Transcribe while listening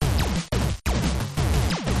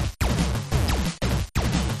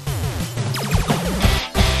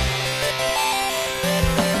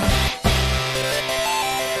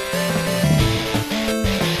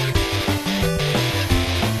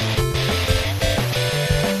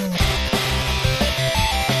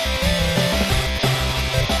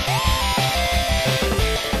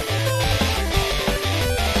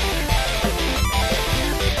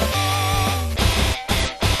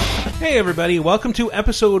Hey everybody, welcome to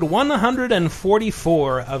episode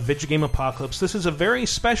 144 of Vidjagame Apocalypse. This is a very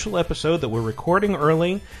special episode that we're recording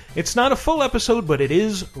early. It's not a full episode, but it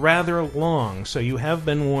is rather long, so you have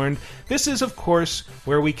been warned. This is, of course,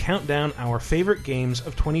 where we count down our favorite games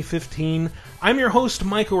of 2015. I'm your host,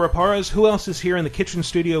 Michael Raparez. Who else is here in the kitchen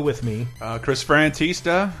studio with me? Chris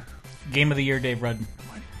Frantista. Game of the Year, Dave Rudd.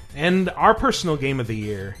 And our personal game of the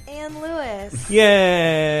year, Ann Lewis.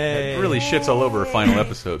 Yay! It really shits all over her final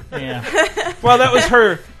episode. Yeah. Well, that was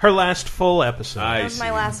her last full episode. That was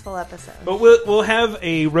my last full episode. But we'll have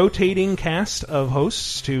a rotating cast of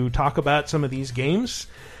hosts to talk about some of these games,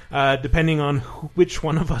 depending on which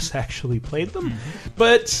one of us actually played them.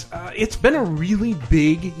 But it's been a really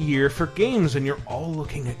big year for games, and you're all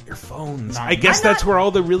looking at your phones. I guess that's where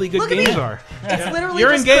all the really good games are. It's literally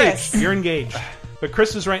You're just engaged. Chris. You're engaged. But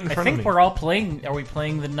Chris is right in front I of think me. we're all playing. Are we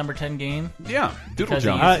playing the number 10 game? Yeah, Doodle Because he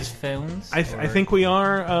Jump. uses phones? I think we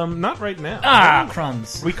are, not right now.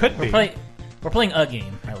 Crumbs. We could be. We're playing a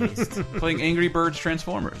game, at least. Playing Angry Birds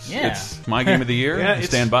Transformers. Yeah. It's my game of the year. Yeah,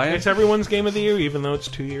 Stand by it. It's everyone's game of the year, even though it's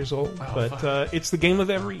 2 years old. But it's the game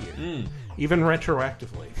of every year, even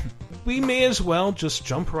retroactively. We may as well just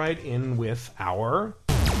jump right in with our...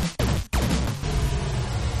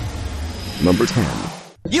 Number 10.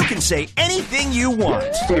 You can say anything you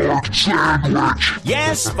want. Fart sandwich.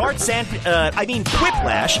 Yes,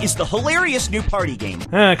 Quiplash is the hilarious new party game.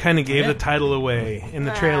 I kind of gave the title away in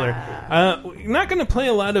the trailer. We're not going to play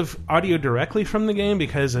a lot of audio directly from the game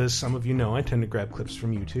because, as some of you know, I tend to grab clips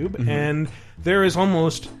from YouTube, and there is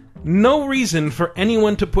almost no reason for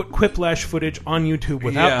anyone to put Quiplash footage on YouTube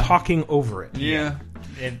without talking over it. Yeah.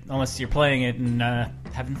 Unless you're playing it and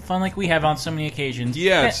having fun like we have on so many occasions.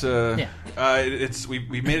 Yeah,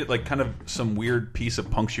 we made it like kind of some weird piece of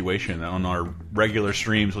punctuation on our regular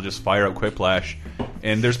streams. We'll just fire up Quiplash,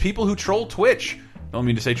 and there's people who troll Twitch. Don't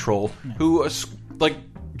mean to say troll, who like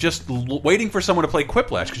just waiting for someone to play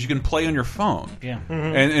Quiplash because you can play on your phone. Yeah,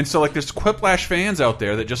 and so like there's Quiplash fans out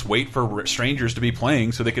there that just wait for strangers to be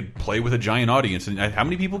playing so they could play with a giant audience. And how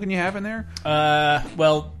many people can you have in there?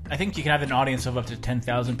 well, I think you can have an audience of up to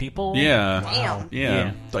 10,000 people. Yeah. Damn.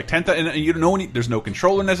 Yeah. Like 10,000, and you don't know there's no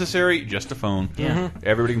controller necessary, just a phone. Yeah.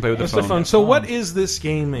 Everybody can play with Just the the phone. phone. So what is this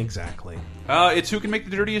game exactly? It's who can make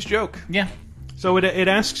the dirtiest joke. Yeah. So it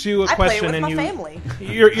asks you a I play it question, with and my family.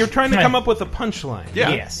 you're trying to come up with a punchline. Yeah.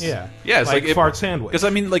 Yes. Yeah. Yeah, it's like like fart sandwich. Because I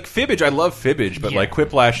mean, like Fibbage, I love Fibbage, but Yeah. like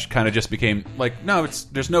Quiplash kind of just became like, no,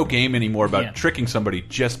 there's no game anymore about Yeah. tricking somebody.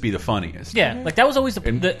 Just be the funniest. Yeah, like that was always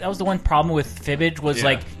that was the one problem with Fibbage was Yeah.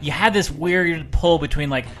 like you had this weird pull between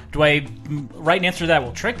like, do I write an answer that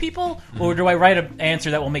will trick people, or do I write an answer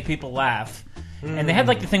that will make people laugh? And they had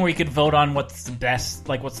like the thing where you could vote on what's the best,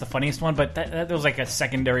 like what's the funniest one, but that was like a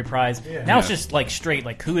secondary prize. Now it's just like straight,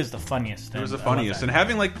 like who is the funniest? It was the And I love funniest. that. And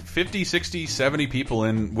having like 50, 60, 70 people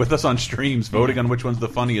in with us on streams voting on which one's the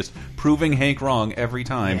funniest, proving Hank wrong every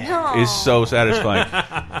time is so satisfying.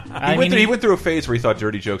 He went through a phase where he thought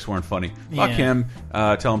dirty jokes weren't funny. Fuck him.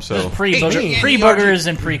 Tell him so. Pre-boogers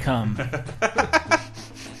and pre-cum.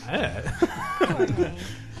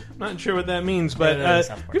 Not sure what that means, but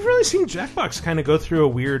we've really seen Jackbox kind of go through a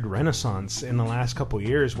weird renaissance in the last couple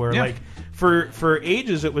years where, like, for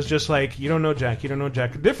ages it was just like, you don't know Jack, you don't know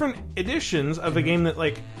Jack. Different editions of a game that,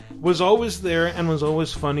 like, was always there and was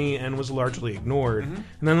always funny and was largely ignored. And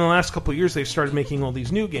then the last couple years they've started making all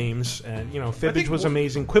these new games, and, you know, Fibbage was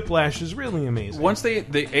amazing, Quiplash is really amazing. Once they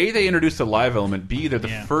introduced the live element, B, they're the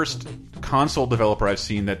first console developer I've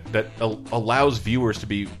seen that allows viewers to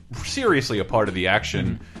be seriously a part of the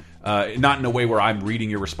action. Not in a way where I'm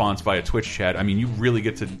reading your response via Twitch chat. I mean, you really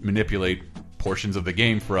get to manipulate portions of the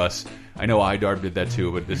game for us. I know iDarb did that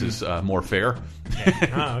too, but this is more fair.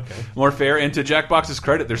 Okay. More fair. And to Jackbox's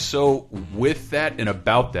credit, they're so with that and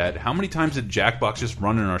about that. How many times did Jackbox just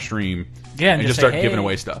run in our stream and just start giving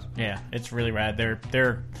away stuff? Yeah, it's really rad. They're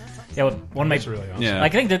one of my really awesome. Yeah. I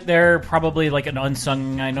think that they're probably like an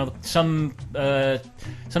unsung. I know some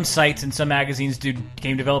sites and some magazines do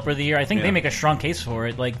Game Developer of the Year. I think they make a strong case for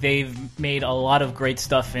it. Like they've made a lot of great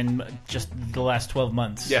stuff in just the last 12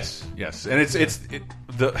 months. Yes, and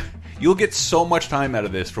you'll get so much time out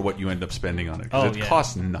of this for what you end up spending on it because it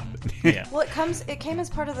costs nothing. Yeah. Well, it came as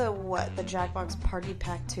part of the Jackbox Party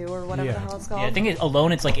Pack 2 or whatever the hell it's called. Yeah, I think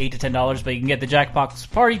alone it's like $8 to $10, but you can get the Jackbox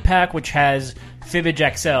Party Pack, which has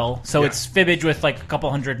Fibbage XL, so it's Fibbage with like a couple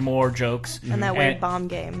hundred more jokes. And that weird bomb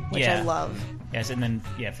game, which I love. Yes, and then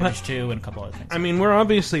finish 2 and a couple other things. I mean, we're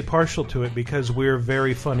obviously partial to it because we're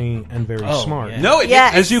very funny and very smart. Yeah. No,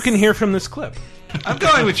 as you can hear from this clip. I'm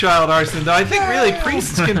going with child arson, though. I think really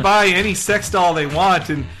priests can buy any sex doll they want,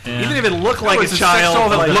 and even if it looked like a it's child, sex doll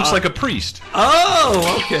that looks like a priest.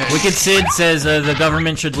 Oh, okay. Wicked Sid says the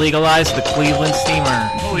government should legalize the Cleveland steamer.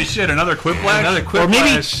 Holy shit! Another quiplash. Another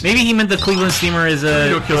quiplash. Or maybe he meant the Cleveland steamer is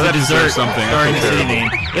a dessert or something. starring the city name.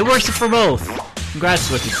 It works for both.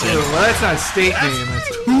 Congrats, Wicked Sid. Well, that's not a state name. That's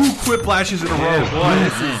 2 quiplashes in a row.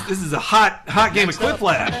 Boy, this is a hot game of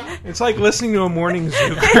quiplash. It's like listening to a morning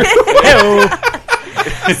zoo.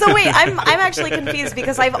 So wait, I'm actually confused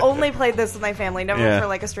because I've only played this with my family, never for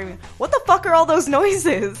like a streaming. What the fuck are all those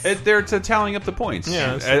noises? They're tallying up the points.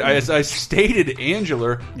 Yeah, as I stated,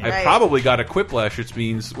 Angela, I probably got a quiplash, which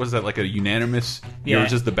means was that like a unanimous?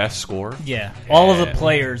 Yours is the best score. Yeah, all of the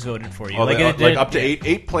players voted for you. Like up to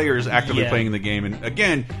eight players actively playing the game, and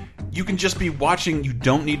again. You can just be watching. You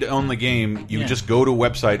don't need to own the game. You just go to a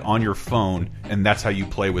website on your phone, and that's how you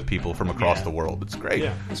play with people from across the world. It's great.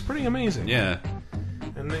 Yeah, it's pretty amazing. Yeah.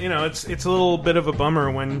 And it's a little bit of a bummer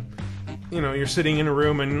when you're sitting in a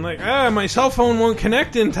room and like, my cell phone won't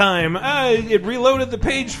connect in time. It reloaded the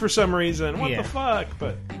page for some reason. What the fuck?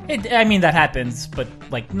 But that happens, but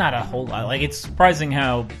like not a whole lot. Like it's surprising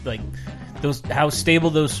how how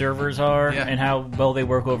stable those servers are and how well they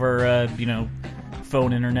work over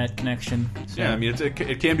phone internet connection. So. Yeah, I mean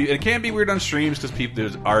it can be weird on streams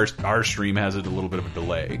because our stream has a little bit of a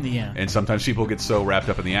delay. Yeah, and sometimes people get so wrapped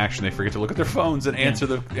up in the action they forget to look at their phones and answer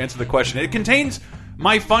the question. It contains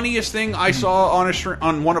my funniest thing I saw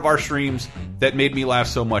on one of our streams that made me laugh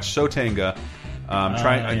so much. So Tanga.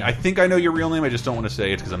 I think I know your real name. I just don't want to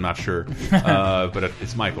say it because I'm not sure. But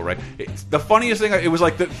it's Michael, right? The funniest thing. It was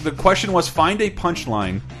like the question was find a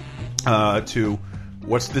punchline to.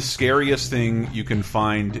 What's the scariest thing you can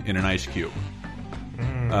find in an ice cube?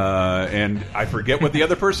 And I forget what the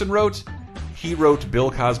other person wrote. He wrote Bill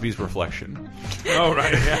Cosby's reflection. Oh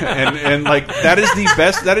right, yeah. and like that is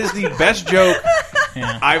the best joke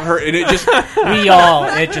I've heard. And it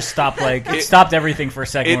just stopped it stopped everything for a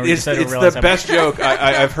second. It's the best joke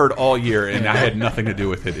I've heard all year, and I had nothing to do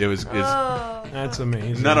with it. That's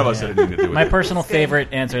amazing. None of us had anything to do with it. My personal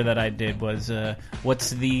favorite answer that I did was,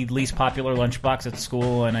 what's the least popular lunchbox at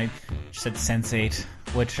school? And I said Sense8,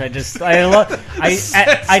 which I love.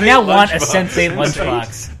 I now want a Sense8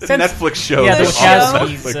 lunchbox. The Netflix show. Yeah, the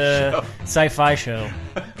Wachowski's sci-fi show.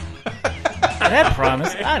 That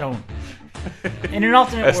promise. I don't. In an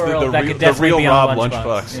alternate world, that could definitely be on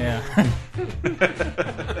lunchbox. Yeah.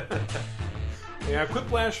 Yeah,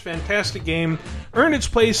 Quiplash, fantastic game. Earned its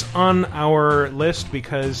place on our list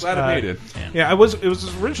because glad I made it. Yeah, it was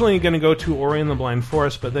originally going to go to Ori and the Blind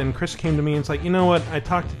Forest, but then Chris came to me and it's like, you know what? I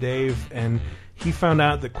talked to Dave and he found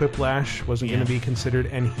out that Quiplash wasn't going to be considered,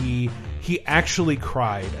 and he actually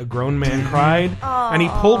cried. A grown man cried, and he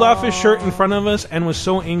pulled off his shirt in front of us and was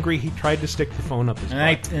so angry he tried to stick the phone up his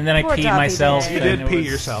butt. And then I peed myself. You did pee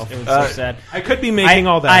yourself. It was so sad. I could be making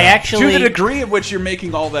all that up. To the degree of which you're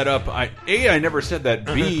making all that up, I never said that.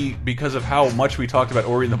 B, because of how much we talked about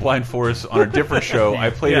Ori and the Blind Forest on a different show, I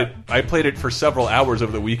played it for several hours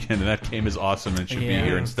over the weekend, and that game is awesome and should be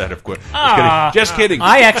here instead of Just kidding.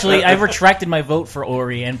 I retracted my vote for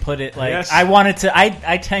Ori and put it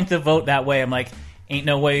I tanked the vote that way. I'm like, ain't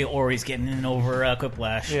no way Ori's getting in over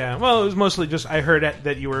Quiplash. Yeah, well, it was mostly just I heard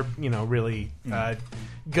that you were really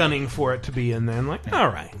gunning for it to be in there. I'm like, all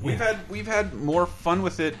right. We've had more fun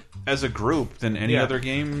with it as a group than any other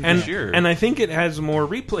game this year. And I think it has more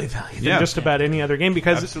replay value than just about any other game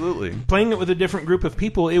because absolutely. Playing it with a different group of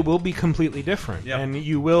people, it will be completely different. Yep. And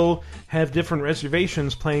you will have different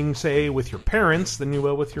reservations playing, say, with your parents than you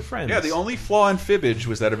will with your friends. Yeah, the only flaw in Fibbage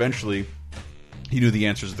was that eventually he knew the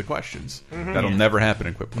answers to the questions. That'll never happen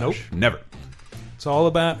in Quiplash. Nope. Never. It's all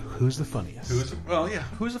about who's the funniest.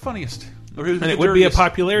 Who's the funniest? And it would be a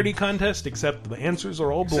popularity contest, except the answers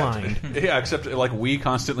are all blind. Except like we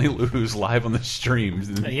constantly lose live on the streams.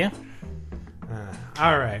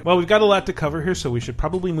 All right. Well, we've got a lot to cover here, so we should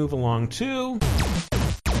probably move along to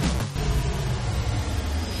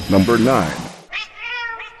Number 9.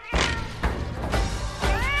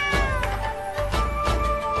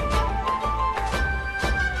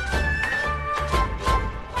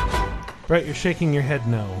 Brett, you're shaking your head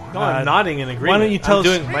no. No, I'm nodding in agreement. Why don't you tell us?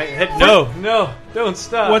 Doing my head no. No, don't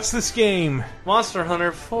stop. What's this game? Monster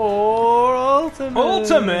Hunter 4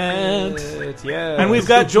 Ultimate. Yeah. And we've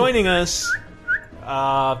got joining us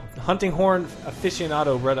Hunting Horn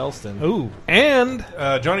aficionado Brett Elston. Ooh. And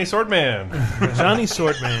Johnny Swordman. Johnny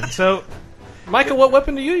Swordman. So Micah, what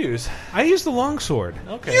weapon do you use? I use the longsword.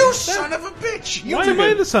 Okay. You son of a bitch! Why am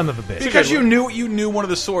I the son of a bitch? Because you knew one of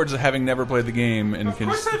the swords, having never played the game, and Of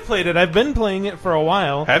course I've played it. I've been playing it for a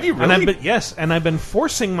while. Have you really? And I've been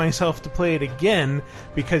forcing myself to play it again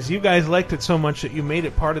because you guys liked it so much that you made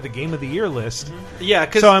it part of the Game of the Year list. Yeah,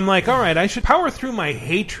 so I'm like, all right, I should power through my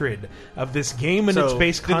hatred of this game and its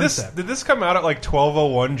base concept. Did this come out at like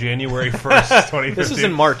 12:01 January 1st, 2015? This is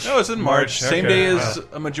in March. No, it's in March. Same Okay. day as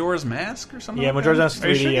a Majora's Mask or something. Yeah, like Majora's that? Mask 3D. Are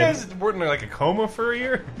you sure you guys weren't in like a coma for a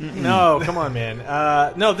year? No, come on, man.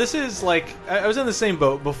 No, this is like I was in the same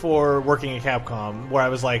boat before working at Capcom, where I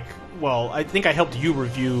was like, well, I think I helped you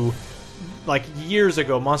review like years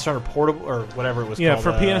ago Monster Hunter Portable or whatever it was called.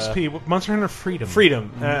 For PSP, Monster Hunter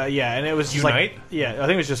Freedom. Yeah, and it was just Unite? like I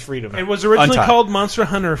think it was just Freedom. It was originally Untied. called Monster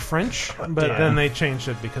Hunter French, but Yeah. then they changed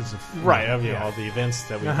it because of all the events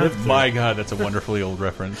that we lived through. My God, that's a wonderfully old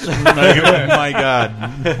reference. My God.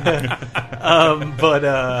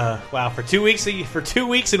 Wow, for 2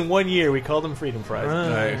 weeks in 1 year, we called them Freedom Fries.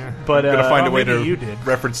 But I'm gonna find a way maybe you to did.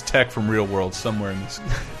 reference tech from real world somewhere in this.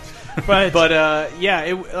 I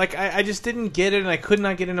just didn't get it, and I could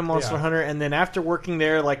not get into Monster Hunter. And then after working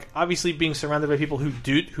there, like obviously being surrounded by people who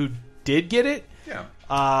did get it,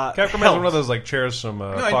 Capcom has one of those like chairs from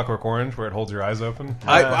Clockwork Orange where it holds your eyes open.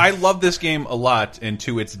 I love this game a lot, and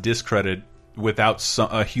to its discredit, without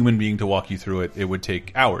a human being to walk you through it, it would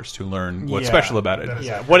take hours to learn what's special about it.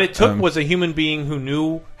 Yeah, what it took was a human being who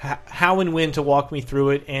knew how and when to walk me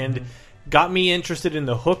through it, and got me interested in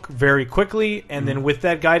the hook very quickly. And then with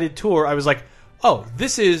that guided tour, I was like, oh,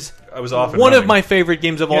 this is one of my favorite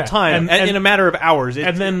games of all time, and in a matter of hours.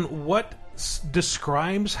 And then what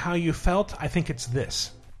describes how you felt? I think it's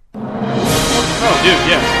this. Oh, dude,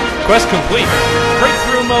 yeah. Quest complete.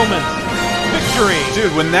 Breakthrough moment. Victory.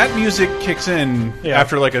 Dude, when that music kicks in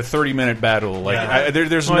after like a 30-minute battle, like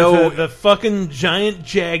there's no the fucking giant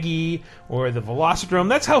Jaggy or the Velocidrome.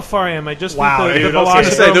 That's how far I am. I just Wow, think the dude, okay.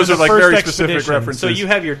 Velocidrome Those is are the like first very expedition. specific references. So you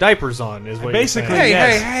have your diapers on, is what Basically, you're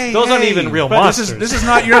saying. yes. Those aren't even real But monsters. This is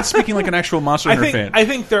not. You're not speaking like an actual Monster Hunter fan. I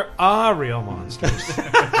think there are real monsters.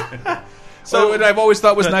 So what I've always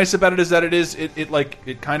thought was nice about it is that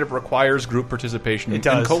it kind of requires group participation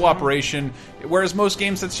and cooperation. Whereas most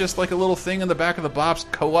games, it's just like a little thing in the back of the box.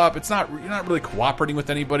 Co-op, you're not really cooperating with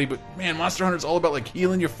anybody. But man, Monster Hunter is all about like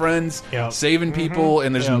healing your friends, saving people,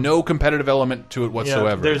 and there's no competitive element to it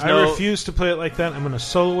whatsoever. I refuse to play it like that. I'm going to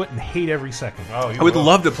solo it and hate every second. I would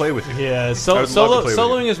love to play with you. Yeah,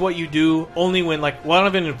 soloing is what you do only when I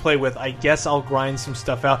don't even play with. I guess I'll grind some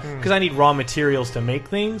stuff out because I need raw materials to make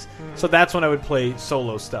things. So that's when I would play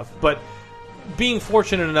solo stuff. But being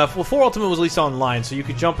fortunate enough, 4 Ultimate was released online, so you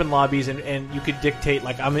could jump in lobbies and you could dictate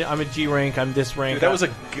like I'm a G rank, I'm this rank. Dude, that was a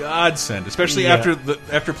godsend, especially after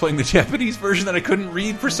playing the Japanese version that I couldn't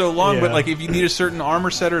read for so long. But like, if you need a certain armor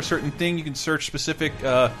set or a certain thing, you can search specific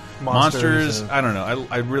monsters. I don't know.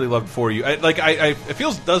 I really loved For You. It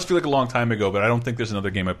does feel like a long time ago, but I don't think there's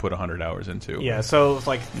another game I put 100 hours into. Yeah, so it's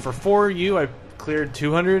like for You, I cleared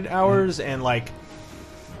 200 hours, and like,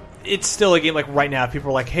 it's still a game. Like right now,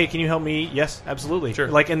 people are like, "Hey, can you help me?" Yes, absolutely. Sure.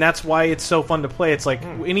 Like, and that's why it's so fun to play. It's like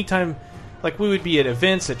anytime, like we would be at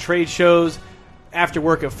events, at trade shows, after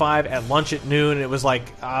work at 5, at lunch at noon, and it was like,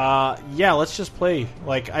 yeah, let's just play.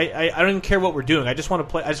 Like I don't even care what we're doing. I just want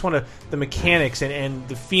to play. I just want the mechanics and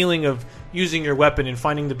the feeling of using your weapon and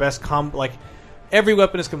finding the best like. Every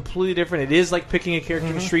weapon is completely different. It is like picking a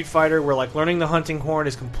character in Street Fighter, where like learning the hunting horn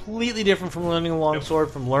is completely different from learning the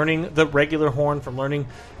longsword, from learning the regular horn, from learning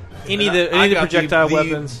any of the projectile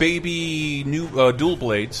weapons. Baby new dual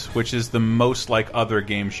blades, which is the most like other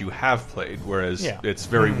games you have played, whereas it's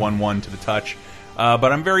very 1-1 to the touch.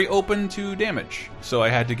 But I'm very open to damage, so I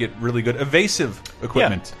had to get really good evasive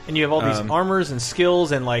equipment. And you have all these armors and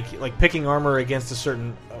skills, and like picking armor against a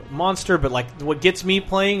certain monster. But like, what gets me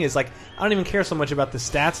playing is like, I don't even care so much about the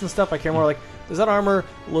stats and stuff. I care more like, does that armor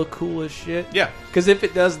look cool as shit? Yeah. Because if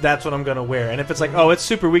it does, that's what I'm going to wear. And if it's like, oh, it's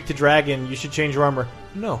super weak to dragon, you should change your armor.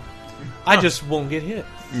 No. I just won't get hit.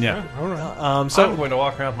 Yeah. All right. So I'm going to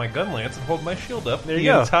walk around with my gun lance and hold my shield up the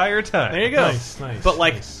entire time. There you go. Nice. But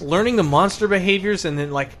like learning the monster behaviors, and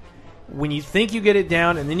then like when you think you get it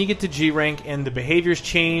down, and then you get to G rank, and the behaviors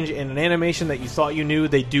change, and an animation that you thought you knew,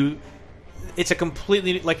 they do. It's a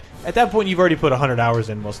completely like at that point you've already put 100 hours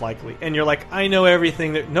in most likely, and you're like, I know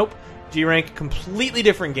everything. Nope. G rank, completely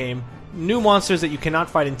different game. New monsters that you cannot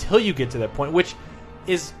fight until you get to that point, which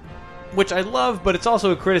I love, but it's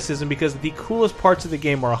also a criticism because the coolest parts of the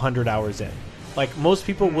game are 100 hours in. Like, most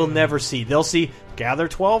people will never see. They'll see, gather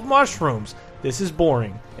 12 mushrooms. This is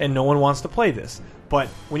boring, and no one wants to play this. But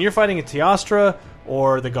when you're fighting a Teostra,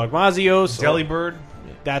 or the Gogmazios... Delibird?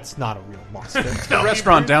 that's not a real monster. The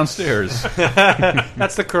restaurant downstairs.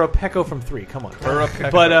 That's the Kurapeko from 3. Come on.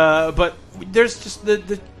 But there's just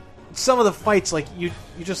the some of the fights, like you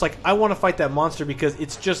just like, I want to fight that monster because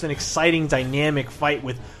it's just an exciting, dynamic fight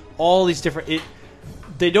with all these different.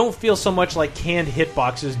 They don't feel so much like canned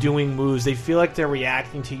hitboxes doing moves. They feel like they're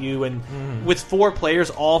reacting to you, and with 4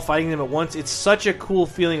 players all fighting them at once, it's such a cool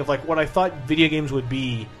feeling of like what I thought video games would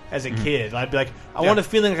be as a kid. I'd be like, I want a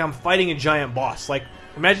feeling like I'm fighting a giant boss. Like,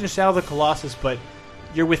 imagine Shadow of the Colossus, but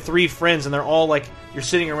you're with 3 friends, and they're all like, you're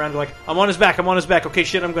sitting around like, I'm on his back. Okay,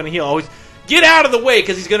 shit, I'm going to heal. Always get out of the way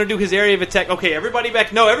because he's going to do his area of attack. Okay, everybody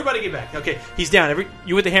back. No, everybody get back. Okay, he's down.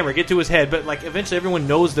 You with the hammer, get to his head. But like, eventually, everyone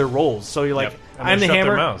knows their roles. So you're like, I'm the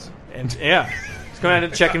hammer, and he's going out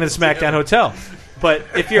and check into the SmackDown hotel. But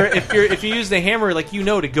if you use the hammer, like,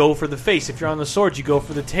 to go for the face. If you're on the sword, you go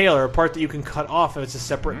for the tail or a part that you can cut off if it's a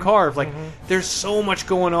separate carve. Like, there's so much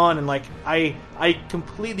going on, and like I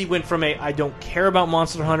completely went from I don't care about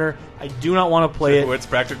Monster Hunter. I do not want to play it. It's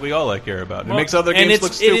practically all I care about. It makes other games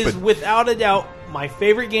look stupid. It is without a doubt my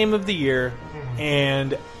favorite game of the year,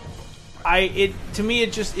 and to me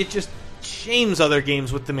it just shames other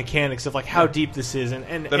games with the mechanics of like how deep this is,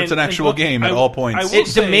 and that it's an actual game at all points. It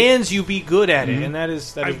demands you be good at it, and that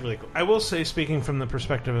is really cool. I will say, speaking from the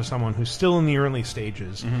perspective of someone who's still in the early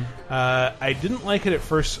stages, I didn't like it at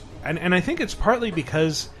first, and I think it's partly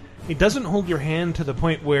because it doesn't hold your hand to the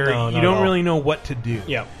point where you don't really know what to do.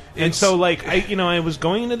 Yeah, and so like I was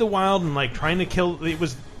going into the wild and like trying to kill. It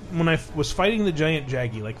was when I was fighting the giant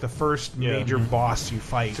Jaggy, like the first major boss you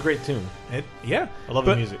fight. It's a great tune. I love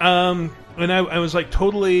the music. And I was like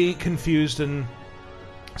totally confused and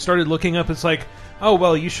started looking up. It's like, oh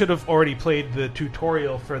well, you should have already played the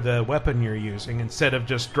tutorial for the weapon you're using instead of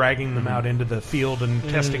just dragging them out into the field and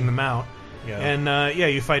testing them out. Yeah. And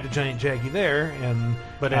you fight a giant Jaggy there,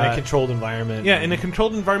 but in a controlled environment. Yeah, in a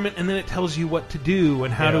controlled environment, and then it tells you what to do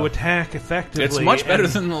and how to attack effectively. It's much better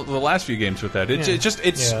than the last few games with that.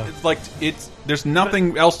 There's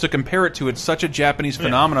nothing else to compare it to. It's such a Japanese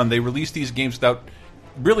phenomenon. They release these games without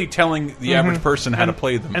really telling the average person how to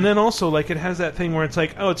play them. And then also, like, it has that thing where it's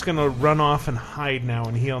like, oh, it's going to run off and hide now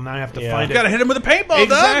and heal. Now I have to find it. You got to hit him with a paintball,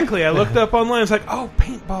 Exactly. I looked up online. It's like, oh,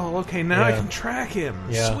 paintball. Okay, now I can track him.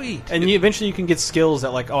 Yeah. Sweet. And eventually you can get skills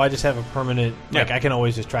that, like, I just have a permanent... Like, I can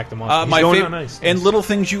always just track the monster. Nice. And little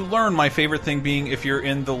things you learn. My favorite thing being if you're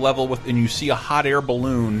in the level and you see a hot air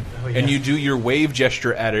balloon and you do your wave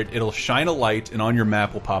gesture at it, it'll shine a light and on your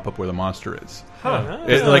map will pop up where the monster is.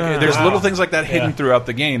 There's little things like that hidden throughout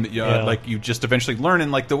the game that you just eventually learn.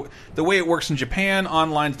 And like the way it works in Japan,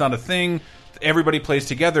 online's not a thing. Everybody plays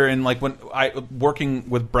together, and like when working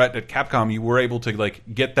with Brett at Capcom, you were able to like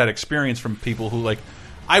get that experience from people who like.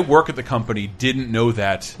 I work at the company, didn't know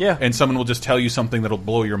that, and someone will just tell you something that'll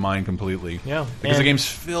blow your mind completely. Yeah, because the game's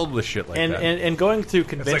filled with shit like that. And going through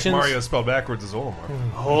conventions, it's like Mario spelled backwards is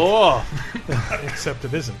Olimar. Except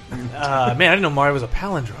it isn't. Man, I didn't know Mario was a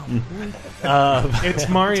palindrome. It's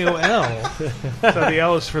Mario L. So the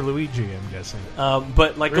L is for Luigi, I'm guessing.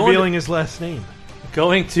 But like revealing his last name.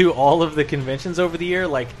 Going to all of the conventions over the year,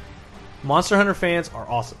 like Monster Hunter fans are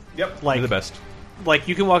awesome. Yep, like they're the best. Like,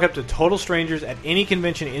 you can walk up to total strangers at any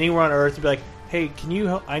convention anywhere on Earth and be like, hey, can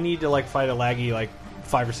you... I need to, like, fight a laggy, like,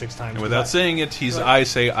 5 or 6 times. And without saying it, I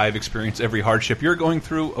say I've experienced every hardship you're going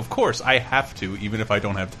through. Of course, I have to, even if I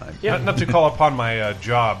don't have time. Yeah. Not to call upon my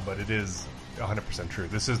job, but it is 100% true.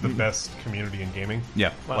 This is the best community in gaming.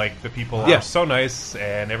 Yeah. Like, the people are so nice,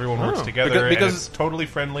 and everyone works together, because it's totally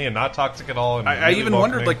friendly and not toxic at all. And I really even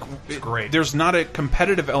wondered, like, it's great. There's not a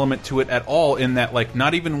competitive element to it at all, in that, like,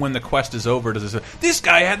 not even when the quest is over does it say, this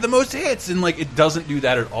guy had the most hits, and, like, it doesn't do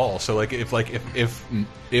that at all. So, like, if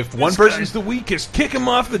one person's the weakest, kick him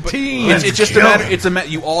off the team. It's just a matter. It's a matter.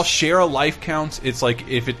 You all share a life count. It's like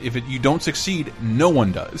if you don't succeed, no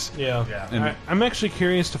one does. Yeah. And I'm actually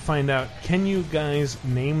curious to find out. Can you guys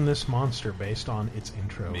name this monster based on its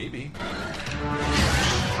intro? Maybe.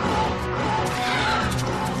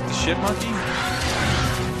 The shit monkey.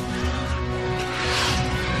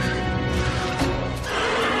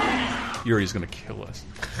 Yuri's gonna kill us.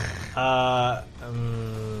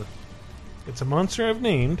 It's a monster I've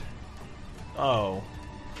named. Oh.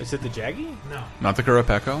 Is it the Jaggy? No. Not the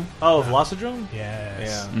Kurapeko? Oh, Velocidrome?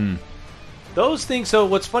 Yes. Yeah. Those things, so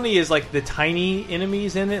what's funny is, like, the tiny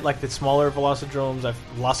enemies in it, like the smaller Velocidromes,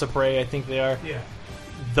 Velociprey, I think they are. Yeah.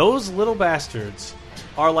 Those little bastards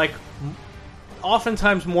are, like,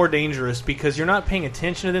 oftentimes more dangerous because you're not paying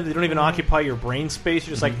attention to them. They don't even occupy your brain space.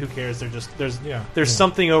 You're just like, who cares? They're just, there's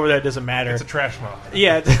something over there that doesn't matter. It's a trash mob.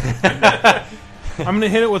 Yeah. I'm going to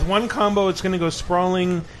hit it with one combo. It's going to go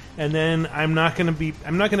sprawling and then I'm not going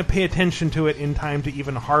to pay attention to it in time to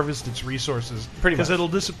even harvest its resources, because it'll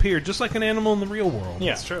disappear just like an animal in the real world.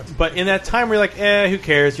 Yeah, that's true. But in that time where you're like, who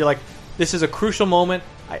cares? You're like, this is a crucial moment.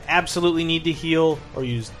 I absolutely need to heal or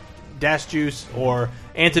use dash juice or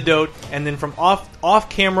antidote, and then from off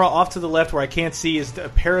camera, off to the left where I can't see, is a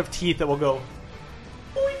pair of teeth that will go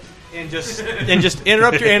and just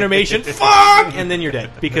interrupt your animation. Fuck, and then you're dead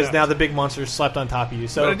because now the big monster slept on top of you.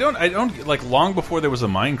 So but I don't like, long before there was a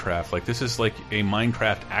Minecraft, like this is like a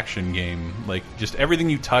Minecraft action game. Like just everything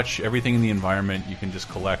you touch, everything in the environment, you can just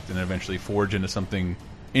collect and eventually forge into something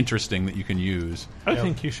interesting that you can use. I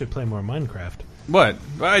think you should play more Minecraft. What?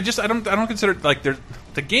 I don't consider like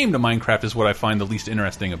the game to Minecraft is what I find the least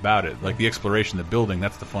interesting about it. Like the exploration, the building,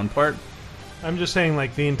 that's the fun part. I'm just saying,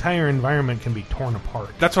 like, the entire environment can be torn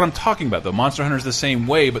apart. That's what I'm talking about, though. Monster Hunter is the same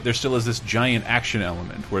way, but there still is this giant action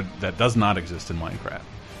element that does not exist in Minecraft.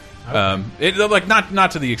 Okay. Like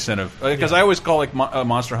not to the extent of, because I always call like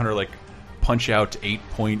Monster Hunter like Punch Out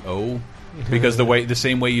 8.0. Because the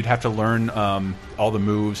same way you'd have to learn all the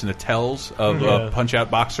moves and the tells of Punch Out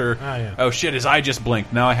Boxer. Oh shit, his eye just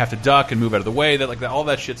blinked. Now I have to duck and move out of the way. All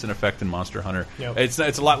that shit's in effect in Monster Hunter. Yep. It's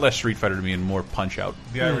a lot less Street Fighter to me and more Punch Out.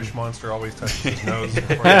 The Irish monster always touches his nose.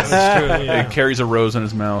 That's true. Yeah. It carries a rose in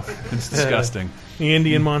his mouth. It's disgusting. The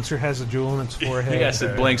Indian monster has a jewel in its forehead. Yes,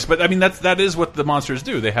 it blinks. But I mean, that is what the monsters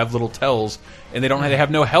do. They have little tells, and they have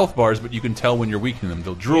no health bars, but you can tell when you're weakening them.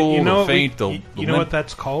 They'll drool, they'll faint, they'll you know what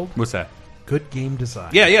that's called? What's that? Good game design.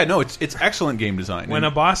 Yeah, no, it's excellent game design. When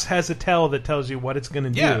a boss has a tell that tells you what it's going to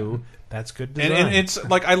do, that's good design. And it's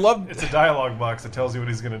like it's a dialogue box that tells you what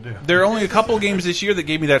he's going to do. There are only a couple games this year that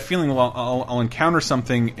gave me that feeling. I'll encounter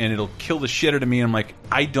something and it'll kill the shit out of me, and I'm like,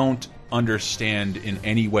 I don't understand in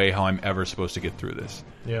any way how I'm ever supposed to get through this.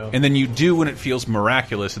 Yeah. And then you do when it feels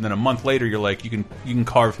miraculous, and then a month later you're like, you can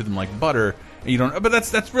carve through them like butter. And you don't, but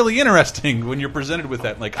that's really interesting when you're presented with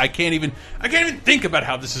that. Like I can't even think about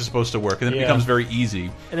how this is supposed to work, and then it becomes very easy.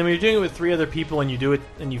 And then when you're doing it with 3 other people and you do it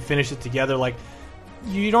and you finish it together, like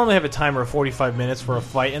you don't have a timer of 45 minutes for a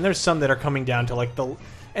fight, and there's some that are coming down to like and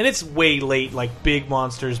it's way late, like big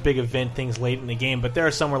monsters, big event things late in the game. But there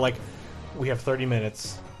are some where like we have 30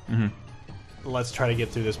 minutes. Let's try to get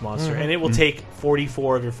through this monster, and it will take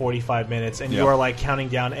 44 of your 45 minutes, and you are like counting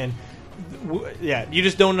down and. Yeah, you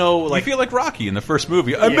just don't know. Like you feel like Rocky in the first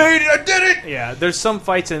movie. I made it. I did it. Yeah, there's some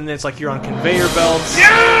fights and it's like you're on conveyor belts.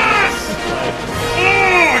 Yes!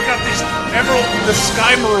 I got this emerald, the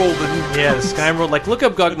Sky Emerald. Yeah, the Sky Emerald. Like look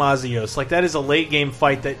up Gugmazios. Like that is a late game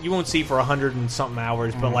fight that you won't see for 100 and something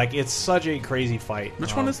hours, but like it's such a crazy fight.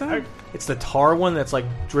 Which one is that? It's the tar one that's like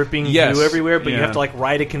dripping glue everywhere, but you have to like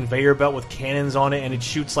ride a conveyor belt with cannons on it, and it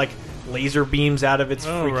shoots like laser beams out of its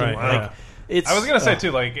freaking. Like, I was gonna say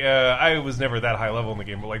too, like I was never that high level in the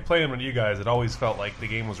game, but like playing with you guys, it always felt like the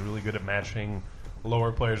game was really good at matching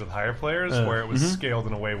lower players with higher players, where it was scaled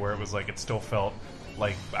in a way where it was like it still felt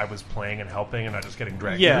like I was playing and helping and not just getting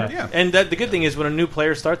dragged. Yeah. And the good thing is when a new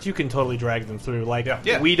player starts, you can totally drag them through. Like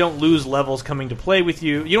we don't lose levels coming to play with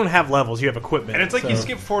you. You don't have levels; you have equipment. And it's like you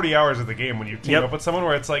skip 40 hours of the game when you team up with someone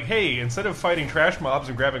where it's like, hey, instead of fighting trash mobs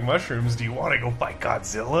and grabbing mushrooms, do you want to go fight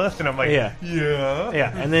Godzilla? And I'm like,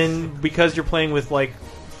 yeah. And then because you're playing with like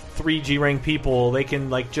 3 G rank people, they can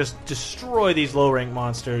like just destroy these low rank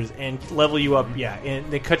monsters and level you up. And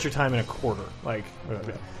they cut your time in a quarter. Like.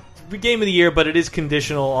 Game of the year, but it is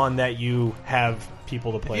conditional on that you have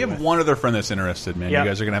people to play with. If you have one other friend that's interested, man, you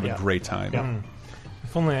guys are going to have a great time.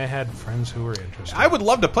 If only I had friends who were interested. I would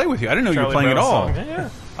love to play with you. I didn't know you were playing at all.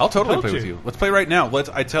 I'll totally play with you. Let's play right now.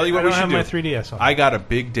 I tell you what we should do. I don't have my 3DS on. I got a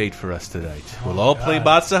big date for us tonight. We'll all play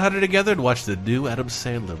Monster Hunter together and watch the new Adam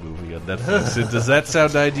Sandler movie on Netflix. Does that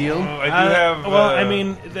sound ideal? I do have. Well, I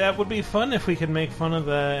mean, that would be fun if we could make fun of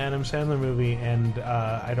the Adam Sandler movie, and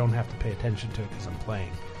I don't have to pay attention to it because I'm playing.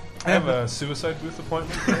 I have a suicide booth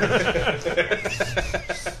appointment.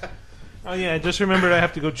 Oh yeah, I just remembered I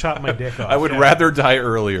have to go chop my dick off. I would rather die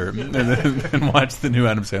earlier than watch the new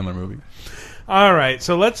Adam Sandler movie. All right,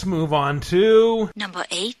 so let's move on to number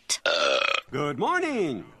 8. Good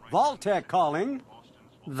morning, Vault-Tec calling.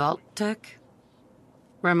 Vault-Tec?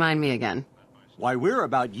 Remind me again. Why, we're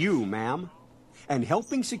about you, ma'am, and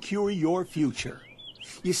helping secure your future.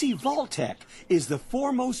 You see, Vault-Tec is the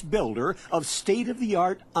foremost builder of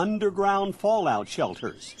state-of-the-art underground fallout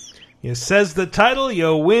shelters. It says the title,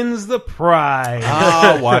 you wins the prize.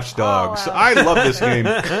 Watch Dogs. Oh, wow. I love this game.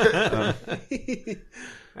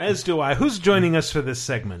 As do I. Who's joining us for this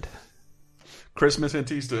segment? Christmas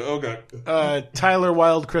Antista. Oh, God. Tyler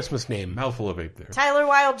Wilde Christmas name. Mouthful of ape there. Tyler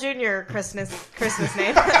Wilde Jr. Christmas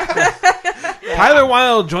name. Tyler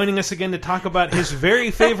Wilde joining us again to talk about his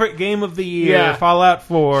very favorite game of the year, Fallout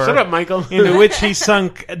 4. Shut up, Michael. Into which he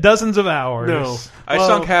sunk dozens of hours. No. I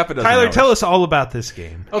sunk half a dozen Tyler, hours. tell us all about this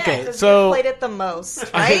game. Okay, You so played it the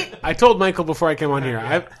most, right? I told Michael before I came on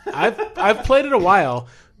here. I've played it a while,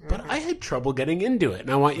 but I had trouble getting into it,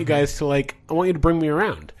 and I want you guys to I want you to bring me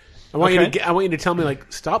around. I want you to tell me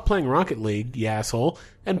stop playing Rocket League, you asshole,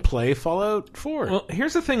 and play Fallout 4. Well,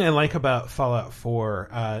 here's the thing I like about Fallout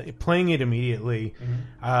 4. Playing it immediately,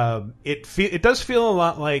 it does feel a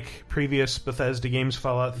lot like previous Bethesda games,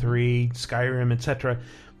 Fallout 3, Skyrim, etc.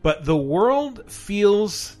 But the world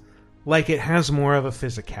feels like it has more of a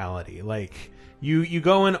physicality. Like you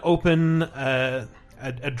go and open a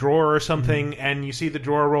drawer or something, and you see the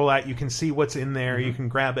drawer roll out. You can see what's in there. You can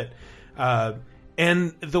grab it.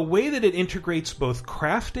 And the way that it integrates both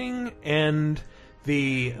crafting and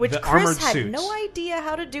the armored Chris had suits. no idea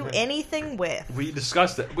how to do anything with. We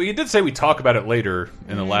discussed it. We did say we talk about it later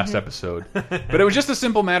in the last episode, but it was just a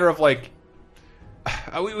simple matter of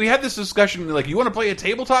we had this discussion you want to play a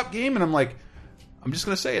tabletop game, and I'm just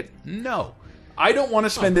going to say it. No, I don't want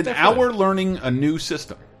to spend an hour learning a new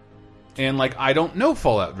system. And I don't know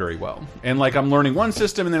Fallout very well, and I'm learning one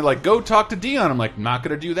system, and they're go talk to Dion. I'm not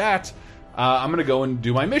going to do that. I'm going to go and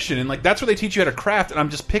do my mission, and that's where they teach you how to craft. And I'm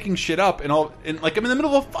just picking shit up, and I'm in the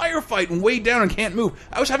middle of a firefight and way down and can't move.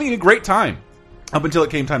 I was having a great time up until it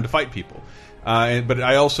came time to fight people. But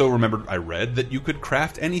I also remembered I read that you could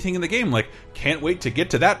craft anything in the game. Can't wait to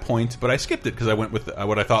get to that point, but I skipped it because I went with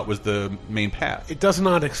what I thought was the main path. It does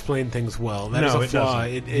not explain things well. That is a flaw.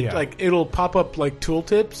 It'll pop up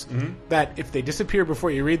tooltips that if they disappear before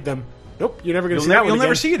you read them, nope, you're never going to see that one You'll again.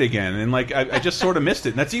 never see it again. And I just sort of missed it.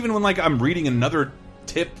 And that's even when I'm reading another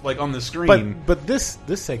tip on the screen. But this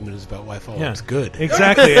segment is about why Fallout's good.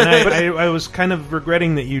 Exactly. And I was kind of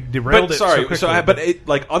regretting that you derailed it so quickly.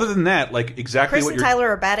 Other than that, exactly Chris what and you're... Tyler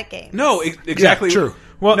are bad at games. No, exactly. Yeah, true.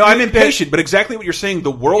 Well, no, I'm impatient, but exactly what you're saying.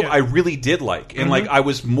 The world I really did like, and I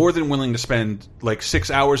was more than willing to spend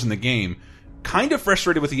 6 hours in the game. Kind of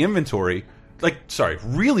frustrated with the inventory.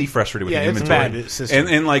 Really frustrated with the inventory. It's bad.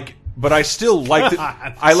 And but I still liked it.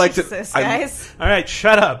 I liked it. Guys. All right,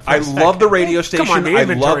 shut up. I love the radio station. Come on, the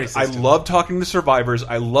inventory I system. love talking to survivors.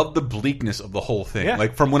 I love the bleakness of the whole thing. Yeah.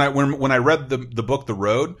 From when I read the book The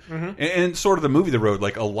Road and sort of the movie The Road,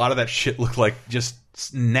 a lot of that shit looked like just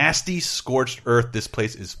nasty scorched earth. This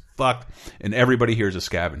place is fucked, and everybody here is a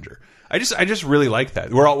scavenger. I just really like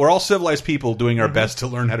that. We're all civilized people doing our best to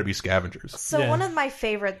learn how to be scavengers. So one of my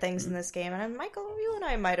favorite things in this game, and Michael, you and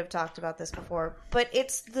I might have talked about this before, but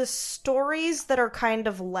it's the stories that are kind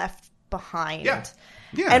of left behind. Yeah.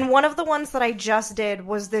 And one of the ones that I just did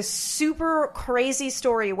was this super crazy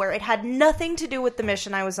story where it had nothing to do with the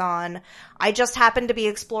mission I was on. I just happened to be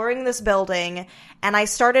exploring this building, and I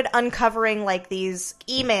started uncovering these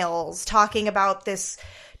emails talking about this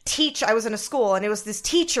I was in a school, and it was this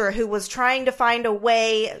teacher who was trying to find a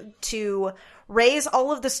way to raise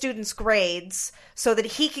all of the students' grades so that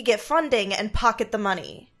he could get funding and pocket the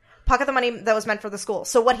money that was meant for the school.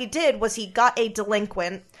 So what he did was he got a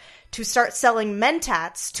delinquent to start selling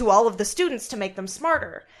mentats to all of the students to make them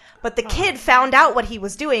smarter. But the kid found out what he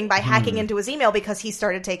was doing by hacking into his email because he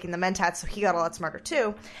started taking the mentats, so he got a lot smarter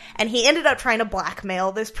too. And he ended up trying to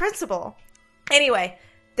blackmail this principal. Anyway,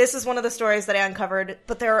 this is one of the stories that I uncovered,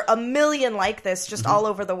 but there are a million like this just all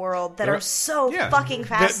over the world that are so fucking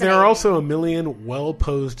fascinating. There are also a million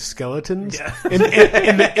well-posed skeletons. Yeah.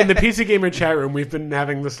 in the PC Gamer chat room, we've been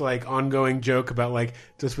having this ongoing joke about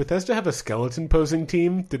does Bethesda have a skeleton posing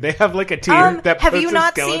team? Did they have a team that have you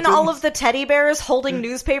not skeletons? seen all of the teddy bears holding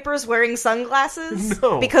newspapers wearing sunglasses?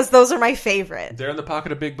 No. Because those are my favorite. They're in the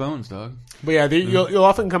pocket of big bones, dog. But yeah, you'll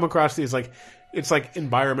often come across these it's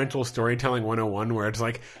environmental storytelling 101 where it's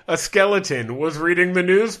a skeleton was reading the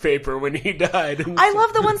newspaper when he died. I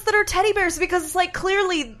love the ones that are teddy bears because it's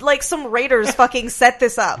clearly some raiders fucking set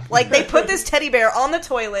this up. They put this teddy bear on the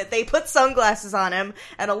toilet, they put sunglasses on him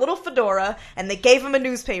and a little fedora, and they gave him a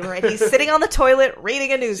newspaper, and he's sitting on the toilet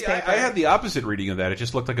reading a newspaper. See, I had the opposite reading of that. It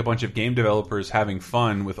just looked like a bunch of game developers having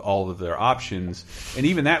fun with all of their options, and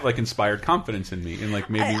even that inspired confidence in me. And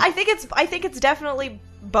maybe I think it's definitely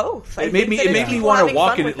both. It made me want to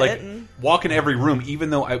walk in it, walk in every room,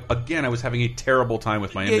 even though I was having a terrible time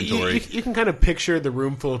with my inventory. You can kind of picture the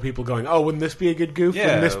room full of people going, "Oh, wouldn't this be a good goof? Yeah,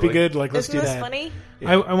 wouldn't this be good? Let's do that." Isn't this funny?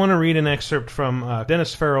 Yeah. I want to read an excerpt from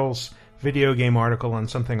Dennis Farrell's video game article on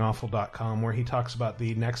somethingawful.com where he talks about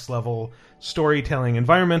the next level storytelling,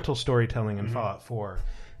 environmental storytelling in Fallout 4.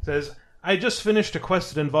 It says, "I just finished a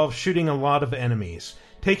quest that involves shooting a lot of enemies.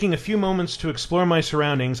 Taking a few moments to explore my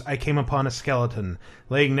surroundings, I came upon a skeleton.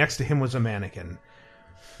 Laying next to him was a mannequin.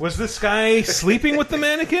 Was this guy sleeping with the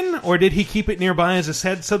mannequin, or did he keep it nearby as a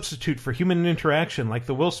sad substitute for human interaction, like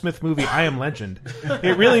the Will Smith movie I Am Legend?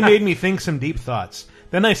 It really made me think some deep thoughts.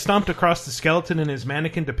 Then I stomped across the skeleton and his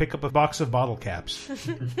mannequin to pick up a box of bottle caps.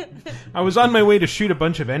 I was on my way to shoot a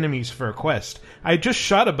bunch of enemies for a quest. I had just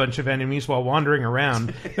shot a bunch of enemies while wandering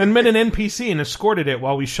around, then met an NPC and escorted it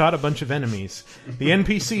while we shot a bunch of enemies. The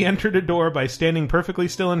NPC entered a door by standing perfectly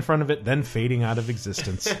still in front of it, then fading out of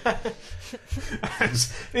existence.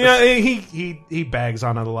 He bags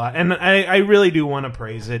on it a lot, and I really do want to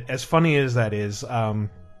praise it. As funny as that is, I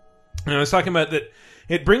was talking about that.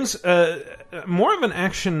 It brings more of an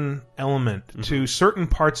action element to certain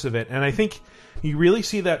parts of it, and I think you really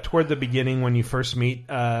see that toward the beginning when you first meet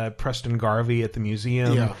Preston Garvey at the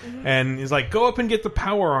museum, and he's like, "Go up and get the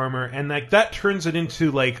power armor," and like that turns it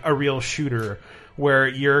into like a real shooter. Where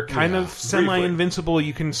you're kind of semi-invincible,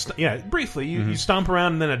 you can briefly you stomp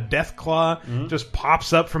around, and then a death claw just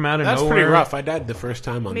pops up from out of nowhere. That's pretty rough. I died the first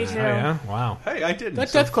time on Me that. too. Oh, yeah, wow. Hey, I didn't. That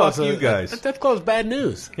so death claw's you guys. That death claw's bad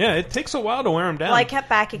news. Yeah, it takes a while to wear them down. Well, I kept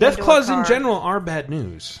backing Death into a claws in car. general are bad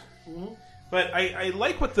news. But I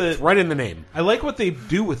like what It's right in the name. I like what they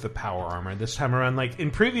do with the power armor this time around. Like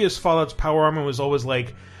in previous Fallout's, power armor was always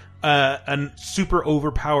like a super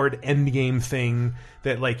overpowered end game thing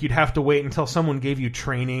that like you'd have to wait until someone gave you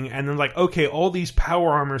training, and then like, okay, all these power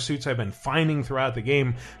armor suits I've been finding throughout the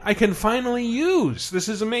game, I can finally use. This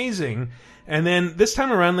is amazing. And then this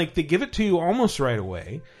time around, like they give it to you almost right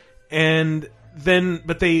away, and then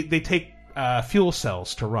but they take fuel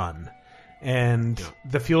cells to run. And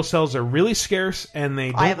the fuel cells are really scarce, and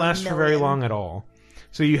they don't last for very long at all.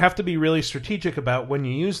 So you have to be really strategic about when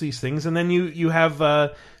you use these things. And then you have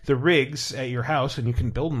the rigs at your house, and you can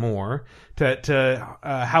build more to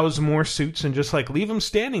house more suits and just like leave them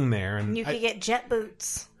standing there. And you could get jet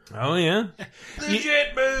boots. Oh yeah, the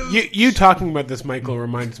jet boots. You talking about this, Michael,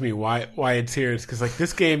 reminds me why it's here. It's because like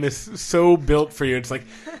this game is so built for you. It's like,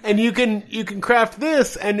 and you can craft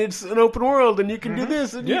this, and it's an open world, and you can do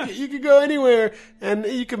this, and you can go anywhere, and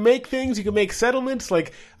you can make things. You can make settlements.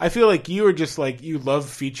 Like I feel like you are just like you love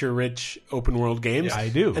feature-rich open world games. Yeah, I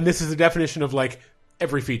do. And this is the definition of like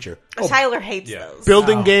every feature. Tyler hates those.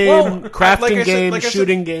 Building game, crafting like I said- game, like I said,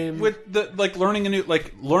 shooting game. with the like learning a new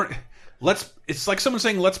it's like someone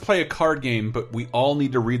saying let's play a card game, but we all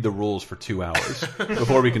need to read the rules for 2 hours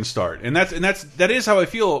before we can start. And that is how I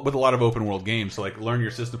feel with a lot of open world games. So like learn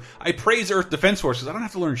your system. I praise Earth Defense Force because I don't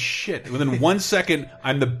have to learn shit. Within 1 second,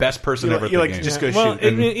 I'm the best person ever at the like game. to just go well,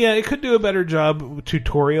 shoot. it could do a better job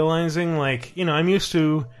tutorializing. Like I'm used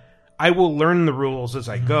to, I will learn the rules as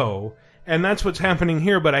I go, and that's what's happening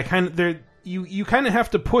here. But I kind of you kind of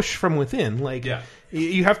have to push from within. Like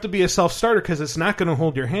you have to be a self-starter because it's not going to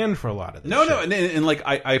hold your hand for a lot of this No, shit. and like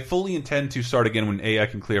I fully intend to start again when A, I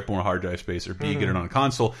can clear up more hard drive space, or B, get it on a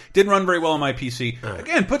console. Didn't run very well on my PC.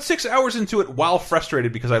 Again, put 6 hours into it while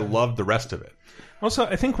frustrated because I loved the rest of it. Also,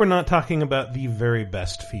 I think we're not talking about the very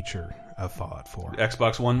best feature of Fallout 4.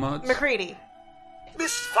 Xbox One mods? McCready.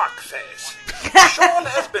 Miss Fuckface. Sean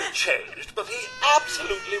has been changed, but he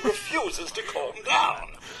absolutely refuses to calm down.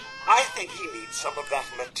 I think he needs some of that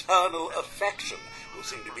maternal affection you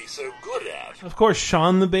seem to be so good at. Of course,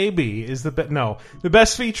 Sean the baby is the the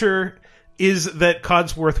best feature is that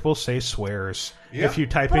Codsworth will say swears if you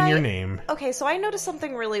type in your name. Okay, so I noticed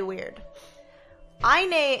something really weird. I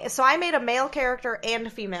made a male character and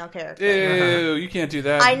a female character. Ew, you can't do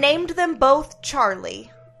that. I named them both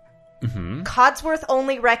Charlie. Mm-hmm. Codsworth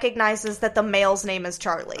only recognizes that the male's name is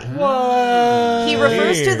Charlie. What? He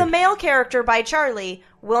refers to the male character by Charlie,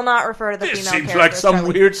 will not refer to the female character. Seems like some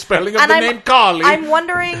Charlie. weird spelling of And the name Carly. I'm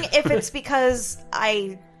wondering if it's because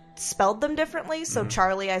I spelled them differently. So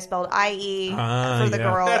Charlie, I spelled I-E for the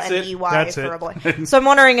girl and E-Y for a boy. So I'm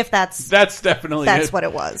wondering if that's definitely what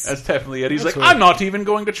it was. That's definitely it. He's That's like, weird. I'm not even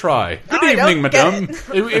going to try. Good I evening, don't get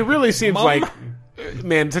madame. It really seems like,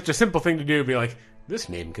 man, such a simple thing to do. Be like, this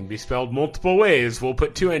name can be spelled multiple ways. We'll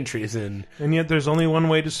put 2 entries in. And yet there's only one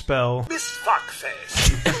way to spell. Miss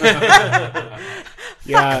Fuckface.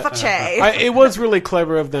 Yeah, it was really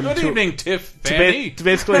clever of them Good to, evening, Tiff Fanny. to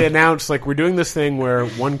basically announce, like, we're doing this thing where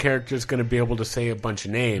one character is going to be able to say a bunch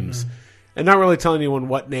of names and not really tell anyone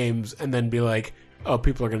what names, and then be like, oh,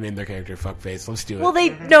 people are going to name their character Fuckface. Let's do it.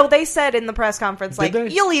 Well, they said in the press conference, like, they?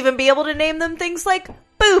 you'll even be able to name them things like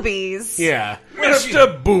boobies. Yeah.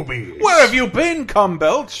 Mr. Boobies. Where have you been,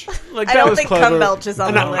 Cumbelch? Like, I that don't was think clever. Cumbelch is on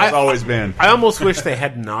And the list. It's always been. I almost wish they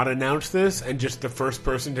had not announced this, and just the first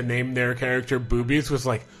person to name their character Boobies was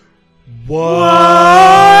like, What?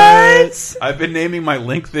 I've been naming my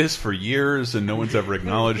link this for years, and no one's ever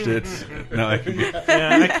acknowledged it. No, I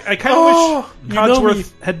kind of wish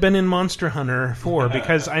Codsworth had been in Monster Hunter 4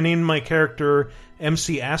 because I named my character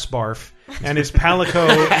MC Assbarf, and his palico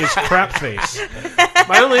is Crapface.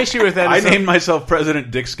 My only issue with that I is named myself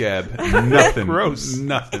President Dick Scab. Nothing. Gross.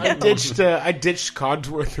 Nothing. I ditched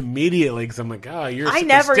Codsworth immediately because I'm like, oh, you're I a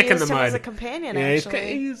never stick in used the him mud. as a companion, Yeah,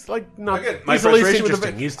 actually. he's like not. My He's the least frustration with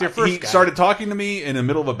interesting. He's their first he guy. started talking to me in the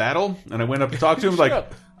middle of a battle, and I went up to talk to him. Like,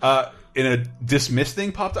 in a dismiss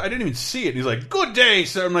thing popped up. I didn't even see it. He's like, "Good day,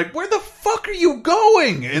 sir." I'm like, "Where the fuck are you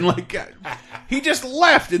going?" And like, he just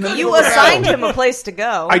left. In the You assigned him a place to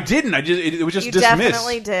go. I didn't. It was just You dismissed.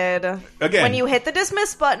 definitely did. Again. When you hit the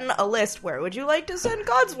dismiss button, a list. Where would you like to send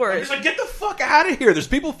Codsworth? He's like, "Get the fuck out of here!" There's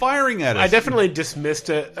people firing at us. I definitely dismissed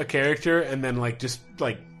a character and then just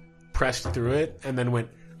pressed through it and then went,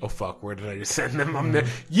 "Oh fuck, where did I just send them?"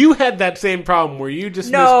 You had that same problem where you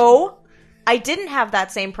dismissed. No, I didn't have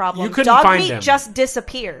that same problem. You couldn't Dog find meat him. just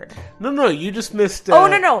disappeared. No, you dismissed. Oh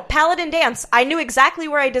no, Paladin Dance. I knew exactly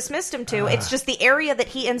where I dismissed him to. It's just the area that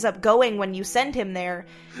he ends up going when you send him there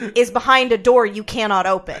is behind a door you cannot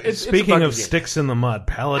open. Speaking of sticks in the mud,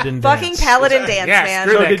 Paladin Fucking Dance. Paladin Dance, man.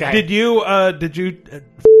 So did you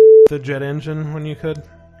the jet engine when you could?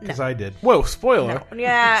 Because I did. Whoa, spoiler! No.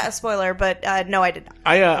 Yeah, a spoiler, but no, I did not.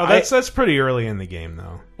 That's pretty early in the game,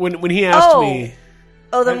 though. When he asked me.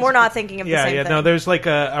 Oh, then we're not thinking of the same thing. No, there's like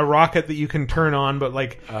a rocket that you can turn on, but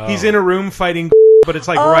he's in a room fighting, but it's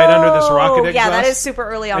right under this rocket exhaust. Yeah, that is super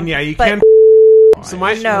early on. And yeah, you but can. So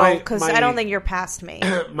no, because I don't think you're past me.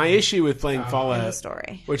 My issue with playing Fallout, in the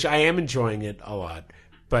story, which I am enjoying it a lot,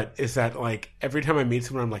 but is that every time I meet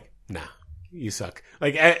someone, I'm like, nah, you suck.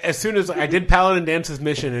 As soon as I did Paladin Dance's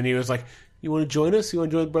mission, and he was like, "You want to join us? You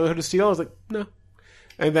want to join the Brotherhood of Steel?" I was like, "No."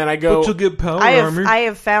 And then I go. But you'll get power armor. I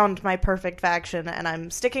have found my perfect faction, and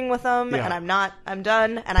I'm sticking with them. Yeah. And I'm not. I'm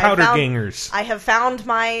done. And Powder gangers. I have found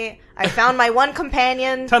my. I found my one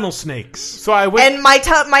companion. Tunnel snakes. So I went. And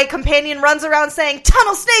my companion runs around saying,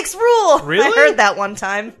 "Tunnel snakes rule." Really? I heard that one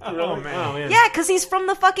time. Oh man. Yeah, because he's from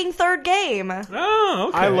the fucking third game. Oh,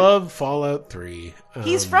 okay. I love Fallout 3.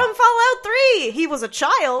 He's from Fallout 3. He was a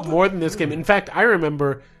child. More than this game. In fact, I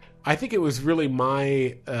remember. I think it was really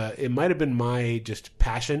my. It might have been my just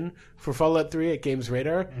passion for Fallout 3 at Games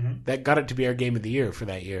Radar that got it to be our game of the year for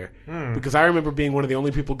that year. Because I remember being one of the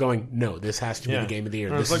only people going, "No, this has to be the game of the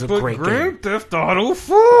year. This is a great game." Grand Theft Auto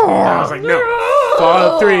 4. I was like, "No,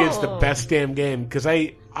 Fallout 3 is the best damn game." Because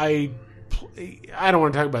I don't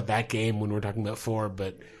want to talk about that game when we're talking about 4,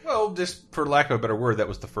 but. Well, just for lack of a better word, that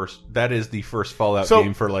is the first Fallout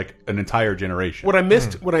game for an entire generation. What I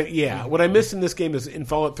missed, what I missed in this game is in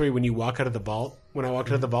Fallout 3 when you walk out of the vault. When I walked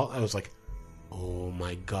out of the vault, I was like, "Oh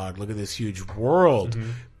my god, look at this huge world!"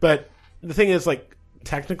 But the thing is,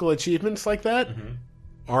 technical achievements like that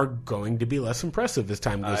are going to be less impressive as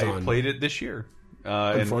time goes on. I played it this year.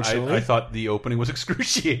 Unfortunately, and I thought the opening was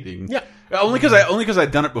excruciating. Yeah, only because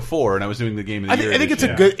I'd done it before and I was doing the game of the year. I think it's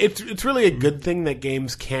a good. It's really a good thing that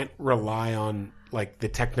games can't rely on the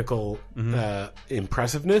technical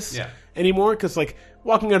impressiveness anymore. Because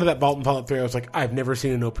walking out of that vault in Fallout 3, I was like, I've never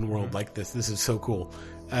seen an open world like this. This is so cool.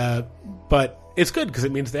 But it's good because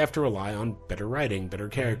it means they have to rely on better writing, better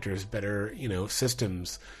characters, better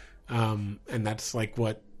systems, and that's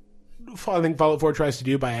what. I think Fallout 4 tries to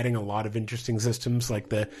do by adding a lot of interesting systems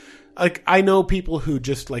I know people who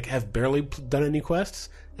just have barely done any quests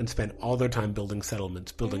and spend all their time building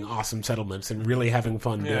settlements, building awesome settlements, and really having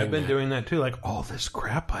fun doing that. I've been doing that too. All this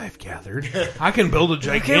crap I've gathered, I can build a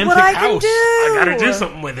gigantic what I house. can I gotta do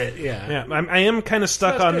something with it. Yeah. I am kind of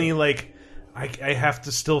stuck on the I have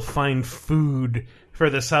to still find food for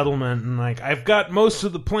the settlement, and I've got most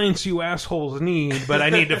of the plants you assholes need, but I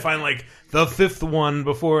need to find the fifth one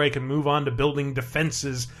before I can move on to building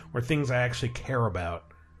defenses or things I actually care about.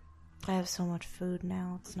 I have so much food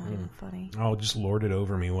now, it's not even funny. Oh, just lord it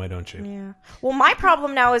over me, why don't you? Yeah. Well, my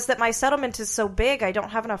problem now is that my settlement is so big, I don't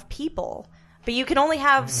have enough people. But you can only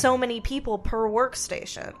have so many people per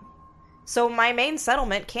workstation. So my main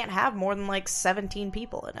settlement can't have more than 17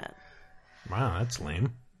 people in it. Wow, that's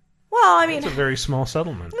lame. Well, I mean, it's a very small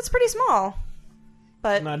settlement. It's pretty small.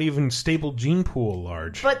 But not even stable gene pool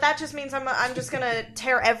large. But that just means I'm just gonna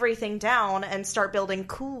tear everything down and start building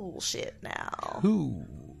cool shit now. Cool.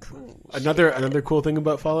 Another cool thing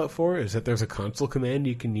about Fallout 4 is that there's a console command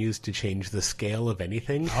you can use to change the scale of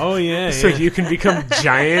anything. Oh yeah. So you can become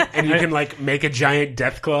giant and you can make a giant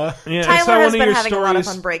Deathclaw. Yeah, Tyler has been having a lot of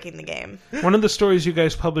fun breaking the game. One of the stories you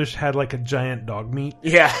guys published had a giant dog meat.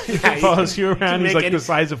 Yeah. It follows you around. He's the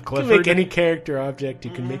size of Clifford. You can make any character object.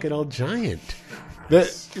 You can make it all giant.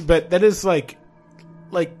 But that is like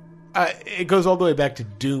it goes all the way back to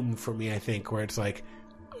Doom for me, I think, where it's like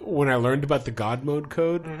when I learned about the God mode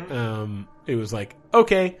code, it was like,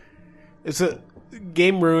 okay, it's a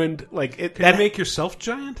game ruined. Like Can you make yourself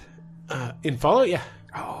giant? In Fallout, yeah.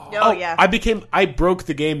 Oh, yeah. I broke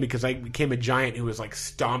the game because I became a giant who was like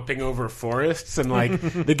stomping over forests, and like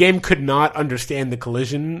the game could not understand the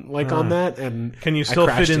collision on that. And can you still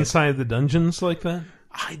fit inside the dungeons like that?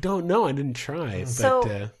 I don't know. I didn't try.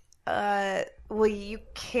 So, well, you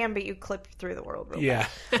can, but you clip through the world real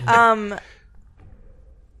fast.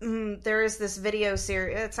 There is this video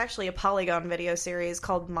series. It's actually a Polygon video series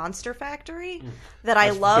called Monster Factory that I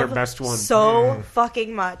love their best one. so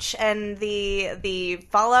fucking much. And the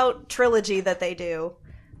Fallout trilogy that they do,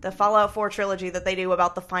 the Fallout 4 trilogy that they do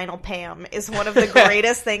about the final Pam, is one of the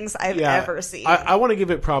greatest things I've ever seen. I want to give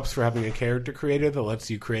it props for having a character creator that lets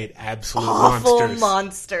you create absolute awful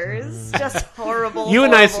monsters. Just horrible. You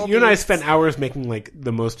and I spent hours making like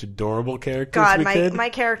the most adorable characters. God, my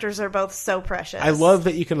characters are both so precious. I love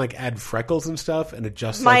that you can like add freckles and stuff and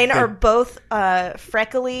adjust. Mine are both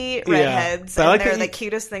freckly redheads, and like they're the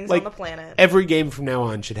cutest things on the planet. Every game from now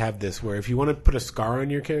on should have this, where if you want to put a scar on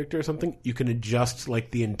your character or something, you can adjust like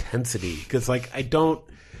the intensity, because I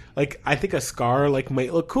think a scar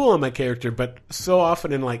might look cool on my character, but so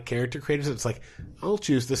often in like character creators it's like, I'll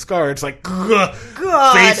choose the scar. It's like, God,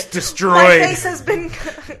 face destroyed. My face has been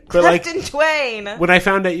clipped in twain. When I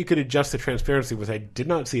found out you could adjust the transparency, which I did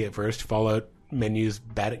not see at first, Fallout menus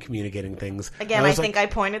bad at communicating things. Again, I think I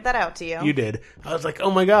pointed that out to you. You did. I was like, oh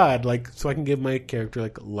my God, so I can give my character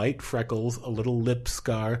like light freckles, a little lip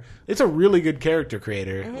scar. It's a really good character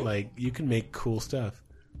creator. You can make cool stuff.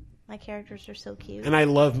 My characters are so cute. And I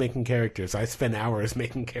love making characters. I spend hours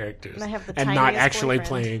making characters. And I have the and not actually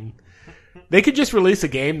playing. They could just release a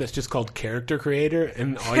game that's just called Character Creator,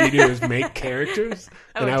 and all you do is make characters,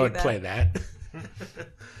 and I would play that.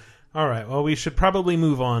 All right, well, we should probably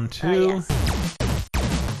move on to...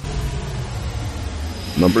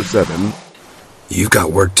 Number 7. You've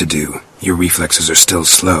got work to do. Your reflexes are still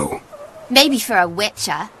slow. Maybe for a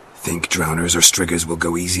witcher. Think drowners or striggers will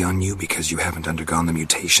go easy on you because you haven't undergone the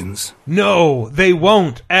mutations? No, they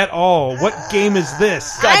won't at all. What game is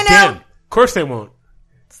this? God damn. Of course they won't.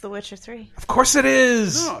 It's The Witcher 3. Of course it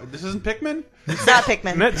is. No, this isn't Pikmin? It's not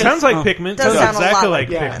Pikmin. It sounds like Pikmin. It does sound exactly a lot like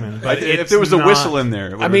Pikmin. But if there was a whistle in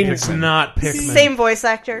there, I mean, it's not Pikmin. Same voice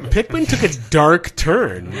actor. Pikmin took a dark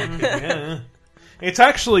turn. Yeah. It's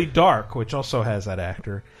actually dark, which also has that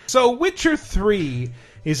actor. So Witcher 3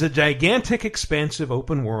 is a gigantic, expansive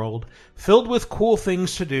open world filled with cool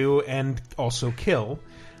things to do and also kill.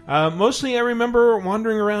 Mostly I remember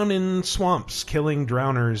wandering around in swamps, killing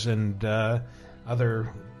drowners and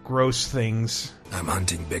other gross things. I'm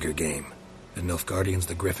hunting bigger game. The Nilfgaardians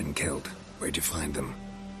the Griffin killed. Where'd you find them?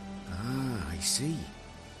 Ah, I see.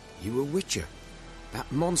 You a Witcher.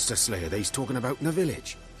 That monster slayer they's talking about in the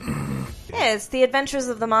village. Yeah, it's the adventures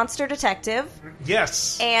of the monster detective.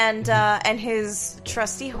 Yes. And his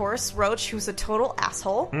trusty horse, Roach, who's a total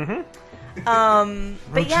asshole. Mm-hmm.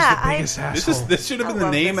 But yeah, this should have been the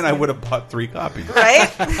name, and I would have bought 3 copies. Right?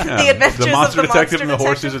 Yeah. The Adventures the Monster of the Detective Monster and the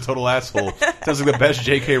Horse Detective. is a total asshole. Sounds like the best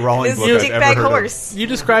J.K. Rowling His book I've dickbag ever heard horse. You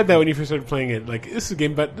described that when you first started playing it. Like, this is a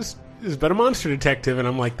game, but this is about a monster detective, and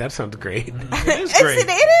I'm like, that sounds great. It is great.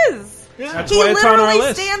 It is. Yeah. That's He why it's on our literally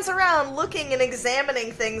list. stands around looking and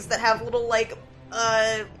examining things that have little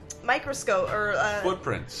microscope or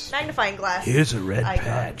footprints, magnifying glass. Here's a red icon.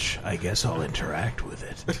 patch. I guess I'll interact with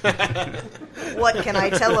it. What can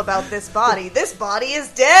I tell about this body? This body is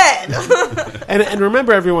dead. And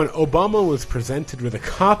remember, everyone, Obama was presented with a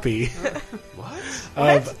copy.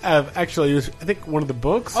 Of actually, it was, I think, one of the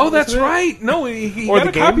books. Oh, that's right. No, he got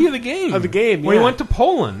a copy of the game. Of the game, When he went to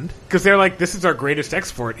Poland. Because they're like, this is our greatest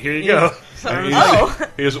export. Here you go.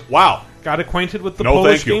 He is, wow. Got acquainted with the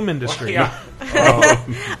Polish game industry.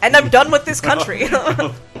 And I'm done with this country.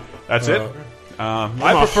 That's it.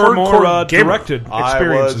 I prefer more directed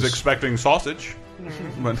experiences. I was expecting sausage,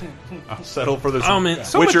 but I'll settle for this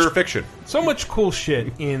so Witcher much, fiction. So much cool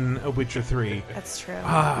shit in A Witcher 3. That's true.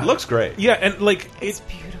 It looks great. Yeah, and it's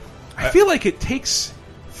beautiful. I feel like it takes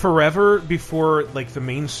forever before the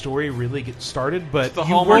main story really gets started, but you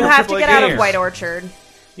have to get out of White Orchard.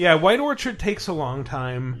 Yeah, White Orchard takes a long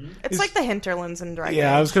time. It's like the hinterlands in Dragon Age.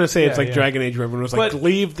 Yeah, I was going to say it's like Dragon Age where everyone was like,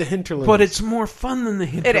 leave the hinterlands. But it's more fun than the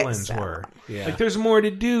hinterlands were. Yeah. Like, there's more to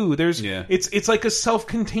do. It's like a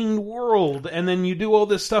self-contained world, and then you do all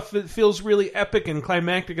this stuff that feels really epic and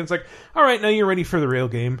climactic, and it's like, all right, now you're ready for the real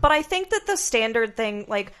game. But I think that the standard thing,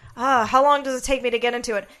 how long does it take me to get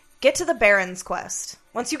into it? Get to the Baron's Quest.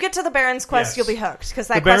 Once you get to the Baron's Quest, you'll be hooked because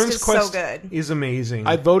that Baron's quest is so good. Is amazing.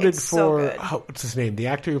 I voted It's for so good. what's his name? The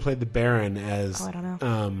actor who played the Baron as I don't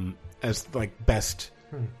know. As like best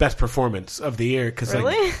performance of the year. Cause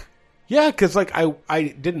Really? Like, yeah, because like I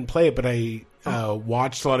didn't play it, but I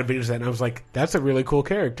watched a lot of videos of that, and I was like, that's a really cool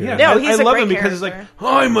character. Yeah, No, I he's a love great him because it's like, character.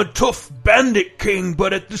 I'm a tough bandit king,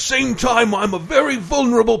 but at the same time, I'm a very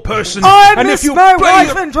vulnerable person. I and miss if you my play wife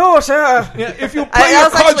your- and daughter. Yeah, if you That play your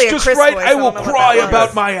was cards actually a just Chris right, voice. I will don't know what cry that was.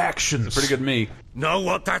 about my actions. Pretty good me. Know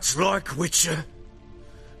what that's like, Witcher?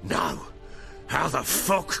 No. How the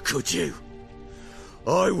fuck could you?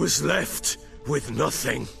 I was left with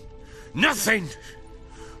nothing. Nothing!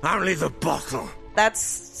 Only the bottle. That's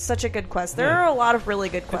such a good quest. There are a lot of really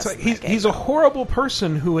good quests. It's like in that game. he's a horrible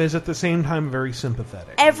person who is at the same time very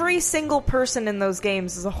sympathetic. Every single person in those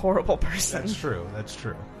games is a horrible person. That's true. That's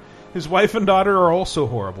true. His wife and daughter are also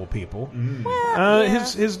horrible people. Well, yeah.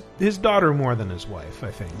 His daughter more than his wife,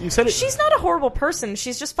 I think. You said it. She's not a horrible person.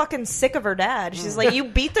 She's just fucking sick of her dad. She's like, you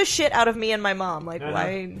beat the shit out of me and my mom. Like,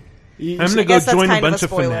 why? You, I'm gonna I go guess that's join a kind of bunch a of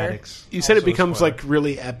spoiler. fanatics. You said it Also becomes spoiler. like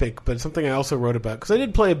really epic, but something I also wrote about because I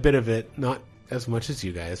did play a bit of it, not as much as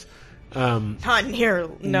you guys. Not near.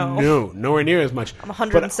 No. No, nowhere near as much. I'm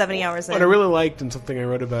 170 hours in. What I really liked and something I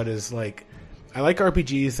wrote about is like I like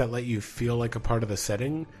RPGs that let you feel like a part of the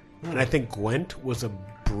setting, and I think Gwent was a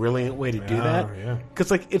brilliant way to do that. Yeah. Because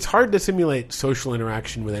like it's hard to simulate social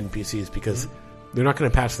interaction with NPCs because they're not going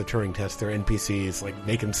to pass the Turing test. They're NPCs. Like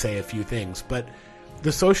they can say a few things, but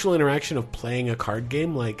the social interaction of playing a card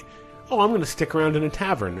game, like, oh, I'm going to stick around in a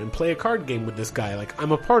tavern and play a card game with this guy. Like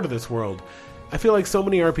I'm a part of this world. I feel like so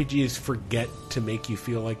many RPGs forget to make you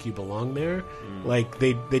feel like you belong there. Like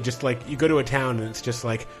they just like you go to a town and it's just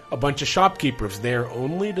like a bunch of shopkeepers there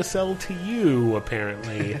only to sell to you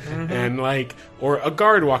apparently, and like or a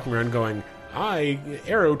guard walking around going, "I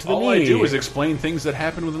arrow to the All knee." I do is explain things that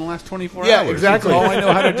happen within the last 24 yeah, hours. exactly. That's all I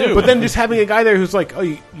know how to do. But then just having a guy there who's like, "Oh,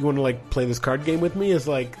 you want to like play this card game with me?" is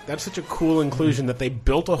like that's such a cool inclusion that they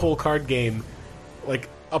built a whole card game, like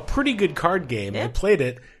a pretty good card game. Yeah. They played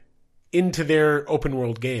it into their open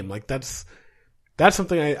world game. Like that's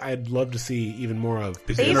something I'd love to see even more of.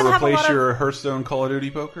 Is They it even going to have a replace lot of- your Hearthstone Call of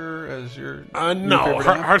Duty poker as your No, new favorite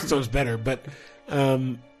game? Hearthstone's better, but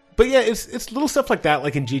yeah, it's little stuff like that,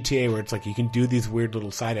 like in GTA, where it's like you can do these weird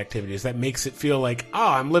little side activities that makes it feel like, oh,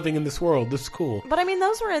 I'm living in this world. This is cool. But I mean,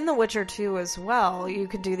 those were in The Witcher 2 as well. You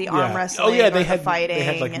could do the arm Yeah. wrestling. Oh yeah, or they the had fighting. They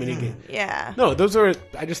had like and- mini games. Yeah. No, those are.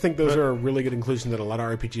 I just think those are a really good inclusion that a lot of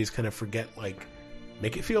RPGs kind of forget. Like,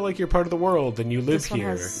 make it feel like you're part of the world and you live This one here.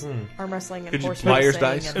 has arm wrestling and Could you horse Liar's racing.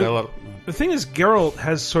 dice? and- The thing is, Geralt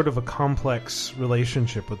has sort of a complex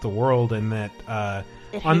relationship with the world, in that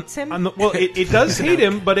It hates him? it does hate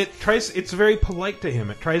him, but it's very polite to him.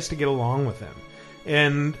 It tries to get along with him,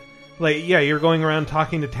 and like, yeah, you're going around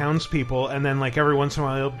talking to townspeople, and then like every once in a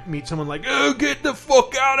while you'll meet someone like, "Oh, get the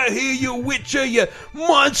fuck out of here, you Witcher, you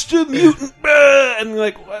monster mutant!" And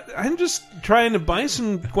like, what? I'm just trying to buy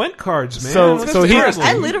some Gwent cards, man. So What's he- terrible?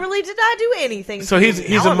 I literally did not do anything. So to he's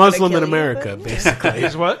you. Now a I'm Muslim gonna in kill you, America, but- basically.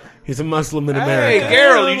 He's what? He's a Muslim in Hey, America.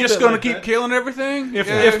 Geralt, you just going to keep killing everything?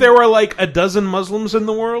 If there were like a dozen Muslims in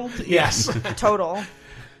the world, yes. Total.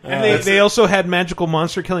 And they also had magical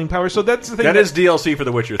monster killing powers. So that's the thing. That is DLC for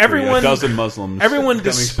The Witcher 3. Everyone- a dozen Muslims. Everyone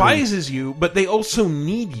coming soon. despises you, but they also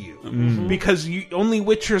need you because only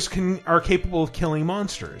Witchers are capable of killing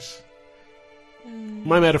monsters.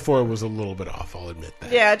 My metaphor was a little bit off. I'll admit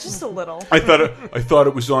that. Yeah, just a little. I thought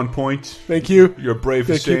it was on point. Thank you. You're brave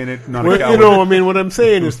for Thank you. saying it, not Well, a coward. you know, I mean, what I'm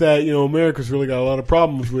saying is that America's really got a lot of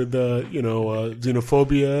problems with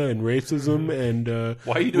xenophobia and racism and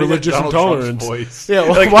Why are you doing religious that Donald intolerance. Trump's voice? Yeah,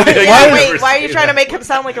 well, Like, why, they why- never Wait, why are you say trying to that. make him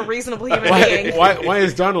sound like a reasonable human being? why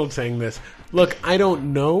is Donald saying this? Look, I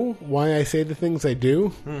don't know why I say the things I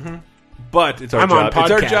do. But it's our I'm on job.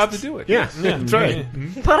 It's our podcasts. job to do it. Yeah, that's right.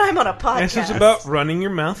 But I'm on a podcast. This is about running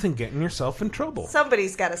your mouth and getting yourself in trouble.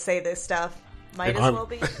 Somebody's got to say this stuff. Might as well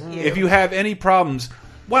be you. If you have any problems,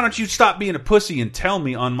 why don't you stop being a pussy and tell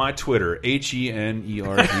me on my Twitter, HENERDY.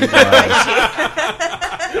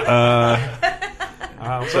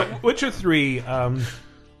 So Witcher 3, I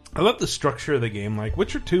love the structure of the game. Like,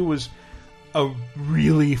 Witcher 2 was a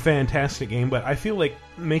really fantastic game, but I feel like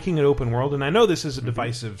making it open world, and I know this is a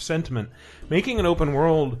divisive sentiment, making an open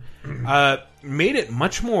world made it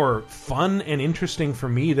much more fun and interesting for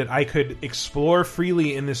me, that I could explore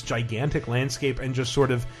freely in this gigantic landscape and just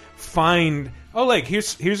sort of find, oh, like,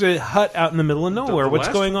 here's a hut out in the middle of nowhere. What's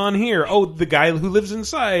going on here? Oh, the guy who lives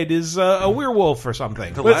inside is a werewolf or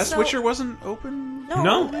something. The last Witcher wasn't open?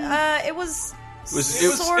 No. It was It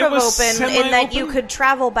was sort of open in that you could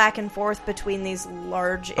travel back and forth between these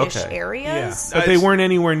large-ish areas. But they weren't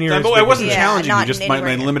anywhere near. I wasn't challenging you. Just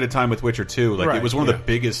my limited time with Witcher 2. Like it was one of the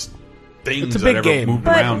biggest things that ever moved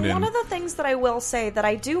around. One of the things that I will say that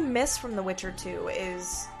I do miss from The Witcher 2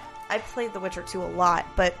 is I played The Witcher 2 a lot,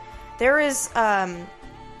 but there is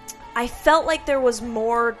I felt like there was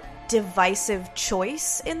more divisive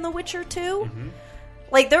choice in The Witcher 2. Mm-hmm.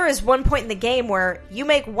 Like, there is one point in the game where you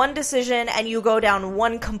make one decision and you go down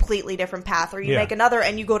one completely different path, or you make another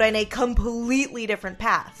and you go down a completely different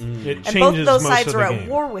path. And both of those sides are at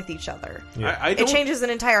war with each other. Yeah. It changes an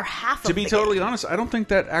entire half of the game. To be totally honest, I don't think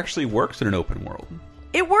that actually works in an open world.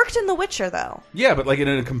 It worked in The Witcher, though. Yeah, but like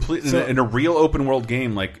in a real open world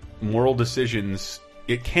game, like moral decisions,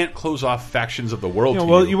 it can't close off factions of the world.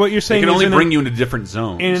 To you. What you're saying it can is only bring you into different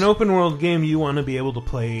zones. In an open world game, you want to be able to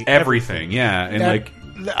play everything. Yeah, and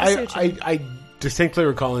I distinctly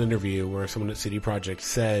recall an interview where someone at CD Projekt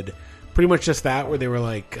said pretty much just that, where they were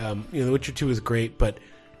like, The Witcher 2 is great, but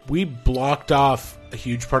we blocked off a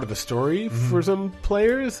huge part of the story for some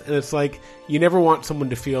players, and it's like you never want someone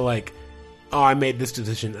to feel like, oh, I made this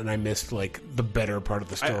decision and I missed like the better part of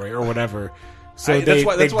the story or whatever. So they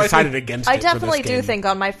decided against it. I definitely do think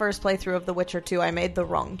on my first playthrough of The Witcher 2, I made the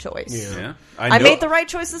wrong choice. Yeah. I made the right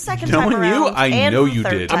choice the second time around. I know you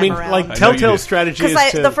did. I mean, like Telltale's strategy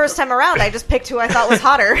is the first time around, I just picked who I thought was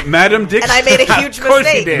hotter. Madam Dick, and I made a huge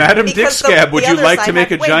mistake. Madam Dick Scab, would you like to make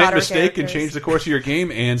a giant mistake and change the course of your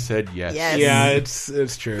game? And said yes. Yeah,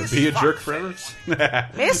 it's true. Be a jerk forever.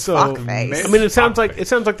 Miss Fuckface. I mean, it sounds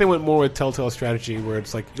like they went more with Telltale's strategy, where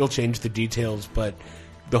it's like you'll change the details, but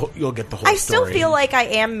you'll get the whole story. I still feel like I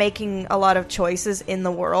am making a lot of choices in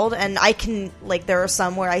the world, and I can, like, there are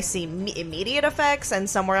some where I see immediate effects, and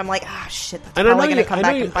some where I'm like, shit, that's probably going to come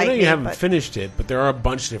back and bite me. I know you haven't finished it, but there are a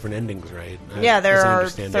bunch of different endings, right? Yeah, there are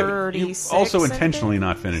 36 You also intentionally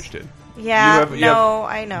not finished it. Yeah,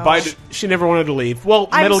 I know. She never wanted to leave. Well,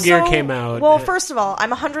 Metal Gear came out. Well, first of all, I'm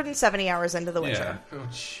 170 hours into The Witcher. Yeah. Oh,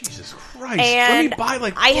 Jesus Christ. Let me buy,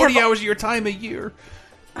 like, 40 hours of your time a year.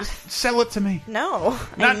 Sell it to me. No,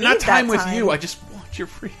 not time with you. I just want your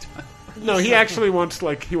free time. No, he actually wants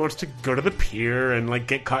to go to the pier and like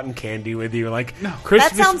get cotton candy with you. Like, no, Chris,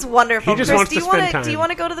 that sounds wonderful. He just Chris, wants to spend time. Do you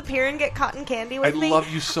want to go to the pier and get cotton candy with me? I love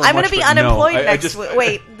you so I'm much. I'm going to be unemployed next week.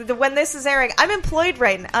 Wait, when this is airing, I'm unemployed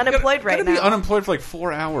right now. I'm going to be unemployed for like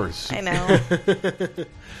 4 hours. I know.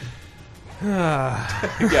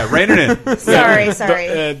 Yeah, rein it in. Sorry.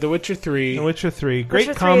 The Witcher 3. The Witcher 3. Great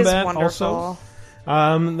Witcher 3 combat is wonderful. also.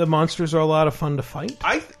 The monsters are a lot of fun to fight.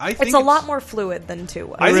 I think it's a lot more fluid than 2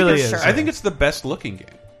 was. It really is. I think it's the best looking game.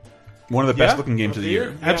 One of the best looking games of the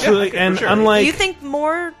year. Absolutely. Yeah, and sure. unlike... Do you think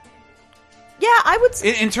more... Yeah, I would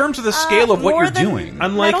say... In terms of the scale of what you're doing.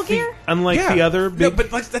 Unlike the other big...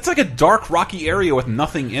 but like, that's like a dark, rocky area with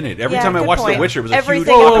nothing in it. Every time I watched The Witcher, it was a huge...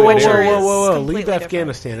 Whoa. Leave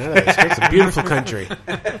Afghanistan out of this. It's a beautiful country.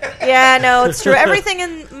 Yeah, no, it's true. Everything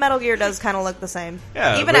in Metal Gear does kind of look the same.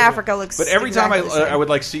 Yeah, even Africa looks. But every exactly time I would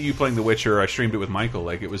like see you playing The Witcher, I streamed it with Michael.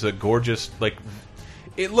 Like, it was a gorgeous, like,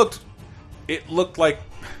 it looked like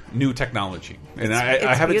new technology, and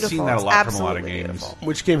I haven't seen that a lot from a lot of games. Beautiful.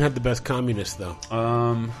 Which game had the best communist though?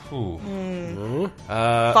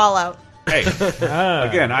 Fallout. Hey,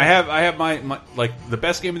 again, I have my like the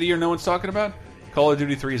best game of the year. No one's talking about Call of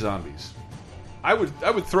Duty 3 Zombies. I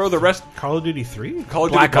would throw the rest. Call of Duty 3? Call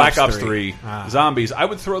of Duty Black Ops 3 Zombies. I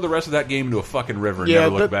would throw the rest of that game into a fucking river and never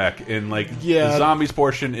look back. And like the zombies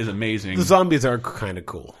portion is amazing. The zombies are kind of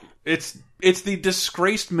cool. It's the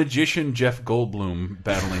disgraced magician Jeff Goldblum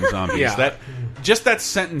battling zombies. That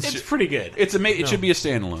sentence. It's pretty good. It's It should be a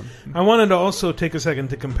standalone. I wanted to also take a second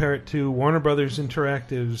to compare it to Warner Brothers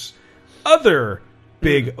Interactive's other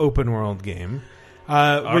big open world game.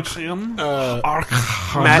 Arkham?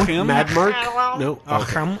 Mad Mark? No.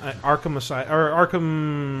 Arkham Asylum. Or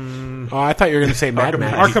Arkham... Oh, I thought you were going to say Mad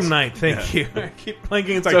Max. Arkham Knight, thank you. I keep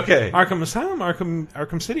blanking. It's like okay. Arkham Asylum,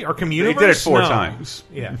 Arkham City, Arkham Universe. They did it 4 times.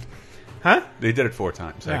 Yeah. Huh? They did it 4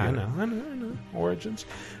 times. Yeah, I know. Origins.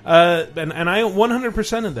 And I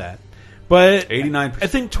 100% of that. But 89%. I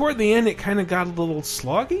think toward the end it kind of got a little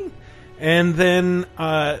sloggy. And then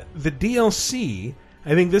the DLC...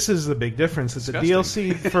 I think this is the big difference. Is the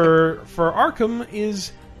DLC for Arkham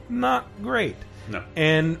is not great. No.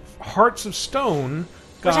 And Hearts of Stone,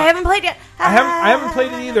 which I haven't played yet. I haven't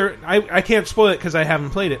played it either. I can't spoil it because I haven't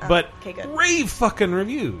played it. But rave fucking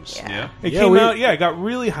reviews. Yeah. It came out. Yeah, it got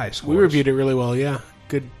really high scores. We reviewed it really well. Yeah,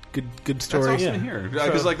 good story. That's awesome to hear.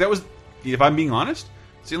 Because like that was, if I'm being honest,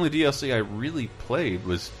 it's the only DLC I really played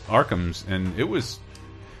was Arkham's, and it was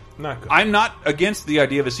not good. I'm not against the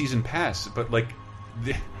idea of a season pass, but like.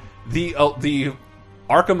 the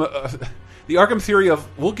Arkham theory of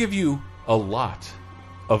we'll give you a lot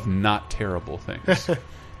of not terrible things.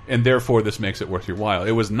 And therefore, this makes it worth your while.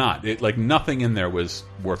 It was not. Nothing in there was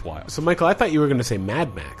worthwhile. So, Michael, I thought you were going to say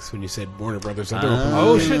Mad Max when you said Warner Brothers.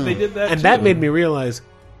 Oh shit, they did that, and too. That made me realize,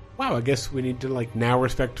 wow, I guess we need to now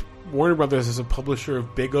respect Warner Brothers as a publisher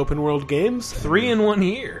of big open world games. 3 in 1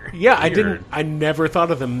 year. Yeah, I never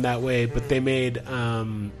thought of them that way, but they made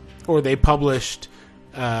they published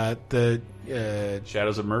the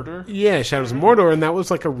Shadows of Mordor. Yeah, Shadows of Mordor, and that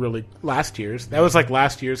was last year's. That was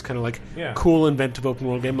last year's kind of cool, inventive open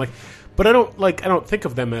world game. But I don't think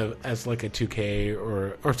of them as a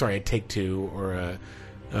 2K or sorry, a Take-Two or a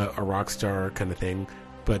Rockstar kind of thing.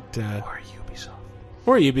 But or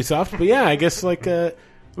Ubisoft. But yeah, I guess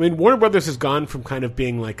Warner Brothers has gone from kind of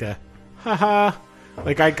being a haha.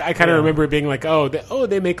 I kind of remember it being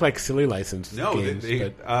they make silly licensed games.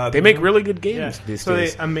 They make really good games these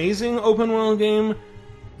days. Amazing open world game,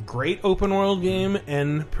 great open world game,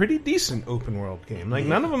 and pretty decent open world game.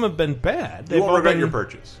 None of them have been bad. You won't regret your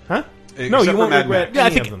purchase, huh? No, you won't regret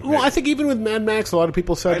any of them. Well, I think even with Mad Max, a lot of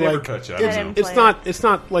people said it's not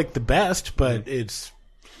the best, but it's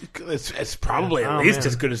probably at least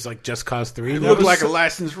as good as Just Cause 3. It looked like a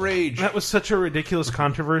licensed rage. That was such a ridiculous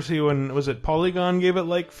controversy when Polygon gave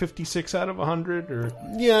it 56 out of 100 or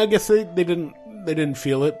yeah, I guess they didn't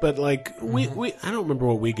feel it, but we I don't remember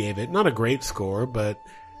what we gave it. Not a great score, but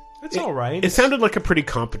it's all right. It sounded like a pretty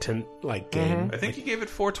competent game. I think you gave it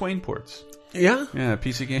 4 Twain ports. Yeah,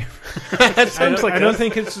 PC game. I don't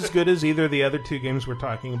think it's as good as either of the other 2 games we're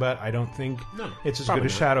talking about. I don't think it's as good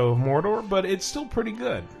as Shadow of Mordor, but it's still pretty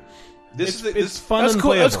good. It's fun and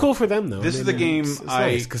playable. That's cool for them, though. This is the game it's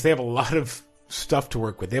nice because they have a lot of stuff to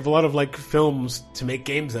work with. They have a lot of films to make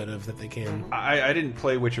games out of that they can. I didn't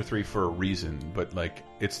play Witcher 3 for a reason, but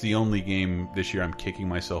it's the only game this year I'm kicking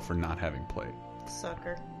myself for not having played.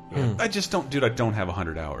 Sucker. Yeah. I just don't, dude. I don't have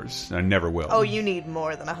 100 hours. I never will. Oh, you need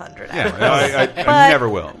more than 100 hours. Yeah, I never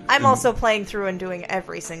will. I'm also playing through and doing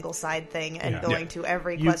every single side thing and going to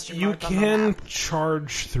every question mark on the map. You can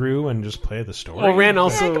charge through and just play the story. Well, Ran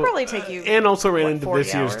it could probably take you. And also ran into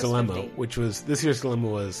this year's hours, dilemma, 50. which was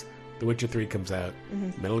The Witcher 3 comes out,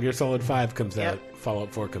 Metal Gear Solid 5 comes out,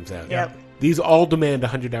 Fallout 4 comes out. Yep. These all demand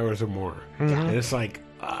 100 hours or more, and it's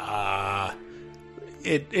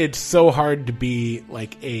it's so hard to be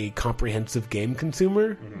a comprehensive game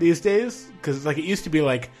consumer these days because it used to be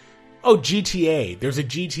GTA. There's a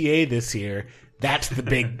GTA this year. That's the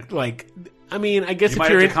big I mean, I guess you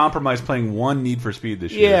might have to compromise playing 1 Need for Speed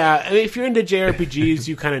this year. Yeah, I mean, if you're into JRPGs,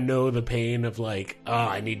 you kind of know the pain of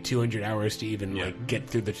I need 200 hours to even get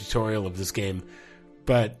through the tutorial of this game.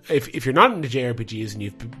 But if you're not into JRPGs and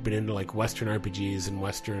you've been into Western RPGs and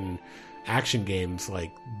Western action games,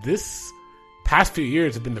 this past few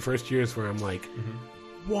years have been the first years where I'm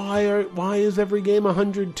why is every game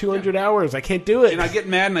 100, 200 hours? I can't do it. And I get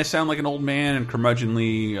mad and I sound like an old man and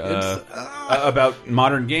curmudgeonly about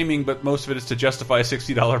modern gaming, but most of it is to justify a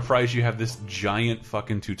 $60 price. You have this giant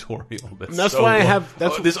fucking tutorial. That's why I have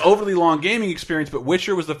this overly long gaming experience. But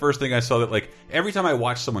Witcher was the first thing I saw that every time I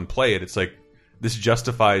watch someone play it, it's this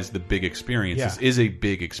justifies the big experience. Yeah. This is a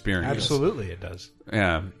big experience. Absolutely, it does.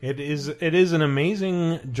 Yeah, it is an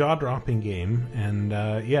amazing, jaw-dropping game, and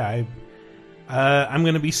I'm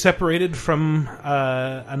going to be separated from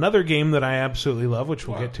another game that I absolutely love, which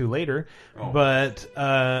we'll get to later, but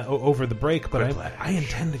over the break. But I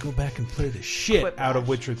intend to go back and play the shit out of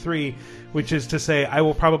Witcher 3, which is to say I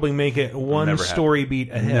will probably make it one story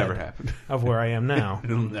beat ahead of where I am now.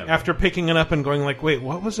 After picking it up and going wait,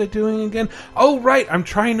 what was I doing again? Oh, right, I'm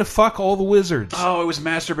trying to fuck all the wizards. Oh, I was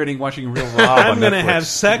masturbating watching Real Rob I'm going to have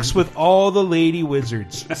sex with all the lady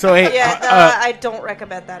wizards. So hey, I don't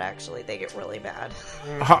recommend that, actually. They get really bad.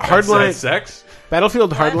 Hardline sex?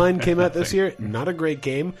 Battlefield Hardline came out this year. Not a great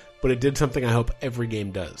game, but it did something I hope every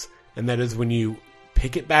game does. And that is when you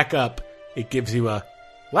pick it back up, it gives you a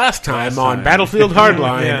last time on Battlefield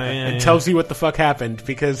Hardline and tells you what the fuck happened,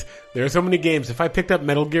 because there are so many games. If I picked up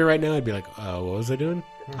Metal Gear right now, I'd be like, what was I doing?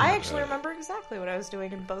 I actually remember exactly what I was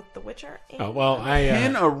doing in both The Witcher and...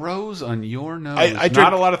 Pin a rose on your nose.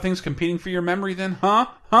 Not a lot of things competing for your memory then, huh?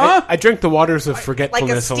 I drink the waters of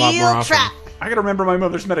forgetfulness a lot more often. Trap. I gotta remember my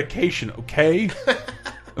mother's medication, okay?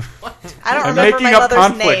 I don't remember my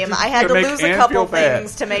mother's name. I had to lose a couple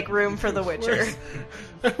things to make room for The Witcher.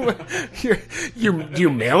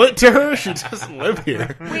 You mail it to her? She doesn't live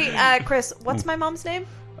here. Wait, Chris, what's my mom's name?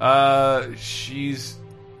 She's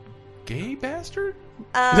Gay Bastard?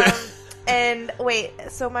 And wait,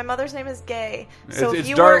 so my mother's name is Gay. So it's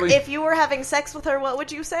if you were having sex with her, what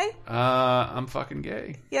would you say? I'm fucking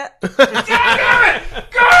gay. Yeah. God damn it!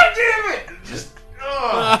 God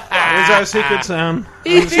our secret sound.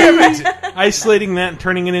 Isolating that and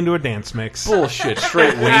turning it into a dance mix. Bullshit.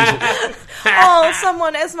 Straight weasel. Oh,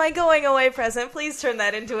 someone, as my going away present, please turn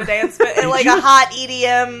that into a dance, like a hot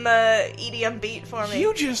EDM beat for me.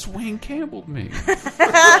 You just Wayne Campbelled me.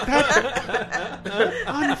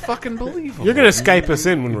 Unfucking believable. You're gonna Skype us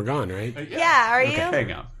in when we're gone, right? Yeah, are you?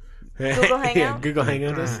 Hang on. Google Hangout? Yeah, Google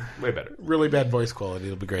Hangout us. Way better. Really bad voice quality.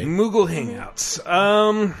 It'll be great. Moogle Hangouts.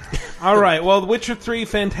 All right. Well, The Witcher 3,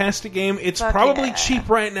 fantastic game. It's probably cheap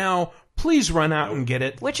right now. Please run out and get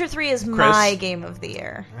it. Witcher 3 is my game of the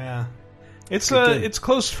year. Yeah. It's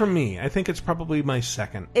close for me. I think it's probably my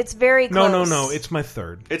second. It's very close. No. It's my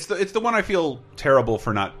third. It's the one I feel terrible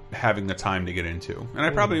for not having the time to get into, and I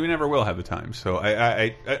probably never will have the time. So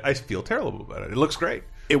I feel terrible about it. It looks great.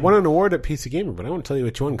 It won an award at PC Gamer, but I won't tell you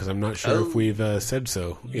which one because I'm not sure if we've said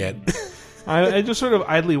so yet. I just sort of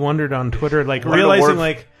idly wondered on Twitter, like realizing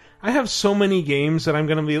like I have so many games that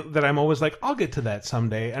I'm always like I'll get to that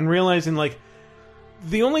someday, and realizing like.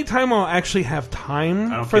 The only time I'll actually have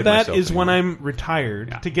time for that is when I'm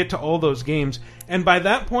retired to get to all those games. And by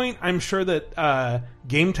that point, I'm sure that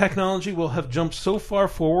game technology will have jumped so far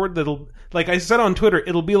forward that like I said on Twitter,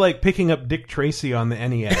 it'll be like picking up Dick Tracy on the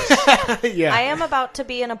NES. Yeah. I am about to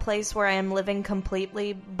be in a place where I am living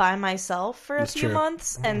completely by myself for a few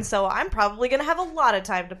months, and so I'm probably going to have a lot of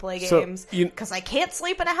time to play games because I can't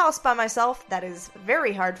sleep in a house by myself. That is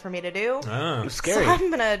very hard for me to do. Oh, scary. So I'm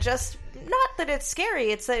going to just... Not that it's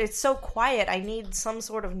scary, it's that it's so quiet. I need some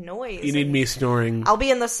sort of noise. You need me snoring. I'll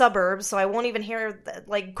be in the suburbs, so I won't even hear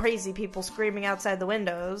like crazy people screaming outside the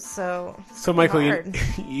windows. So Michael,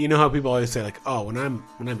 you know how people always say like, "Oh, when I'm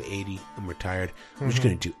 80, I'm retired. I'm just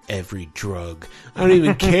going to do every drug. I don't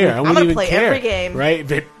even care. I'm going to play every game,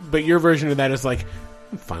 right?" But your version of that is like,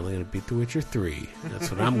 I'm finally going to beat The Witcher 3.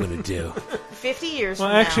 That's what I'm going to do. 50 years well,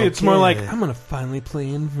 from actually, now. It's more like, I'm going to finally play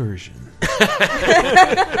Inversion.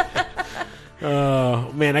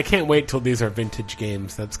 Oh, man, I can't wait till these are vintage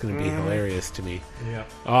games. That's going to be hilarious to me. Yeah.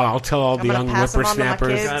 Oh, I'll tell all the young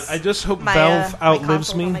whippersnappers. God, I just hope Valve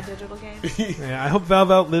outlives me. Yeah, I hope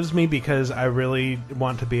Valve outlives me because I really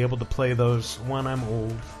want to be able to play those when I'm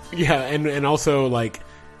old. Yeah, and also, like,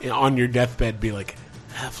 on your deathbed, be like,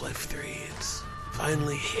 Half-Life 3, it's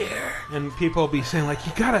finally here. And people will be saying, like,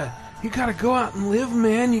 you gotta go out and live,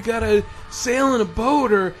 man. You gotta sail in a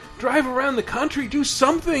boat or drive around the country, do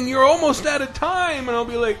something. You're almost out of time. And I'll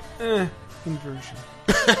be like, Inversion.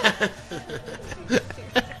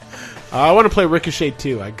 I want to play Ricochet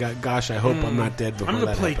too. I hope I'm not dead before that I'm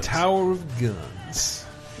gonna play happens. Tower of Guns.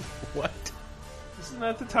 What? Isn't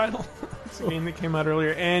that the title? It's a game that came out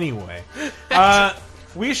earlier. Anyway,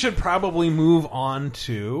 we should probably move on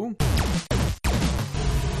to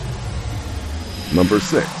Number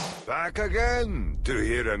 6. Back again to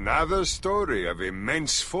hear another story of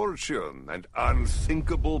immense fortune and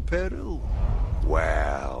unthinkable peril.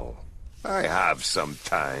 Well, I have some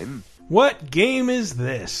time. What game is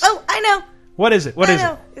this? Oh, I know. What is it? What is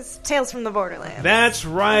it? It's Tales from the Borderlands. That's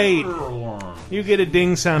right. You get a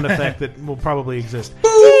ding sound effect that will probably exist.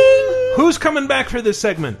 Ding! Who's coming back for this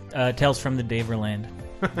segment? Tales from the Daverland.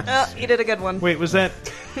 Oh, you did a good one. Wait, was that...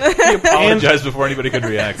 He apologized before anybody could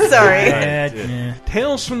react. Sorry.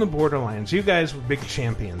 Tales from the Borderlands. You guys were big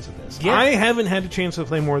champions of this. Yeah. I haven't had a chance to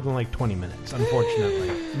play more than like 20 minutes,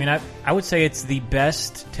 unfortunately. I mean, I would say it's the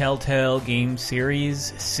best Telltale game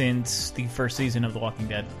series since the first season of The Walking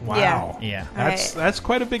Dead. Wow. Yeah. That's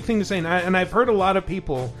quite a big thing to say. And I've heard a lot of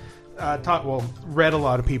people... read a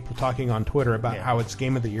lot of people talking on Twitter about how it's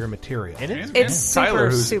Game of the Year material. It is. It's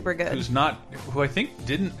Tyler, super good. Who I think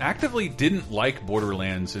didn't like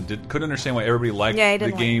Borderlands and couldn't understand why everybody liked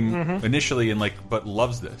the game initially and but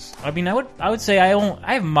loves this. I mean, I would say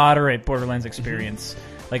I have moderate Borderlands experience.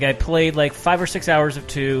 Like I played like 5 or 6 hours of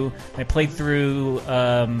 2. I played through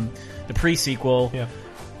the pre-sequel. Yeah.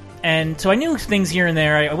 And so I knew things here and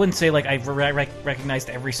there. I wouldn't say like I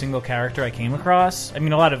recognized every single character I came across. I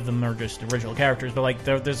mean, a lot of them are just original characters, but like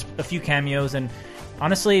there's a few cameos. And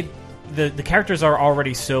honestly, the characters are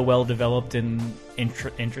already so well developed and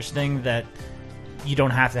interesting that you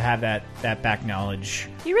don't have to have that back knowledge.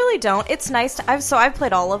 You really don't. It's nice to... I've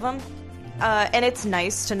played all of them. And it's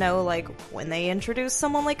nice to know, like, when they introduce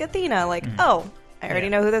someone like Athena, like, oh... I already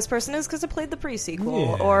know who this person is because I played the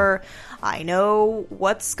pre-sequel. Yeah. Or I know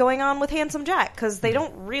what's going on with Handsome Jack because they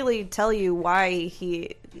don't really tell you why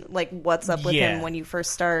he, like, what's up with him when you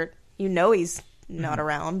first start. You know he's not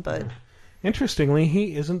around, but... Interestingly,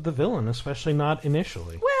 he isn't the villain, especially not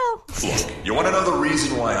initially. Well... Look, you want to know the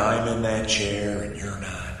reason why I'm in that chair and you're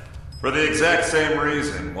not? For the exact same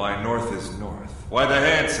reason why North is North. Why the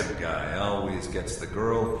handsome guy always gets the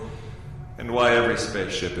girl... And why every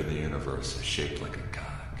spaceship in the universe is shaped like a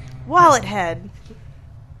cock. Wallet head.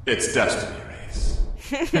 It's destiny, Race.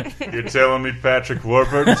 You're telling me Patrick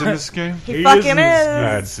Warburton's in this game? He fucking is.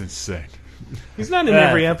 That's insane. He's not in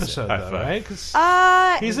every episode, though, right? 'Cause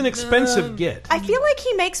he's an expensive get. I feel like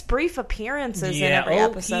he makes brief appearances in every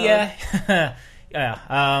episode.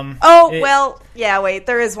 Yeah. Wait,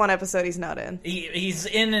 there is one episode he's not in. He's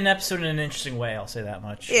in an episode in an interesting way, I'll say that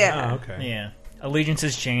much. Yeah. Oh, okay. Yeah.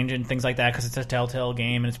 Allegiances change and things like that because it's a Telltale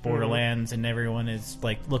game and it's Borderlands and everyone is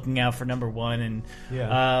like looking out for number one and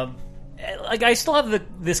like I still have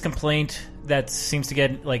this complaint that seems to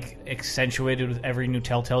get like accentuated with every new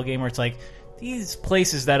Telltale game where it's like these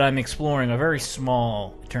places that I'm exploring are very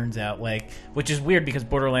small, it turns out, like, which is weird because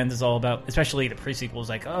Borderlands is all about, especially the pre-sequels,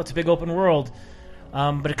 like, oh, it's a big open world.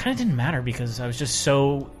 But it kind of didn't matter because I was just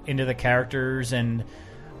so into the characters and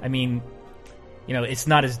I mean, you know, it's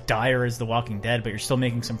not as dire as The Walking Dead, but you're still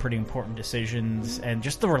making some pretty important decisions, and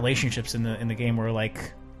just the relationships in the game were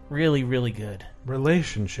like really, really good.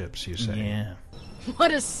 Relationships, you say? Yeah.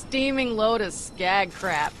 What a steaming load of skag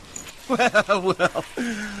crap. Well,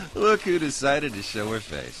 look who decided to show her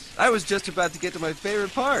face. I was just about to get to my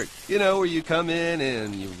favorite part. You know, where you come in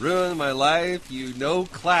and you ruin my life, you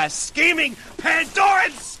no-class scheming Pandoran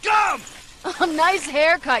scum! Oh, nice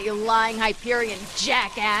haircut, you lying Hyperion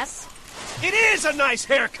jackass. It is a nice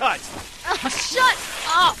haircut! Oh, shut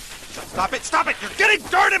up! Stop it! You're getting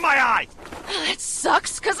dirt in my eye! It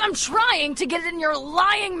sucks, because I'm trying to get it in your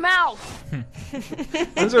lying mouth.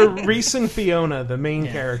 Those are Reese and Fiona, the main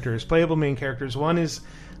characters, playable main characters. One is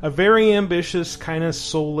a very ambitious, kind of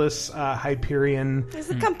soulless Hyperion He's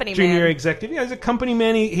a company junior man. executive. Yeah, he's a company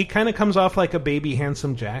man. He kind of comes off like a baby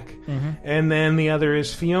handsome Jack. And then the other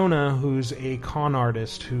is Fiona, who's a con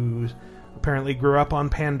artist who apparently grew up on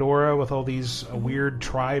Pandora with all these weird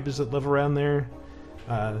tribes that live around there.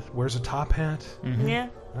 Wears a top hat. Yeah.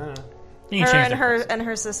 Her and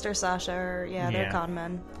her sister Sasha are they're con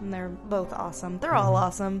men, and they're both awesome. They're all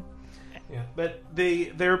awesome. Yeah, but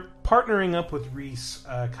they're partnering up with Reese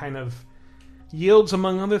kind of yields,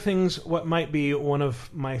 among other things, what might be one of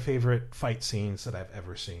my favorite fight scenes that I've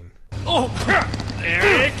ever seen. Oh,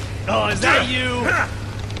 Eric! Oh, is that you?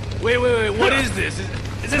 Wait, what is this?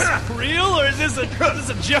 Is this real or is this a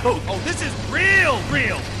joke? Oh, this is real!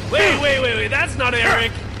 Wait, that's not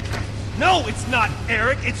Eric! No, it's not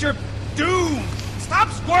Eric, it's your doom! Stop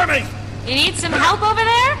squirming! You need some help over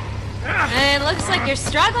there? It looks like you're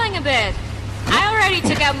struggling a bit. I already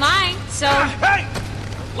took out mine, so... Hey!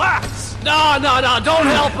 Relax! No, don't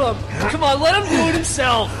help him! Come on, let him do it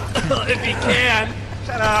himself! If he can.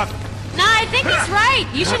 Shut up! No, I think he's right.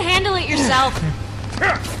 You should handle it yourself.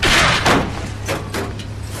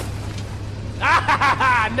 No,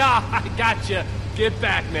 I gotcha. Get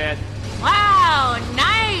back, man. Wow,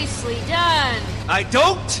 nicely done. I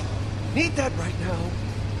don't need that right now.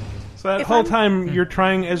 So that whole time you're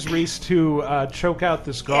trying as Reese to choke out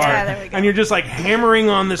this guard, there we go. and you're just like hammering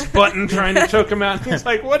on this button trying to choke him out. And he's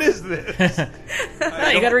like, "What is this?"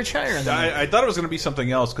 You got to reach higher. I thought it was going to be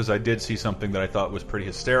something else because I did see something that I thought was pretty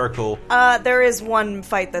hysterical. There is one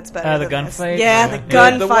fight that's better. The than gunfight. Yeah, the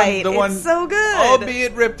gunfight. The one, it's so good.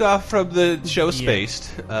 albeit ripped off from the show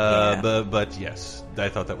Spaced. But yes, I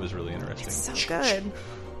thought that was really interesting. It's so good.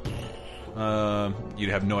 You'd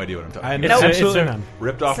have no idea what I'm talking I about. know absolutely none.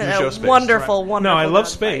 Ripped off from the It's a show Space. wonderful. No, I love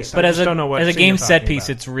Space, But I as just a don't know what as a scene game you're set talking piece,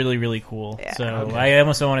 about. it's really, really cool. Yeah. So Okay. I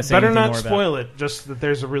almost don't want to say Better anything not more spoil about it. Just that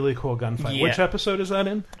there's a really cool gunfight. Yeah. Which episode is that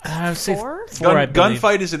in? Say Four? I believe.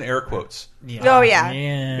 Gunfight is in air quotes. Oh yeah.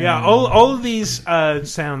 Yeah, all of these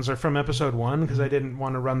sounds are from episode 1 because I didn't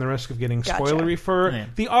want to run the risk of getting Gotcha. spoilery for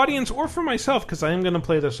the audience or for myself because I am going to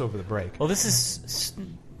play this over the break. Well, this is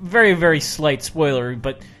very, very slight spoiler,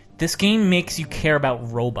 but this game makes you care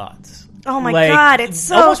about robots. Oh my like, god, it's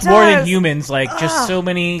so almost does. more than humans. Like just so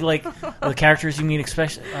many like the characters you meet,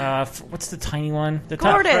 especially what's the tiny one? The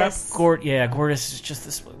Gortys. Gortys is just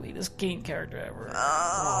the sweetest game character ever. Oh,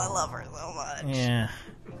 I love her so much. Yeah.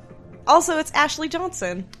 Also, it's Ashley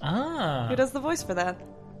Johnson. Ah. Who does the voice for that?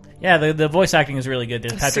 Yeah, the voice acting is really good.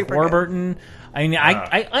 There's Patrick Super Warburton. I mean,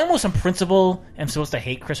 I almost on principle am supposed to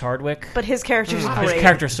hate Chris Hardwick. But his character's great. His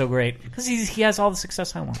character's so great. Because he has all the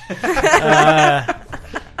success I want.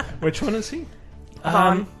 Which one is he?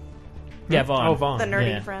 Vaughn. Yeah, Vaughn. Oh, Vaughn. The nerdy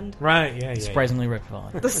Yeah. friend. Right, yeah. Surprisingly ripped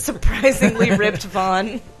Vaughn. The surprisingly ripped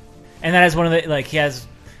Vaughn. And that is one of the, like, he has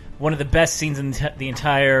one of the best scenes in the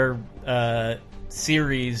entire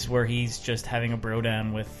series where he's just having a bro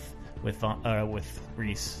down with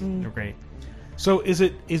Reese. They're great. So is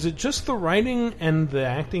it just the writing and the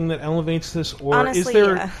acting that elevates this, or Honestly,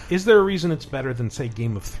 is there a reason it's better than, say,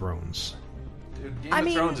 Game of Thrones? Game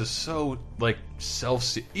of Thrones is so like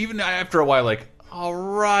even after a while, like, all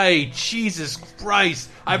right, Jesus Christ,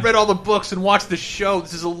 I've read all the books and watched the show.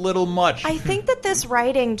 This is a little much. I think that this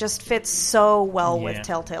writing just fits so well with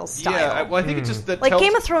Telltale's style. Yeah, I think it's just that like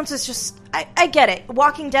Game of Thrones is just. I get it.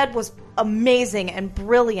 Walking Dead was amazing and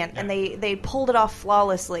brilliant, and they pulled it off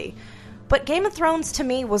flawlessly. But Game of Thrones to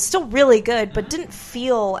me was still really good, but didn't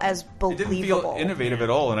feel as believable. It didn't feel innovative at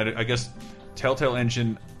all, and I guess Telltale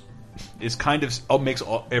Engine is kind of makes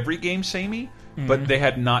every game samey, but they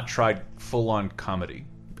had not tried full-on comedy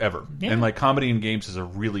ever. Yeah. And like comedy in games is a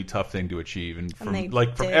really tough thing to achieve, and from did.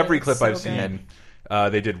 every clip So I've seen,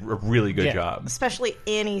 they did a really good job. Especially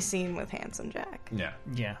any scene with Handsome Jack.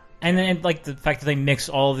 Yeah. And then like the fact that they mix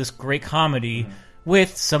all of this great comedy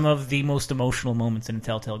with some of the most emotional moments in a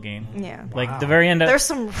Telltale game. Yeah. Like the very end. There's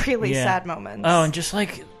some really sad moments. Oh, and just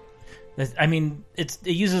like, I mean, it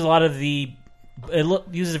uses a lot of the. It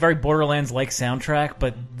uses a very Borderlands-like soundtrack,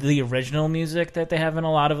 but the original music that they have in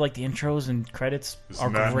a lot of like the intros and credits are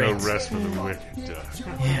great. No rest for the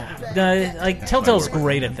wicked. Like Telltale's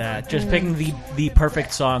great at that. Just picking the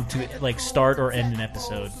perfect song to like start or end an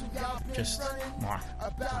episode. Just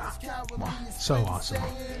so awesome.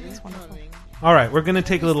 It's wonderful. All right, we're going to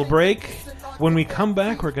take a little break. When we come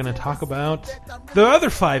back, we're going to talk about the other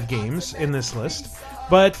 5 games in this list.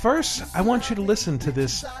 But first, I want you to listen to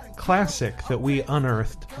this classic that we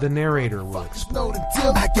unearthed. The narrator will explain.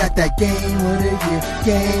 I got that game of the year,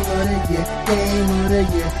 game of the year, game of the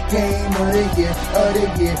year, game of the year, of the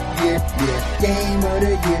year, yeah. Game of the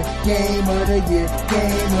year, game of the year,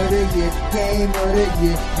 game of the year, game of the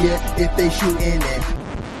year, yeah. If they shootin' it.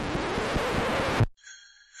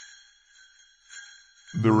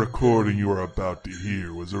 The recording you are about to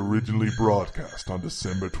hear was originally broadcast on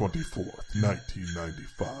December 24th,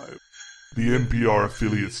 1995. The NPR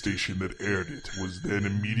affiliate station that aired it was then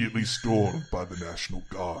immediately stormed by the National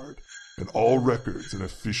Guard, and all records and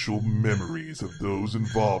official memories of those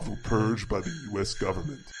involved were purged by the U.S.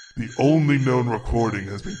 government. The only known recording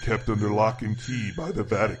has been kept under lock and key by the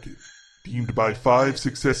Vatican, deemed by 5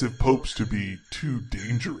 successive popes to be too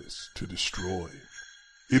dangerous to destroy.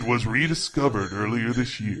 It was rediscovered earlier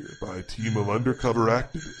this year by a team of undercover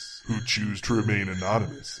activists who choose to remain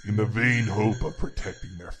anonymous in the vain hope of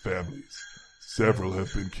protecting their families. Several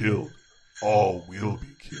have been killed. All will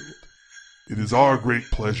be killed. It is our great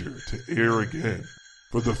pleasure to air again,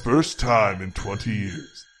 for the first time in 20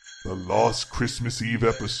 years, the lost Christmas Eve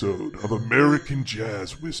episode of American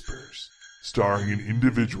Jazz Whispers, starring an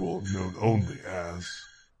individual known only as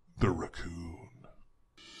the Raccoon.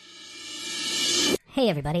 Hey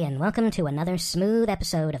everybody, and welcome to another smooth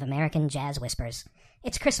episode of American Jazz Whispers.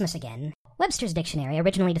 It's Christmas again. Webster's Dictionary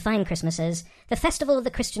originally defined Christmas as the festival of the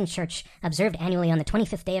Christian Church, observed annually on the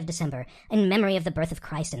 25th day of December, in memory of the birth of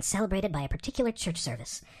Christ and celebrated by a particular church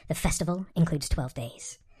service. The festival includes 12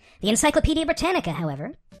 days. The Encyclopedia Britannica,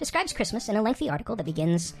 however, describes Christmas in a lengthy article that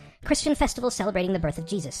begins, Christian festival celebrating the birth of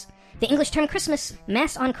Jesus. The English term Christmas,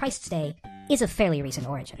 Mass on Christ's Day, is of fairly recent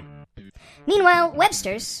origin. Meanwhile,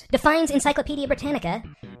 Webster's defines Encyclopedia Britannica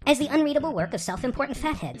as the unreadable work of self-important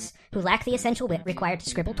fatheads who lack the essential wit required to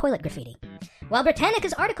scribble toilet graffiti. While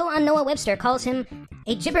Britannica's article on Noah Webster calls him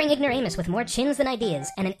a gibbering ignoramus with more chins than ideas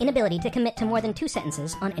and an inability to commit to more than 2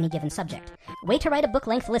 sentences on any given subject. Way to write a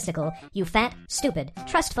book-length listicle, you fat, stupid,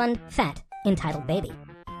 trust fund, fat, entitled baby.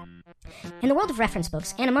 In the world of reference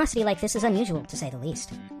books, animosity like this is unusual, to say the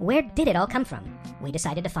least. Where did it all come from? We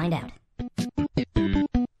decided to find out.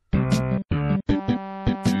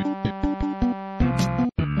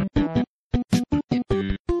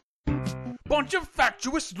 Bunch of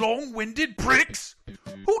fatuous, long-winded pricks!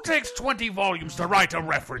 Who takes 20 volumes to write a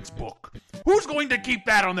reference book? Who's going to keep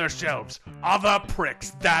that on their shelves? Other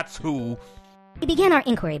pricks, that's who. We began our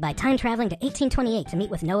inquiry by time-traveling to 1828 to meet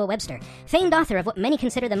with Noah Webster, famed author of what many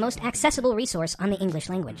consider the most accessible resource on the English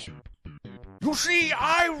language. You see,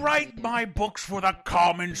 I write my books for the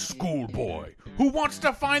common schoolboy who wants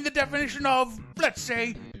to find the definition of, let's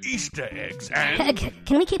say, Easter eggs and...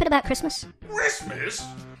 Can we keep it about Christmas? Christmas?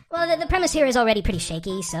 Well, the premise here is already pretty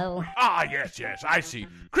shaky, so... Ah, yes, I see.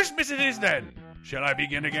 Christmas it is then. Shall I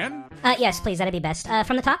begin again? Yes, please, that'd be best.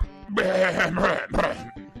 From the top?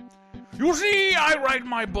 You see, I write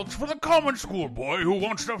my books for the common schoolboy who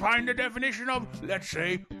wants to find the definition of, let's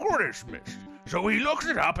say, Christmas. So he looks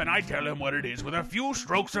it up and I tell him what it is with a few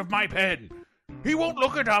strokes of my pen. He won't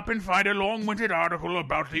look it up and find a long-winded article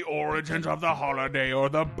about the origins of the holiday or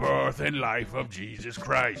the birth and life of Jesus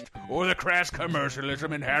Christ, or the crass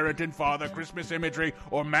commercialism inherent in Father Christmas imagery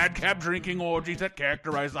or madcap drinking orgies that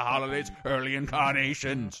characterize the holiday's early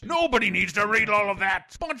incarnations. Nobody needs to read all of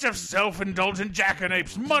that. Bunch of self-indulgent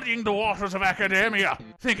jackanapes muddying the waters of academia,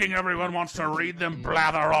 thinking everyone wants to read them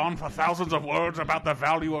blather on for thousands of words about the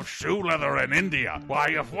value of shoe leather in India. Why,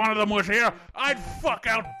 if one of them was here, I'd fuck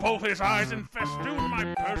out both his eyes and festoon my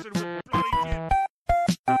person with bloody shit.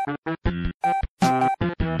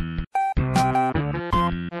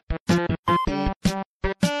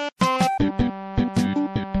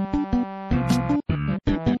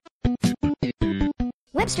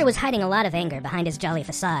 Webster was hiding a lot of anger behind his jolly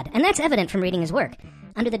facade, and that's evident from reading his work.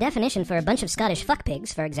 Under the definition for a bunch of Scottish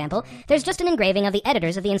fuckpigs, for example, there's just an engraving of the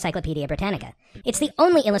editors of the Encyclopedia Britannica. It's the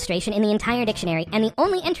only illustration in the entire dictionary, and the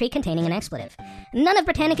only entry containing an expletive. None of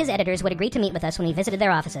Britannica's editors would agree to meet with us when we visited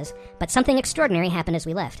their offices, but something extraordinary happened as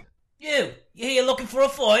we left. You here looking for a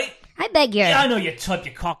fight? I beg your... Yeah, I know your type,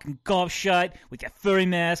 your cock and gobshite, with your furry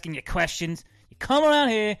mask and your questions. You come around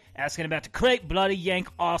here asking about the great bloody yank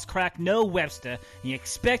arse crack no Webster, and you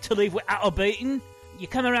expect to leave without a beating? You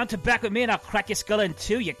come around to back with me and I'll crack your skull in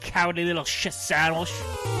two, you cowardly little shit sandwich.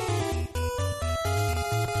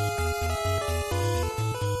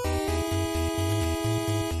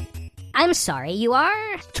 I'm sorry, you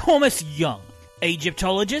are? Thomas Young,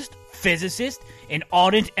 Egyptologist, physicist, an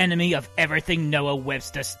ardent enemy of everything Noah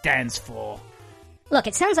Webster stands for. Look,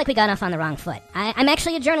 it sounds like we got off on the wrong foot. I'm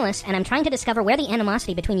actually a journalist, and I'm trying to discover where the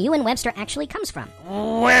animosity between you and Webster actually comes from.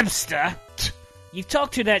 Webster? You've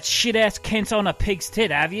talked to that shit-ass Kent on a pig's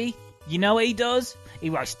tit, have you? You know what he does? He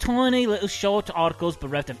writes tiny little short articles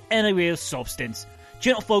bereft of any real substance.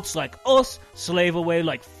 Gentle folks like us slave away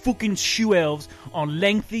like fucking shoe elves on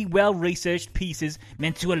lengthy, well-researched pieces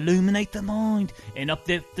meant to illuminate the mind and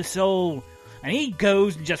uplift the soul. And he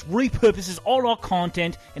goes and just repurposes all our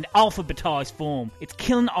content in alphabetized form. It's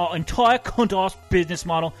killing our entire cunt-ass business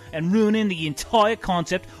model and ruining the entire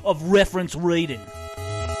concept of reference reading.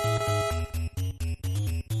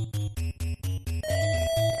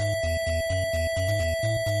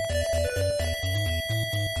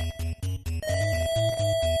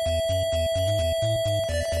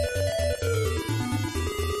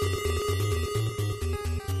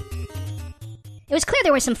 It was clear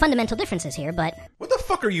there were some fundamental differences here, but... What the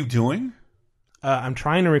fuck are you doing? I'm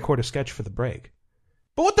trying to record a sketch for the break.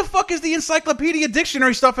 But what the fuck is the Encyclopedia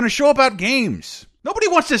Dictionary stuff in a show about games? Nobody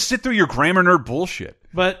wants to sit through your grammar nerd bullshit.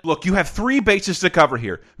 But look, you have 3 bases to cover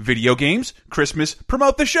here. Video games, Christmas,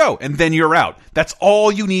 promote the show, and then you're out. That's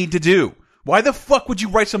all you need to do. Why the fuck would you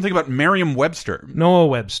write something about Merriam-Webster? Noah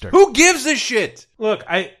Webster. Who gives a shit? Look,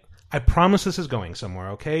 I promise this is going somewhere,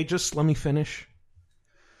 okay? Just let me finish.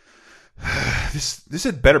 This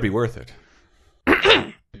had better be worth it.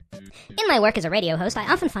 In my work as a radio host, I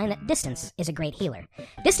often find that distance is a great healer.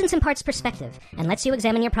 Distance imparts perspective and lets you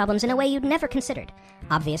examine your problems in a way you'd never considered.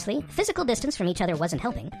 Obviously, physical distance from each other wasn't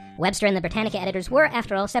helping. Webster and the Britannica editors were,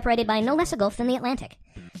 after all, separated by no less a gulf than the Atlantic.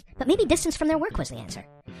 But maybe distance from their work was the answer.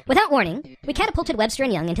 Without warning, we catapulted Webster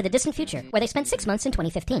and Young into the distant future, where they spent 6 months in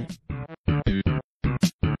 2015.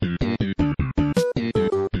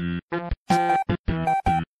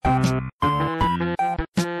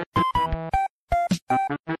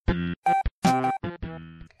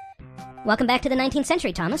 Welcome back to the 19th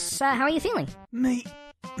century, Thomas. How are you feeling? Me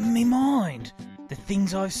mind. The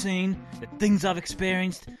things I've seen, the things I've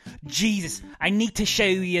experienced. Jesus, I need to show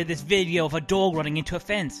you this video of a dog running into a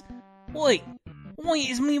fence. Wait, why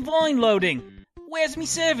is me Vine loading? Where's me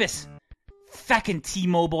service? Fucking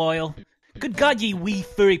T-Mobile. Good God, you wee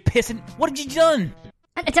furry pissant. What have you done?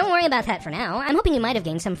 Don't worry about that for now. I'm hoping you might have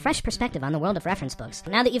gained some fresh perspective on the world of reference books,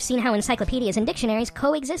 now that you've seen how encyclopedias and dictionaries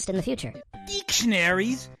coexist in the future.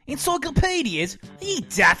 Dictionaries? Encyclopedias? Are you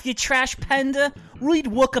daft, you trash panda? Read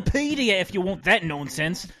Wikipedia if you want that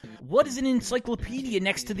nonsense. What is an encyclopedia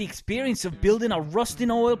next to the experience of building a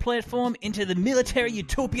rusting oil platform into the military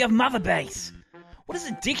utopia of Mother Base? What is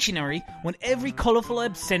a dictionary when every colourful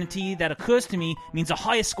obscenity that occurs to me means a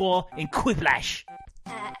higher score in Quiplash?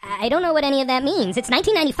 I don't know what any of that means. It's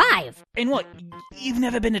 1995. And what, you've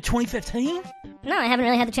never been to 2015? No, I haven't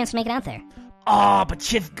really had the chance to make it out there. Oh,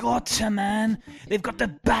 but you've got to, man. They've got the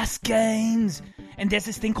best games. And there's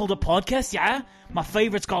this thing called a podcast, yeah? My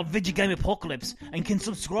favourite's called Vidjagame Apocalypse, and you can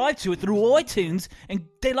subscribe to it through iTunes, and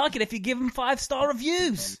they like it if you give them 5-star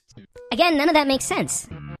reviews. Again, none of that makes sense.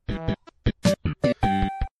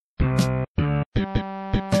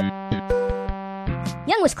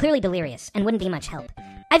 Young was clearly delirious and wouldn't be much help.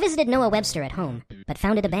 I visited Noah Webster at home, but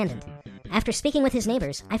found it abandoned. After speaking with his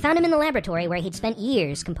neighbors, I found him in the laboratory where he'd spent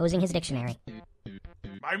years composing his dictionary.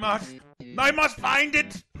 I must find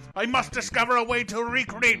it! I must discover a way to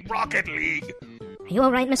recreate Rocket League! Are you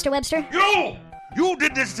alright, Mr. Webster? You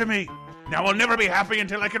did this to me! Now I'll never be happy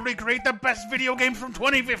until I can recreate the best video games from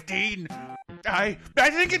 2015! I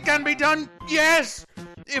think it can be done, yes!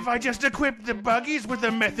 If I just equip the buggies with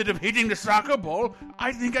the method of hitting the soccer ball,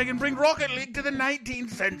 I think I can bring Rocket League to the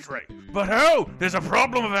 19th century. But how? There's a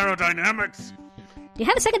problem of aerodynamics. Do you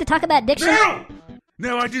have a second to talk about dictionary?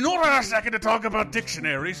 No, I do not have a second to talk about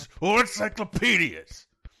dictionaries or encyclopedias.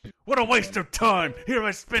 What a waste of time. Here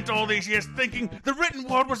I spent all these years thinking the written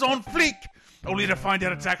word was on fleek, only to find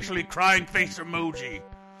out it's actually crying face emoji.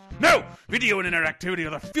 No! Video and interactivity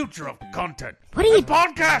are the future of content. What are you... The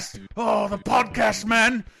podcast! Oh, the podcast,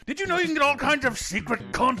 man! Did you know you can get all kinds of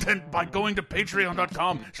secret content by going to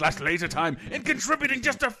patreon.com/lasertime and contributing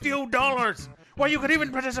just a few dollars? Why, you could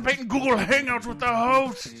even participate in Google Hangouts with the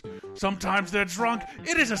host. Sometimes they're drunk.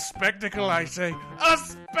 It is a spectacle, I say. A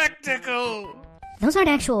spectacle! Those aren't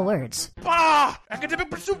actual words. Bah!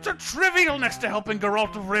 Academic pursuits are trivial next to helping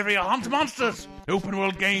Geralt of Rivia hunt monsters.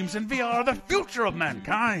 Open-world games and VR are the future of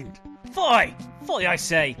mankind. Fie, I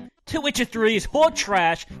say. To Witcher 3 is hot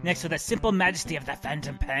trash next to the simple majesty of the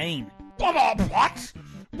Phantom Pain. What?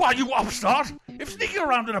 Why, you upstart? If sneaking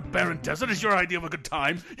around in a barren desert is your idea of a good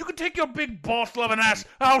time, you can take your big boss-loving ass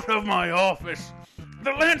out of my office.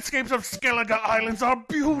 The landscapes of Skellige Islands are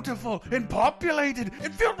beautiful and populated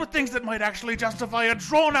and filled with things that might actually justify a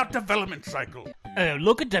drawn-out development cycle. Oh,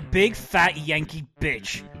 look at the big fat Yankee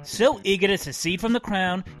bitch. So eager to secede from the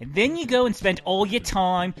crown, and then you go and spend all your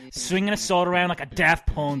time swinging a sword around like a daft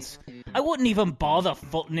ponce. I wouldn't even bother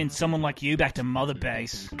footing in someone like you back to Mother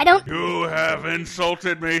Base. I don't... You have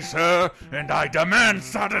insulted me, sir, and I demand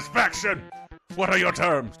satisfaction. What are your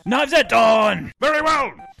terms? Knives at dawn! Very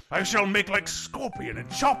well. I shall make like Scorpion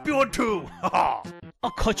and chop you in two. Ha!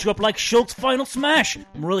 I'll cut you up like Schultz's Final Smash.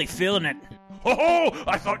 I'm really feeling it. Oh,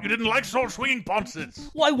 I thought you didn't like sword-swinging ponces.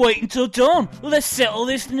 Why wait until dawn? Let's settle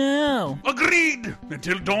this now. Agreed.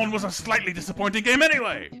 Until Dawn was a slightly disappointing game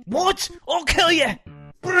anyway. What? I'll kill you.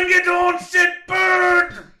 Bring it on, Sid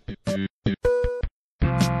Bird!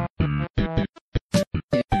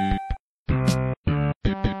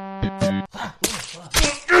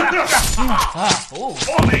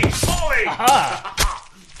 Ollie!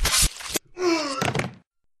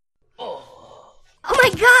 Oh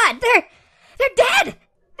my God! They're dead!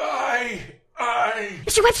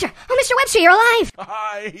 Mr. Webster! Oh, Mr. Webster, you're alive!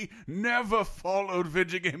 I never followed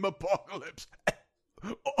Vidjagame Apocalypse.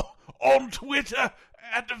 On Twitter,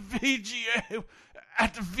 at VG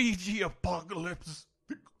Apocalypse.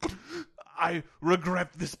 I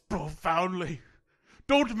regret this profoundly.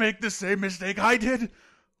 Don't make the same mistake I did.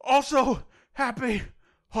 Also, happy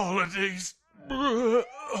holidays. No!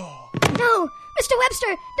 Mr.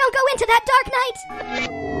 Webster, don't go into that dark night!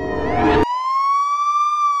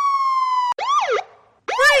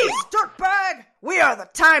 Freeze, dirtbag! We are the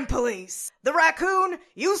Time Police. The raccoon,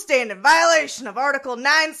 you stand in violation of Article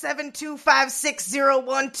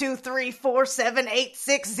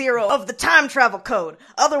 9725601234786 of the Time Travel Code,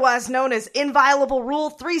 otherwise known as Inviolable Rule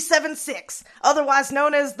 376, otherwise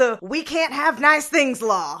known as the We Can't Have Nice Things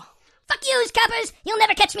Law. Fuck yous, coppers! You'll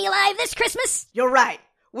never catch me alive this Christmas! You're right.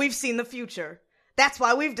 We've seen the future. That's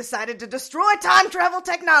why we've decided to destroy time travel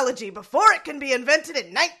technology before it can be invented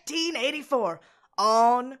in 1984.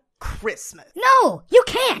 On Christmas. No, you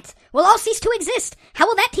can't. We'll all cease to exist. How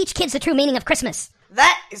will that teach kids the true meaning of Christmas?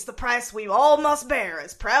 That is the price we all must bear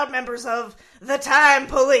as proud members of the Time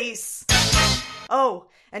Police. Oh,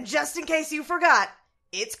 and just in case you forgot,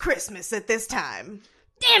 it's Christmas at this time.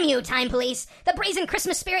 Damn you, Time Police! The brazen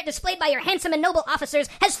Christmas spirit displayed by your handsome and noble officers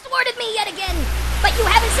has thwarted me yet again! But you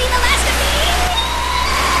haven't seen the last of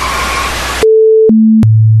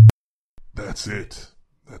me! That's it.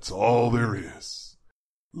 That's all there is.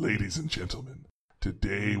 Ladies and gentlemen,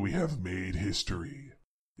 today we have made history.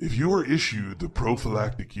 If you are issued the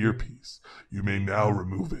prophylactic earpiece, you may now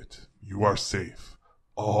remove it. You are safe.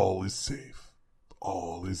 All is safe.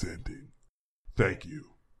 All is ending. Thank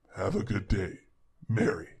you. Have a good day.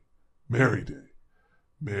 Merry Day.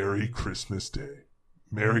 Merry Christmas Day.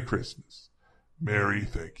 Merry Christmas. Merry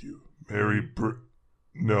thank you. Merry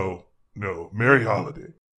Merry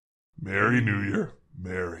Holiday. Merry New Year.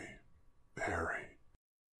 Merry.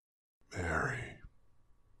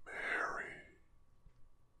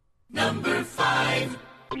 Number 5.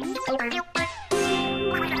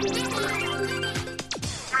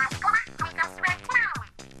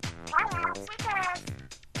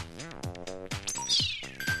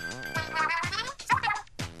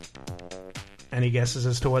 Any guesses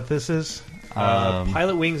as to what this is?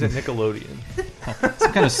 Pilot Wings at Nickelodeon.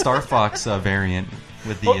 Some kind of Star Fox variant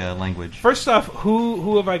with the language. First off,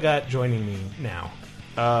 who have I got joining me now?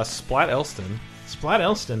 Splat Elston. Splat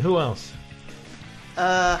Elston. Who else?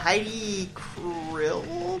 Heidi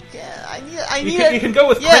Krill. Yeah, I need. You can go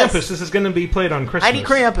with Krampus. This is going to be played on Christmas. Heidi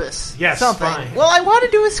Krampus. Yes, something. fine. Well, I want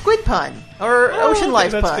to do a squid pun or ocean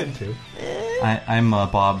life that's pun. Good too. I'm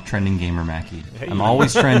Bob Trending Gamer Mackie. I'm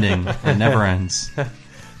always trending. It never ends.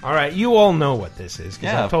 All right, you all know what this is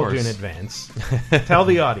because Yeah, I've told of you in course. advance. Tell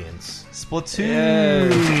the audience. Splatoon.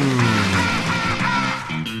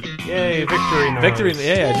 Yay, victory! Noise. Victory!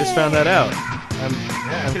 Yeah, I just found that out.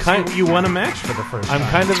 You won a match for the first time. I'm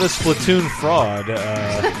kind of a Splatoon fraud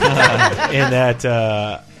in that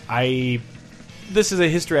this is a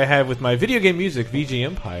history I have with my video game music, VG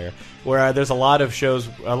Empire, where there's a lot of shows,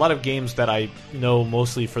 a lot of games that I know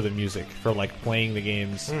mostly for the music, for like playing the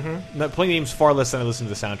games. Not playing games far less than I listen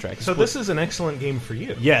to the soundtrack. So this is an excellent game for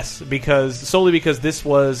you. Yes, solely because this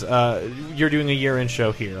was you're doing a year-end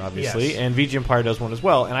show here, obviously, Yes. and VG Empire does one as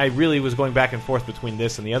well. And I really was going back and forth between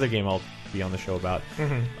this and the other game I'll be on the show about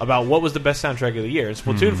what was the best soundtrack of the year. And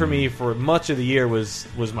Splatoon for me, for much of the year, was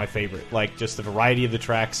my favorite. Like just the variety of the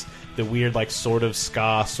tracks, the weird like sort of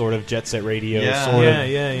ska, sort of Jet Set Radio, sort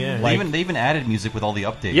of They even added music with all the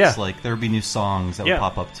updates. Yeah. Like there would be new songs that would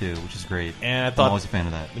pop up too, which is great. And I thought I'm always a fan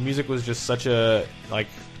of that. The music was just such a like.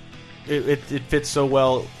 It fits so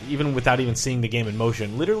well, even without even seeing the game in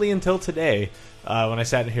motion. Literally until today, when I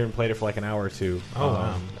sat in here and played it for like an hour or two. Oh,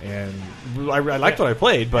 wow. And I liked what I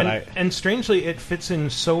played, but and strangely, it fits in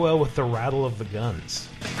so well with the rattle of the guns.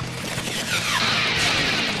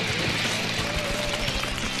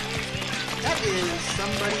 That is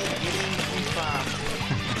somebody getting bombed.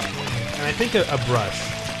 And I think a brush,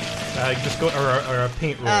 just go or a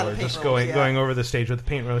paint roller, going over the stage with the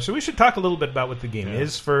paint roller. So we should talk a little bit about what the game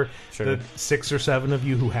is for the 6 or 7 of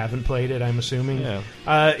you who haven't played it. I'm assuming.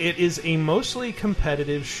 It is a mostly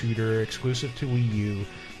competitive shooter exclusive to Wii U,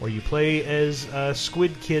 where you play as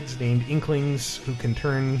squid kids named Inklings who can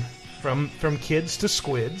turn from kids to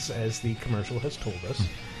squids, as the commercial has told us.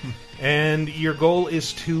 And your goal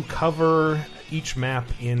is to cover each map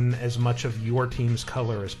in as much of your team's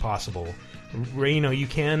color as possible. You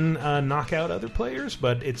can knock out other players,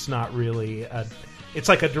 but it's not really. It's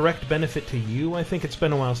like a direct benefit to you. I think it's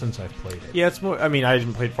been a while since I've played it. Yeah, it's more. I mean, I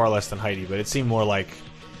didn't play far less than Heidi, but it seemed more like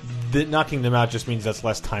knocking them out just means that's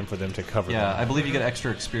less time for them to cover. Yeah, them. I believe you get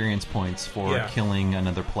extra experience points for killing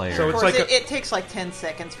another player. So of course, it takes like 10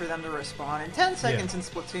 seconds for them to respawn, and 10 seconds in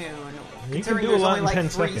Splatoon. Considering do a there's lot only in like 10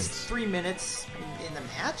 seconds. 3 minutes in the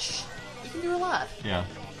match, you can do a lot. Yeah.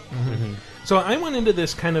 So I went into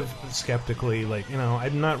this kind of skeptically,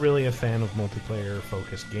 I'm not really a fan of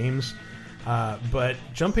multiplayer-focused games, but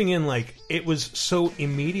jumping in, it was so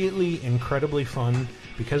immediately incredibly fun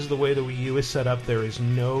because of the way the Wii U is set up. There is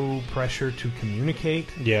no pressure to communicate,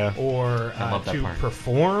 or to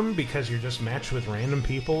perform because you're just matched with random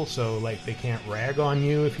people. So they can't rag on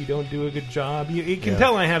you if you don't do a good job. You can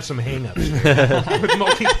tell I have some hang-ups with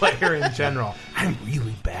multiplayer in general. I'm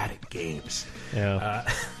really bad at games. Yeah.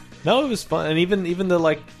 No, it was fun, and even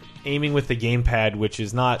the aiming with the gamepad, which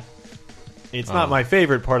is not, not my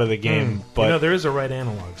favorite part of the game. But there is a right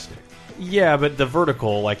analog stick. Yeah, but the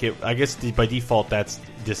vertical, I guess by default that's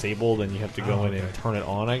disabled, and you have to go in and turn it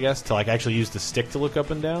on. I guess to actually use the stick to look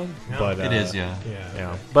up and down. No. But it is, yeah.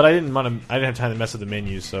 But I didn't have time to mess with the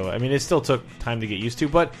menus, so I mean, it still took time to get used to.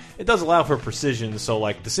 But it does allow for precision.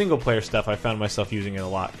 So the single player stuff, I found myself using it a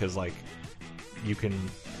lot because you can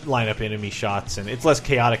line up enemy shots, and it's less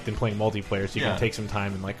chaotic than playing multiplayer, so you can take some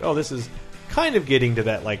time and this is kind of getting to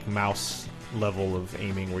that mouse level of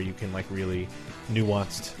aiming where you can really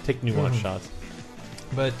take nuanced shots.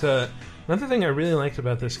 But another thing I really liked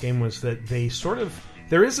about this game was that they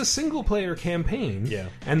there is a single player campaign,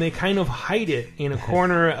 and they kind of hide it in a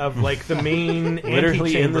corner of the main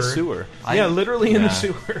literally antechamber. in the sewer. Literally in the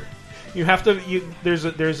sewer. You have to.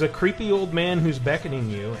 There's a creepy old man who's beckoning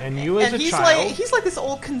you, and you as a child. He's like this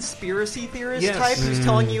old conspiracy theorist Yes. type who's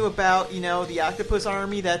telling you about the octopus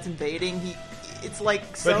army that's invading. It's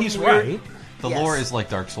like some but he's weird, right. The lore is like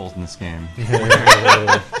Dark Souls in this game.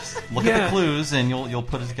 Look at the clues, and you'll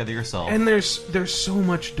put it together yourself. And there's so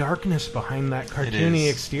much darkness behind that cartoony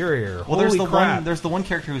exterior. Well, Holy crap. there's the one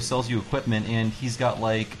character who sells you equipment, and he's got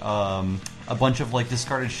a bunch of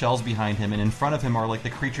discarded shells behind him, and in front of him are the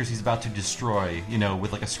creatures he's about to destroy.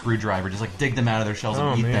 With a screwdriver, just dig them out of their shells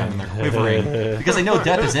and eat them, and they're quivering because they know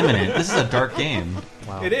death is imminent. This is a dark game.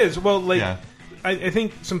 Wow. It is. Well, I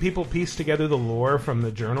think some people piece together the lore from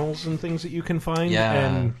the journals and things that you can find. Yeah.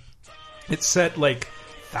 And it's set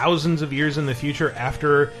thousands of years in the future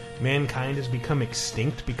after mankind has become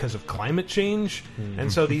extinct because of climate change.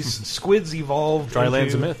 And so these squids evolved. Dry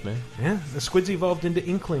land's a myth, man. Yeah, the squids evolved into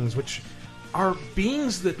inklings, which are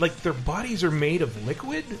beings that, like, their bodies are made of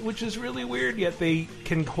liquid, which is really weird, yet they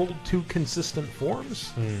can hold two consistent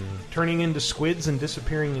forms, turning into squids and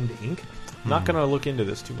disappearing into ink. Not going to look into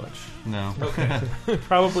this too much. No. Okay.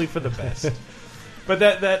 Probably for the best. But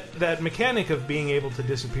that mechanic of being able to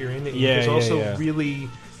disappear into ink is also really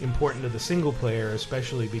important to the single player,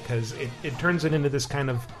 especially because it turns it into this kind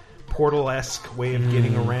of Portal-esque way of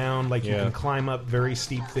getting around. Like, you can climb up very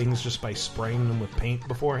steep things just by spraying them with paint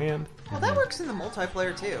beforehand. Well, that works in the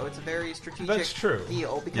multiplayer, too. It's a very strategic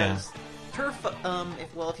deal, because turf,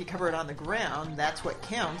 if you cover it on the ground, that's what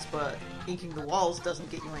counts, but inking the walls doesn't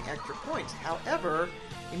get you any extra points. However,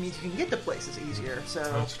 it means you can get to places easier. So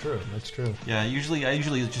that's true. Yeah, I usually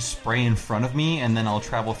just spray in front of me, and then I'll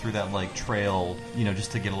travel through that like trail,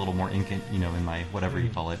 just to get a little more ink in, in my whatever you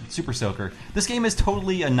call it, Super Soaker. This game is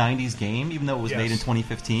totally a '90s game, even though it was made in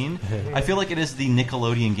 2015. I feel like it is the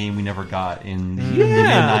Nickelodeon game we never got in the mid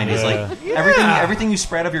 '90s. Like everything you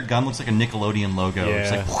spray out of your gun looks like a Nickelodeon logo.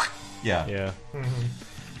 It's like yeah.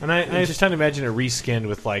 And I just trying to imagine it reskinned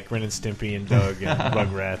with like Ren and Stimpy and Doug and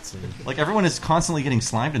Rugrats, and like everyone is constantly getting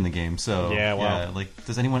slimed in the game. So like,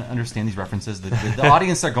 does anyone understand these references? The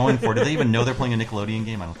audience they're going for? Do they even know they're playing a Nickelodeon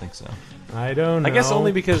game? I don't think so. I don't know. I guess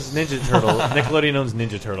only because Nickelodeon owns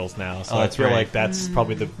Ninja Turtles now, so I feel like that's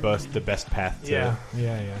probably the best path to it.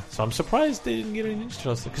 Yeah. So I'm surprised they didn't get any Ninja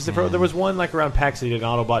Turtles, because there was one like around PAX, they did an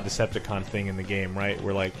Autobot Decepticon thing in the game, right?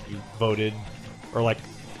 Where like you voted, or like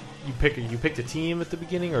you picked a team at the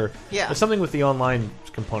beginning, or there's something with the online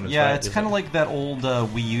components. Yeah, right? it's kind of like that old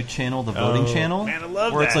Wii U channel, the voting channel, man, I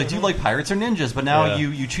love where that. it's like, do you like pirates or ninjas? But now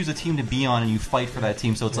you choose a team to be on, and you fight for that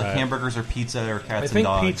team. So it's like hamburgers or pizza or cats and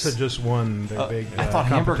dogs. I think pizza just won their big I thought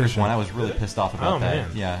hamburgers won. I was really pissed off about that.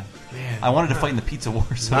 Man. Yeah. I wanted to fight in the pizza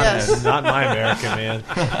wars. Not my America, man.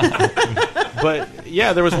 But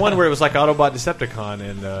yeah, there was one where it was like Autobot Decepticon,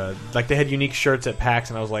 and like they had unique shirts at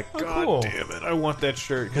PAX, and I was like, God damn it, I want that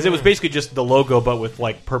shirt, because it was basically just the logo but with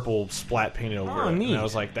like purple splat painted over it. Neat. And I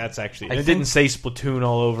was like, that's actually. And it didn't say Splatoon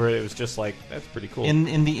all over it. It was just like, that's pretty cool.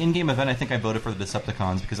 In the in-game event, I think I voted for the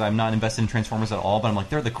Decepticons because I'm not invested in Transformers at all. But I'm like,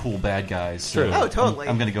 they're the cool bad guys. So True. Oh, totally.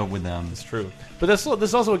 I'm going to go with them. It's true. But this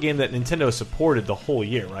is also a game that Nintendo supported the whole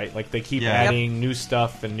year, right? Like they keep adding new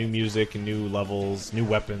stuff and new music and new levels, new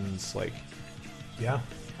weapons. Like, they've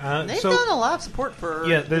done a lot of support for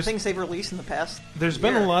the things they've released in the past. There's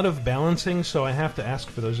been a lot of balancing, so I have to ask,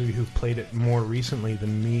 for those of you who've played it more recently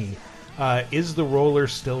than me, is the roller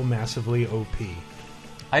still massively OP?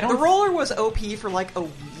 The roller was OP for like a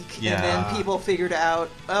week, and then people figured out,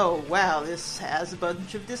 oh wow, this has a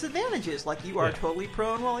bunch of disadvantages. Like you are totally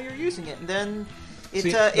prone while you're using it, and then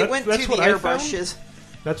it went to the airbrushes.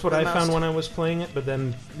 That's what I found when I was playing it, but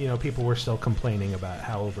then people were still complaining about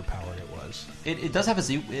how overpowered it was. It does have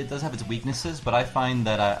its weaknesses, but I find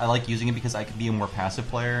that I like using it because I can be a more passive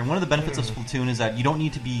player. And one of the benefits of Splatoon is that you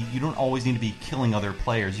don't always need to be killing other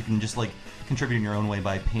players. You can just like contribute in your own way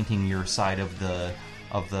by painting your side of the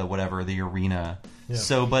arena. Yeah.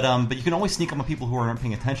 So, but you can always sneak up on people who aren't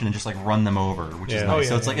paying attention and just like run them over, which is nice.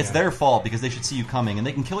 So it's it's their fault because they should see you coming, and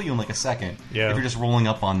they can kill you in like a second if you're just rolling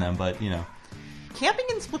up on them. But camping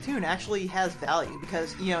in Splatoon actually has value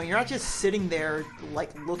because you're not just sitting there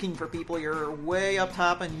like looking for people. You're way up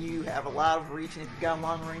top and you have a lot of reach, and if you've got a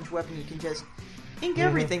long range weapon, you can just ink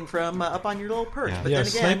everything from up on your little perch. But then again,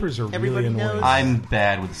 snipers are everybody really annoying. knows. I'm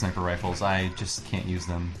bad with the sniper rifles. I just can't use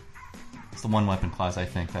them. It's the one weapon class I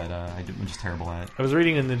think that I'm just terrible at. I was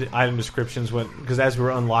reading in the item descriptions because as we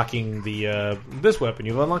were unlocking this weapon,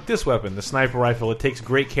 you've unlocked this weapon, the sniper rifle. It takes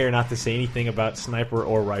great care not to say anything about sniper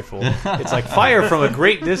or rifle. It's like fire from a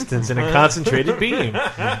great distance in a concentrated beam.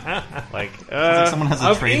 Like someone has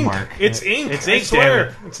a trademark. Ink. It's ink. It's ink. I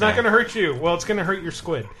swear. It's not going to hurt you. Well, it's going to hurt your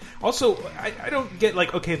squid. Also, I don't get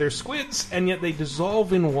they're squids and yet they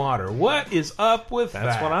dissolve in water. What is up with that?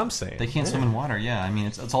 That's what I'm saying. They can't swim in water. Yeah, I mean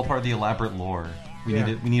it's all part of the elaborate lore. We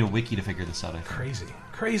need a wiki to figure this out. I think.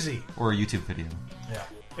 Crazy. Or a YouTube video. Yeah.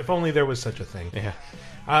 If only there was such a thing.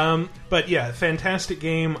 Yeah. But yeah, fantastic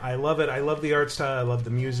game. I love it. I love the art style. I love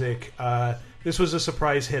the music. This was a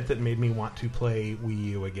surprise hit that made me want to play Wii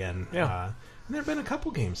U again. Yeah. And there have been a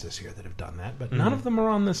couple games this year that have done that, but none of them are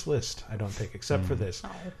on this list, I don't think, except for this.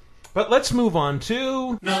 But let's move on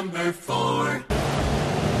to number 4.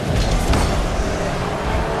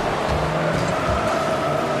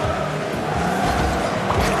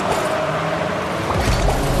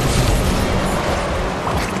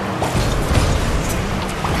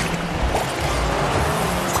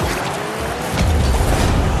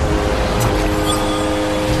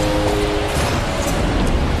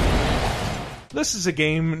 this is a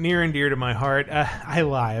game near and dear to my heart. I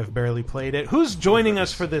lie, I've barely played it. Who's joining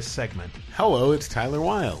us for this segment? Hello, it's Tyler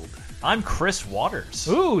Wilde. I'm Chris Waters.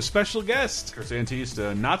 Ooh, special guest. Chris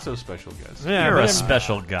Antista, not so special guest. Yeah, you're a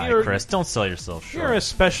special guy, Chris. Don't sell yourself short. You're a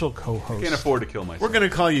special co-host. Can't afford to kill myself. We're going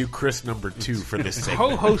to call you Chris number 2 for this segment.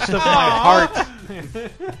 Co-host of my heart.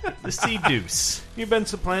 The Sea Deuce. You've been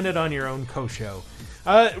supplanted on your own co-show.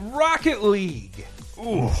 Rocket League.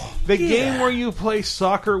 Ooh, the game where you play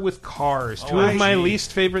soccer with cars. Two of my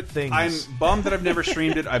least favorite things. I'm bummed that I've never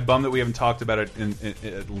streamed it. I'm bummed that we haven't talked about it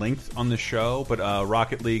at length on the show. But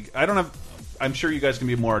Rocket League, I'm sure you guys can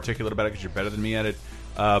be more articulate about it because you're better than me at it.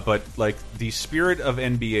 But like the spirit of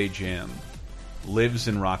NBA Jam lives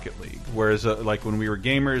in Rocket League. Whereas like when we were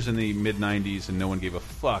gamers in the mid '90s and no one gave a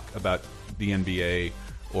fuck about the NBA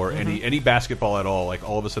or any basketball at all, like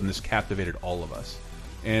all of a sudden this captivated all of us.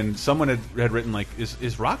 And someone had written, like,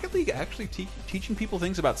 is Rocket League actually teaching people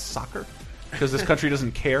things about soccer? Because this country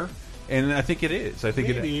doesn't care? And I think it is. I think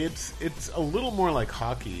maybe it's a little more like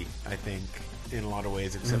hockey, I think, in a lot of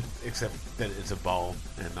ways, except that it's a ball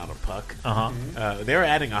and not a puck. They're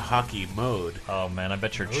adding a hockey mode. Oh, man, I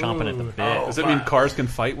bet you're chomping at the bit. Does that mean cars can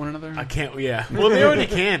fight one another? I can't, yeah. Well, they already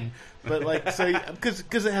can. But, like, so,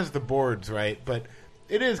 because it has the boards, right? But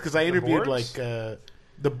it is, because I interviewed, like...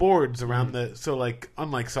 the boards around so like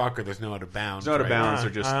unlike soccer, there's no out of bounds. No out of bounds,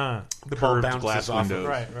 they're just the ball curved bounces glass off windows.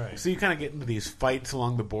 Right. So you kind of get into these fights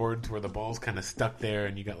along the boards where the ball's kind of stuck there,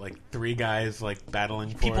 and you got like 3 guys like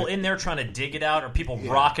battling. People in there trying to dig it out, or people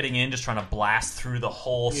rocketing in, just trying to blast through the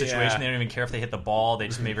whole situation. They don't even care if they hit the ball; they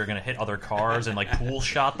just maybe are going to hit other cars and like pool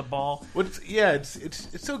shot the ball.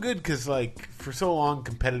 It's so good because like for so long,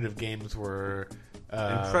 competitive games were.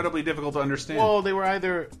 Incredibly difficult to understand. Well, they were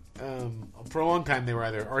either for a long time they were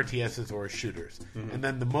either RTSs or shooters, and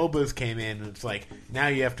then the MOBAs came in, and it's like now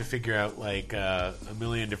you have to figure out like a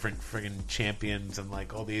million different friggin' champions and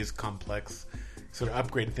like all these complex sort of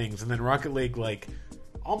upgraded things, and then Rocket League like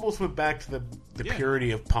almost went back to the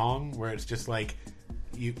purity of Pong, where it's just like.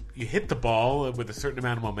 You hit the ball with a certain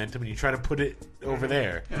amount of momentum and you try to put it over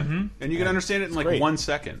there. And you can understand it in like 1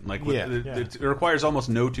 second. Like it requires almost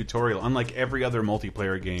no tutorial, unlike every other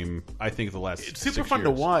multiplayer game I think of the last 6 years. It's super fun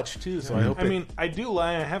to watch too, so I hope I do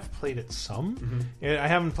lie, I have played it some. I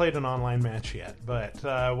haven't played an online match yet, but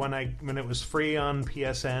when it was free on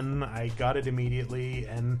PSN, I got it immediately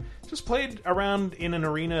and just played around in an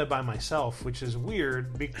arena by myself, which is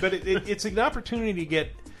weird, but it's an opportunity to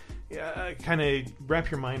get kind of wrap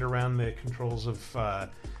your mind around the controls of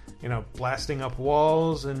blasting up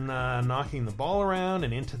walls and knocking the ball around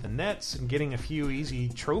and into the nets and getting a few easy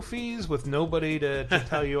trophies with nobody to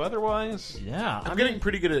tell you otherwise. Yeah, I'm getting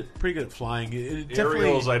pretty good at flying.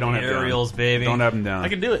 Aerials, I don't have aerials, baby. Don't have them down. I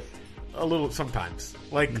can do it a little sometimes.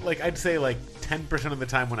 Like I'd say like 10% of the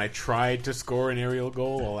time when I try to score an aerial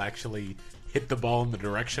goal, I'll actually hit the ball in the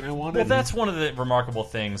direction I wanted. Well, that's one of the remarkable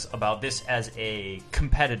things about this as a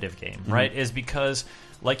competitive game, right? Is because,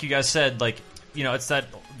 like you guys said, like it's that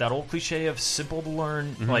old cliche of simple to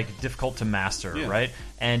learn, like difficult to master, right?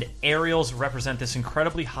 And aerials represent this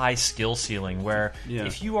incredibly high skill ceiling where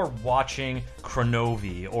if you are watching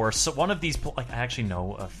Chronovi or one of these, like I actually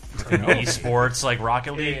know a freaking esports like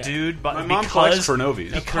Rocket League dude, but my mom collects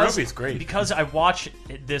Chronovis. Chronovi's great because I watch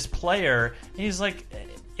this player, and he's like.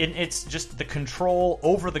 It's just the control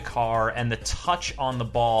over the car and the touch on the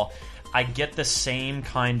ball. I get the same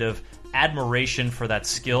kind of admiration for that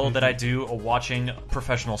skill that I do watching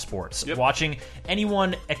professional sports. Watching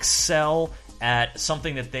anyone excel at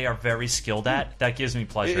something that they are very skilled at, that gives me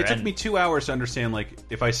pleasure. It took me 2 hours to understand, like,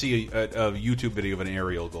 if I see a YouTube video of an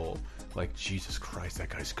aerial goal, like, Jesus Christ, that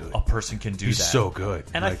guy's good. A person can do that. He's so good.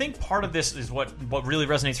 And I think part of this is what really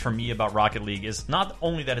resonates for me about Rocket League is not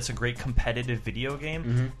only that it's a great competitive video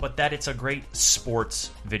game, but that it's a great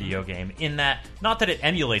sports video game. In that, not that it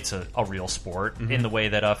emulates a real sport in the way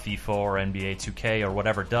that FIFA or NBA 2K or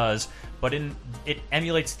whatever does, but it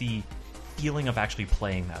emulates the feeling of actually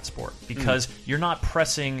playing that sport. Because you're not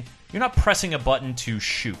pressing a button to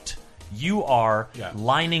shoot. You are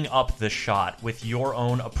lining up the shot with your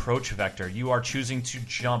own approach vector. You are choosing to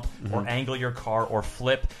jump or angle your car or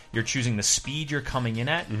flip. You're choosing the speed you're coming in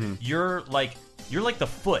at. You're like the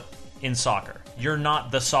foot in soccer. You're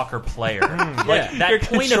not the soccer player. Like that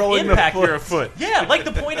point of impact. You're a foot. Yeah, like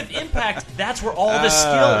the point of impact. That's where all the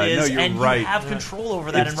skill is, and you have control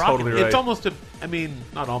over that in Rocket League. It's almost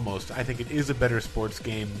not almost. I think it is a better sports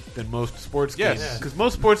game than most sports games. Because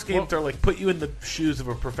most sports games are like put you in the shoes of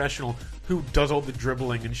a professional who does all the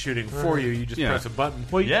dribbling and shooting for you. You just press a button.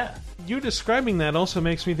 Well, you describing that also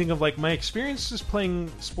makes me think of like my experiences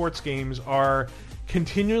playing sports games are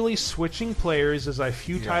continually switching players as I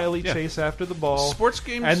futilely chase after the ball. Sports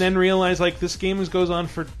games, and then realize like this game goes on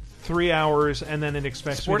for 3 hours, and then it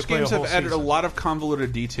expects sports me to play games a whole have added season. a lot of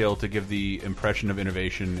convoluted detail to give the impression of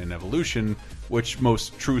innovation and evolution, which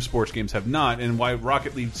most true sports games have not. And why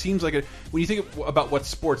Rocket League seems like when you think about what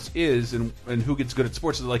sports is and who gets good at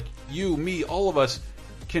sports, is like you, me, all of us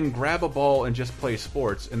can grab a ball and just play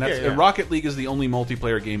sports, and that's and Rocket League is the only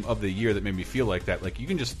multiplayer game of the year that made me feel like that. Like you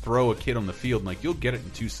can just throw a kid on the field and like you'll get it in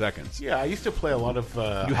 2 seconds. Yeah, I used to play a lot of.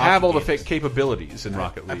 You have all the fake capabilities in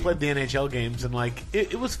Rocket League. I played the NHL games and like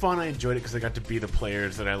it was fun. I enjoyed it because I got to be the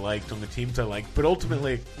players that I liked on the teams I liked. But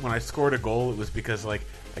ultimately, when I scored a goal, it was because like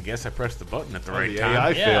I guess I pressed the button at the right time.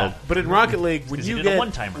 I failed. But in Rocket League, when you you did a get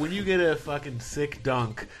one-timer. when you get a fucking sick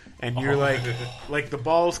dunk. And you're like the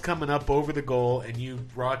ball's coming up over the goal, and you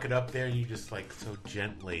rock it up there, and you just like so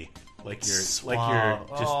gently, like you're just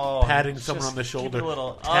patting someone on the shoulder, keep a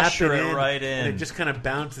little tap usher it it right in, and it just kind of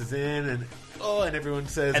bounces in, and and everyone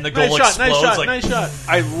says, and the goal nice shot, explodes, nice shot, like, nice shot.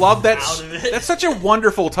 I love that. That's such a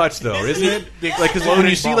wonderful touch, though, isn't it? Like, because when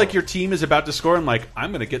you see like your team is about to score, I'm like,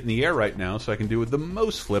 I'm going to get in the air right now so I can do the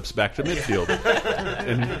most flips back to midfield,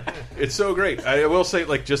 and it's so great. I will say,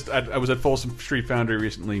 like, I was at Folsom Street Foundry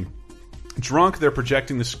recently. Drunk, they're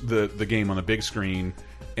projecting the game on the big screen,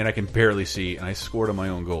 and I can barely see. And I scored on my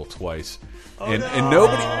own goal twice, and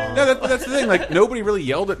nobody. No, that's the thing. Like nobody really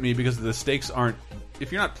yelled at me because the stakes aren't.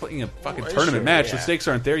 If you're not playing a fucking tournament match, the stakes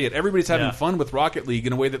aren't there yet. Everybody's having fun with Rocket League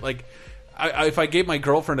in a way that like. If I gave my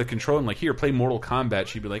girlfriend a control and like here play Mortal Kombat,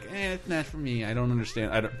 she'd be like, it's not for me. I don't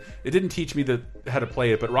understand. It didn't teach me how to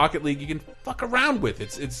play it. But Rocket League, you can fuck around with.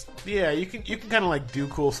 It's you can kind of like do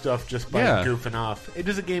cool stuff just by goofing off. It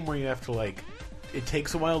is a game where you have to like. It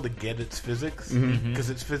takes a while to get its physics because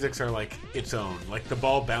its physics are like its own. Like the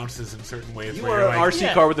ball bounces in certain ways. You are an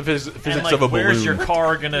RC car with the physics and, like, of a balloon. Where's your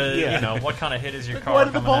car gonna? You know, what kind of hit is your car? Why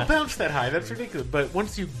did the ball at? bounce that high? That's ridiculous. But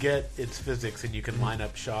once you get its physics and you can line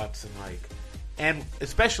up shots and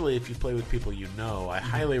especially if you play with people you know, I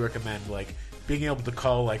highly recommend like being able to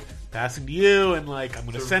call like passing to you and like I'm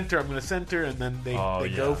going to center, and then they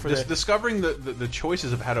go for discovering the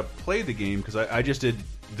choices of how to play the game because I just did.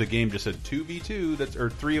 The game just said 2v2, that's or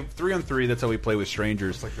 3-on-3. That's how we play with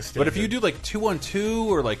strangers. Like but if you do like 2-on-2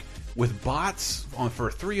 or like with bots for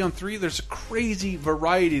 3-on-3, there's a crazy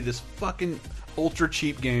variety. This fucking ultra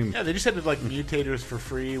cheap game. Yeah, they just had like mutators for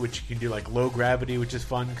free, which you can do like low gravity, which is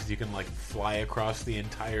fun because you can like fly across the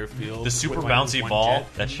entire field. The super bouncy ball,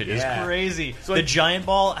 jet. that shit is crazy. So, the giant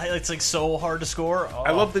ball, it's like so hard to score. Oh.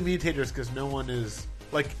 I love the mutators because no one is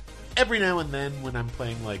like. Every now and then, when I'm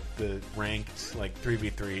playing like the ranked like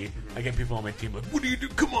 3v3, I get people on my team like, "What do you do?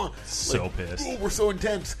 Come on!" So like, pissed. Oh, we're so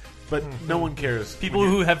intense, but no one cares. People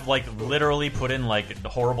who have like literally put in like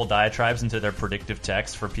horrible diatribes into their predictive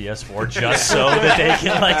text for PS4 just so that they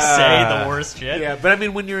can like say the worst shit. Yeah, but I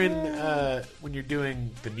mean, when you're in when you're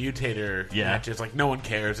doing the mutator matches, like no one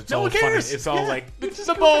cares. It's all funny. It's all like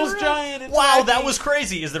the ball's giant. It's wow, wacky. that was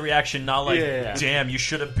crazy. Is the reaction not like, damn, you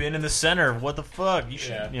should have been in the center? What the fuck? You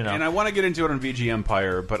should, you know. And I want to get into it on VG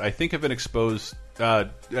Empire, but I think I've been exposed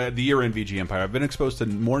the year in VG Empire. I've been exposed to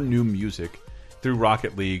more new music through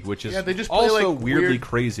Rocket League, which is they just play also like weirdly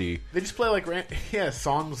crazy. They just play like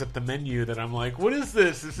songs at the menu that I'm like, what is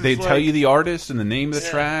this? They tell you the artist and the name of the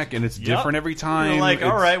track, and it's different every time. You're like,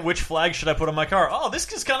 all right, which flag should I put on my car? Oh,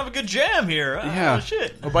 this is kind of a good jam here. Oh,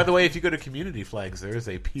 shit. Oh, by the way, if you go to community flags, there is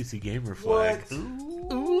a PC Gamer flag.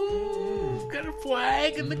 Ooh, got a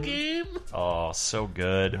flag in the game. Oh, so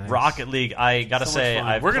good. Nice. Rocket League, I gotta say,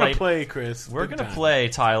 we're gonna play, Chris. We're gonna play,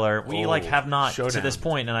 Tyler. We have not to this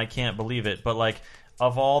point, and I can't believe it. But like,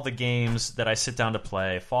 of all the games that I sit down to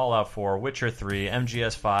play, Fallout 4, Witcher 3,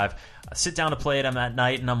 MGS 5, I sit down to play them at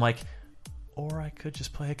night, and I'm like, or I could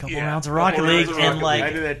just play a couple rounds of Rocket League, and like, I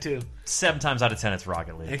do that too. 7 times out of 10, it's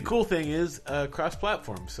Rocket League. And cool thing is,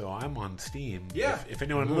 cross-platform. So I'm on Steam. Yeah. If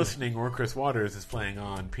anyone listening or Chris Waters is playing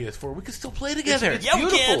on PS4, we can still play together. It's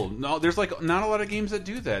beautiful. No, there's like not a lot of games that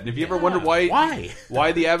do that. And if you ever wonder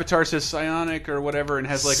why the avatar says Psionic or whatever, and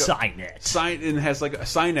has like Psynet, has like a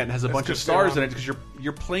Psynet and has a bunch of stars in it, because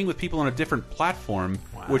you're playing with people on a different platform,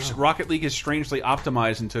 which Rocket League is strangely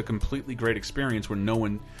optimized into a completely great experience where no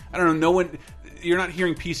one. You're not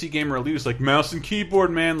hearing PC Gamer allude like mouse and keyboard,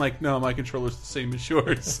 man. Like, no, my controller's the same as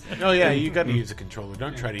yours. Oh yeah, you got to use a controller.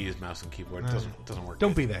 Don't try to use mouse and keyboard. It doesn't work.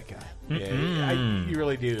 Don't be that guy. Yeah, you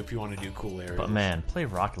really do if you want to do cool areas. But man, play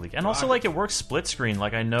Rocket League, and also like it works split screen.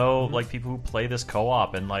 Like I know like people who play this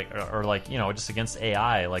co-op and like or like just against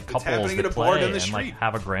AI, like couples that play and like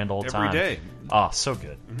have a grand old time every day. Oh, so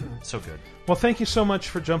good, so good. Well, thank you so much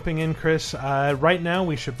for jumping in, Chris. Right now,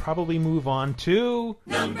 we should probably move on to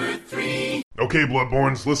number 3. Okay,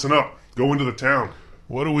 Bloodborns, listen up. Go into the town.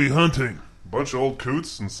 What are we hunting? Bunch of old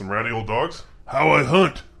coots and some ratty old dogs? How I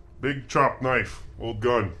hunt? Big chopped knife, old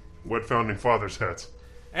gun, wet founding fathers' hats.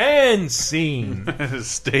 And scene.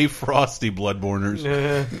 Stay frosty, Bloodborners.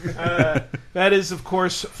 That is, of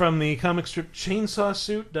course, from the comic strip Chainsaw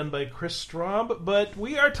Suit, done by Chris Straub. But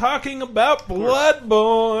we are talking about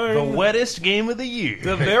Bloodborne. The wettest game of the year.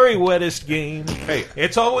 The very wettest game. Hey.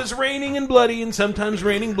 It's always raining and bloody, and sometimes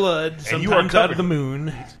raining blood, sometimes out of the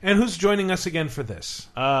moon. And who's joining us again for this?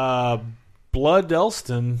 Blood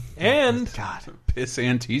Elston. And... God. Piss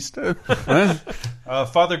Antista?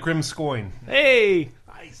 Father Grimscoin. Hey!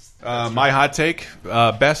 My hot take,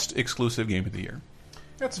 best exclusive game of the year.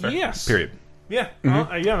 That's fair. Yes. Period. Yeah. Yeah,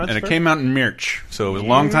 that's and it fair. came out in March, so it was a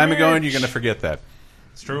long time ago, and you're going to forget that.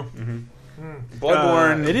 It's true.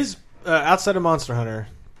 Bloodborne. It is outside of Monster Hunter.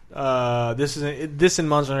 This and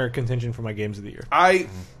Monster Hunter are contention for my games of the year.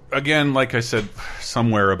 Again, like I said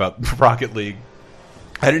somewhere about Rocket League,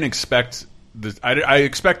 I didn't expect this. I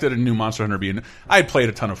expected a new Monster Hunter being. I had played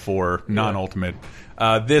a ton of 4 non-ultimate.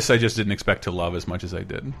 This I just didn't expect to love as much as I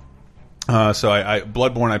did. So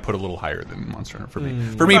Bloodborne I put a little higher than Monster Hunter for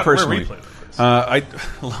me. For me personally, I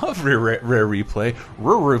love rare replay.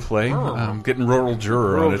 I'm getting rural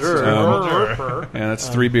juror on it. And that's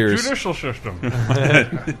 3 beers. Judicial system.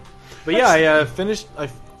 But yeah, I finished. I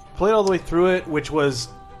played all the way through it, which was,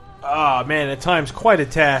 man, at times quite a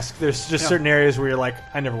task. There's just certain areas where you're like,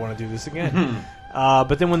 I never want to do this again.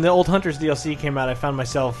 But then when the Old Hunters DLC came out, I found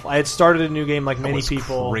myself... I had started a new game like many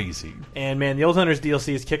people. Crazy. And man, the Old Hunters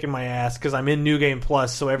DLC is kicking my ass because I'm in New Game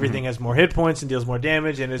Plus, so everything has more hit points and deals more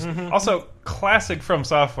damage. And is Also, classic From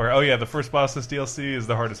Software. Oh yeah, the first boss this DLC is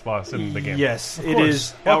the hardest boss in the game. Yes, it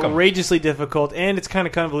is outrageously difficult, and it's kind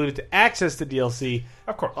of convoluted to access the DLC.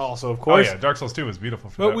 Of course. Also, of course. Oh yeah, Dark Souls 2 is beautiful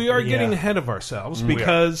for But that. we are getting ahead of ourselves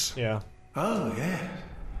because... Yeah. Oh, yeah.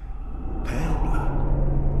 Pale blood.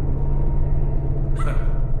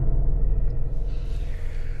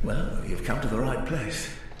 Well, you've come to the right place.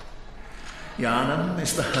 Yharnam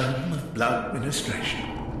is the home of blood ministration.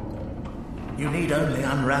 You need only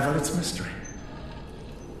unravel its mystery.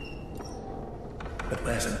 But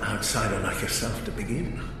where's an outsider like yourself to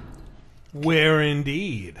begin? Where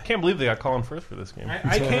indeed. I can't believe they got Colin Firth for this game.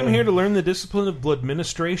 I came here to learn the discipline of blood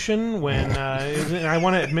administration when I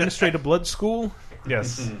want to administrate a blood school.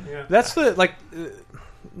 Yes. That's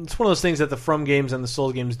it's one of those things that the From games and the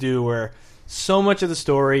Souls games do where so much of the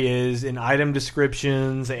story is in item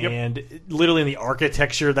descriptions and literally in the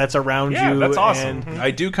architecture that's around you. Yeah, that's awesome.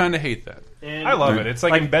 I do kind of hate that. And I love it. It's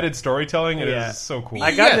like embedded storytelling. It is so cool.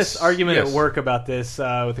 I got this argument at work about this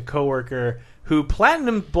with a coworker who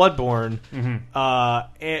platinumed Bloodborne.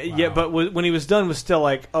 But when he was done, was still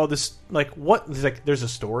like, "Oh, this what?" He's like, "There's a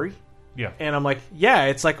story." Yeah, and I'm like, "Yeah,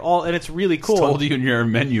 it's like all, and it's really cool." It's told you in your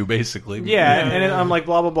menu, basically. And I'm like,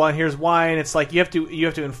 "Blah blah blah," and here's why, and it's like you have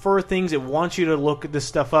to infer things. It wants you to look this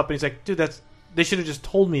stuff up, and he's like, "Dude, they should have just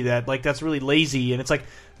told me that. Like, that's really lazy." And it's like,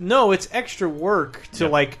 no, it's extra work to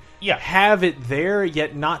have it there,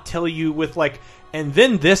 yet not tell you with and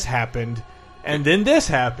then this happened, and then this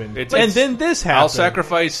happened, and then this happened. I'll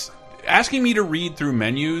sacrifice asking me to read through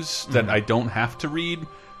menus that I don't have to read.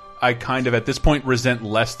 I kind of, at this point, resent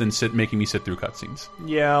less than making me sit through cutscenes.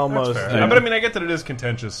 Yeah, almost. But I mean, I get that it is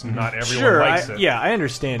contentious and not everyone likes it. Yeah, I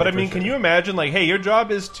understand. But I mean, can you imagine, hey, your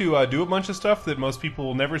job is to do a bunch of stuff that most people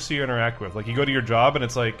will never see or interact with. Like, you go to your job and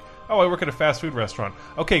it's like, oh, I work at a fast food restaurant.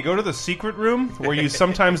 Okay, go to the secret room where you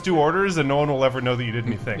sometimes do orders and no one will ever know that you did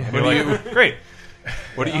anything. And you're like, great.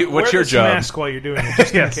 What's your job? Mask while you're doing it,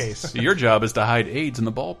 just in case. Your job is to hide AIDS in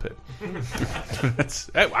the ball pit.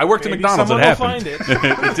 I worked at McDonald's. Someone it happened. will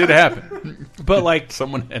find it. It did happen. But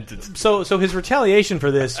someone had to. So his retaliation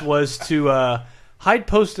for this was to hide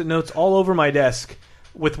Post-it notes all over my desk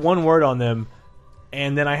with one word on them.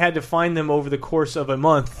 And then I had to find them over the course of a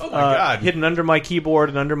month, hidden under my keyboard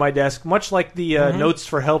and under my desk, much like the notes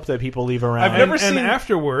for help that people leave around. I've never seen. And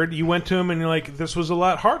afterward, you went to him and you're like, "This was a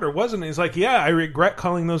lot harder, wasn't it?" He's like, "Yeah, I regret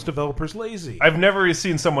calling those developers lazy." I've never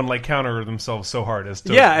seen someone counter themselves so hard as to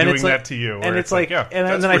doing that to you. And it's like, yeah, and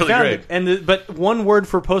then really I found great. it. But one word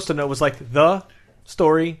for Post-it note was the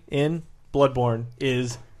story in Bloodborne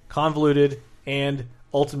is convoluted and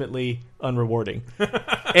ultimately unrewarding.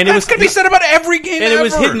 and it was going to be said about every game and ever. it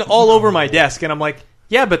was hidden all over my desk, and I'm like,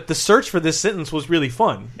 yeah, but the search for this sentence was really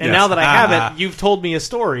fun, and now that I have it, you've told me a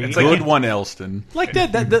story. It's a good one, Elston. Like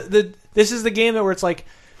this is the game where it's like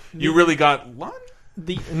you really got one.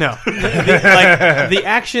 The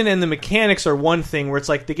action and the mechanics are one thing where it's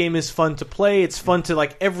like the game is fun to play. It's fun to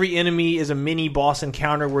like every enemy is a mini boss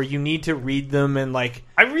encounter where you need to read them and like.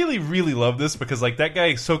 I really, really love this because like that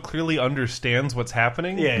guy so clearly understands what's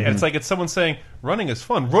happening. Yeah. And it's like it's someone saying running is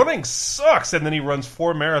fun. Running sucks, and then he runs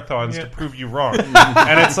 4 marathons to prove you wrong.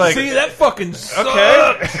 And it's like, see, that fucking sucks.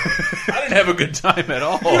 Okay. I didn't have a good time at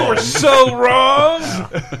all. You were so wrong.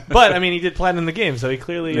 But I mean, he did platinum the game, so he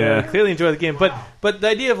clearly enjoyed the game. But the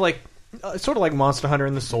idea of like sort of like Monster Hunter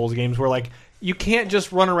in the Souls games, where like you can't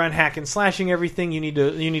just run around hack and slashing everything. You need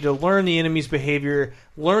to learn the enemy's behavior,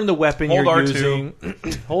 learn the weapon Hold you're R2. using.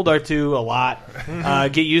 Hold R2 a lot.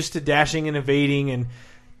 Get used to dashing and evading, and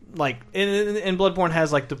like and Bloodborne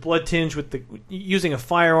has like the blood tinge with the using a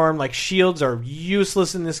firearm. Like shields are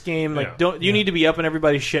useless in this game. Like you need to be up in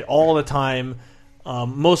everybody's shit all the time.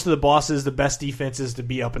 Most of the bosses, the best defense is to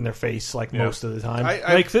be up in their face like most of the time.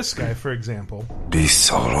 Like this guy, for example.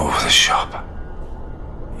 Beasts all over the shop.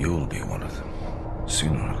 You'll be one of them,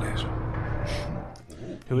 sooner or later.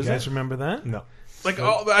 Who is you guys that? Remember that? No. Like,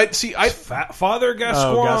 Father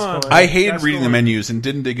Gascoigne. I hated reading the menus and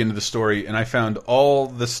didn't dig into the story, and I found all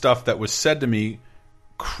the stuff that was said to me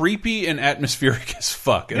creepy and atmospheric as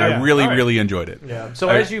fuck, and I really, really enjoyed it. Yeah. So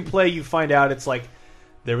as you play, you find out it's like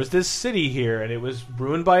there was this city here, and it was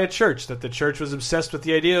ruined by a church. That the church was obsessed with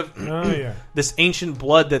the idea of this ancient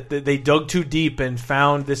blood that they dug too deep and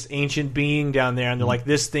found this ancient being down there, and they're like,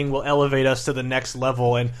 this thing will elevate us to the next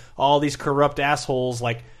level. And all these corrupt assholes,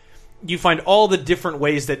 like, you find all the different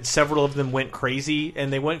ways that several of them went crazy,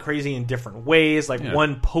 and they went crazy in different ways. Like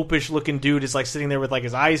one popish looking dude is like sitting there with like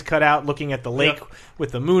his eyes cut out, looking at the lake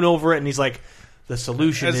with the moon over it, and he's like, the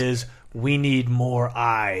solution is we need more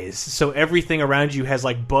eyes. So everything around you has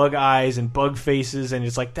like bug eyes and bug faces, and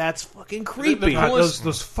it's like, that's fucking creepy.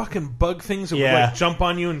 Those fucking bug things that would like jump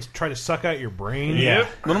on you and try to suck out your brain. Yeah.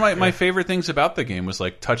 One of my favorite things about the game was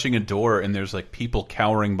like touching a door and there's like people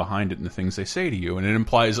cowering behind it and the things they say to you, and it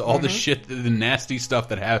implies all the shit, the nasty stuff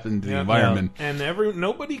that happened to the environment. And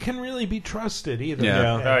nobody can really be trusted either.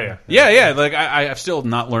 Yeah. Like I've still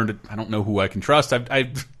not learned it. I don't know who I can trust.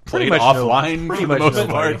 I've played offline for the most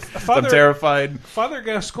part. I'm terrified. Father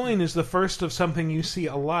Gascoigne is the first of something you see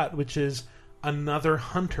a lot, which is another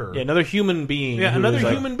hunter. Yeah, another human being. Yeah, another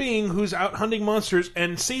human being who's out hunting monsters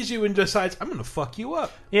and sees you and decides, I'm going to fuck you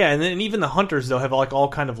up. Yeah, and then even the hunters, though, have like all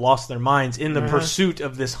kind of lost their minds in the pursuit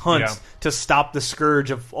of this hunt to stop the scourge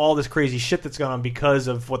of all this crazy shit that's gone on because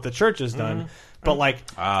of what the church has done. But like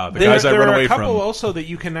the guys I run away from. There are a couple also that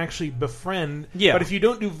you can actually befriend. Yeah. But if you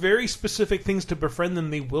don't do very specific things to befriend them,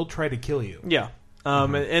 they will try to kill you. Yeah.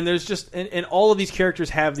 And there's just and all of these characters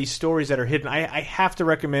have these stories that are hidden. I have to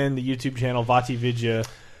recommend the YouTube channel Vati Vidya.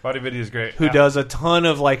 Vati Vidya is great. Who does a ton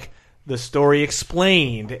of like the story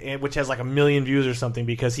explained, which has like 1 million views or something,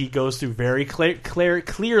 because he goes through very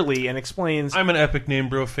clearly and explains. I'm an Epic Name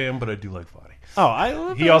Bro fan, but I do like Vati.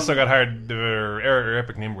 Oh, he also got hired, or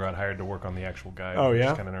Epic Name got hired to work on the actual guide. Oh, yeah?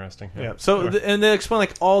 Which is kind of interesting. Yeah. So, and they explain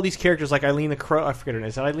like all these characters, like Eileen the Crow. I forget her name.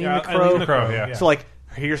 Is that Eileen the Crow? Eileen the Crow, yeah. So, like,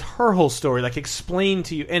 here's her whole story, like, explained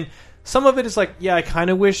to you. And some of it is like, yeah, I kind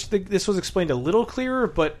of wish this was explained a little clearer,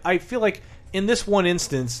 but I feel like in this one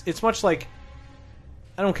instance, it's much like,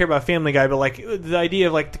 I don't care about Family Guy, but like the idea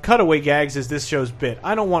of like the cutaway gags is this show's bit.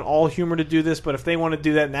 I don't want all humor to do this, but if they want to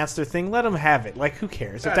do that and that's their thing, let them have it. Like, who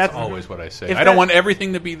cares? That's always what I say. I don't want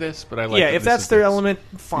everything to be this, but I like. Yeah, if that's their element,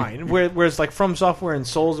 fine. Whereas like From Software and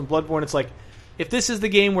Souls and Bloodborne, it's like, if this is the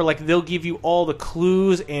game where like they'll give you all the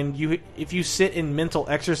clues and if you sit and mental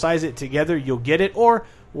exercise it together, you'll get it. Or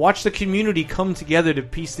watch the community come together to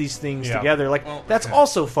piece these things together. Like, that's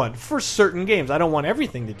also fun for certain games. I don't want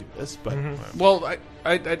everything to do this, but well,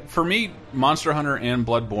 I for me, Monster Hunter and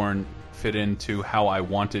Bloodborne fit into how I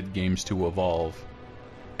wanted games to evolve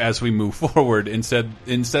as we move forward.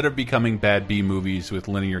 Instead of becoming bad B movies with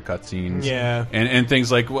linear cutscenes, and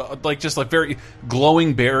things like just like very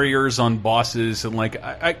glowing barriers on bosses, and like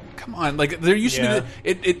I come on, like there used to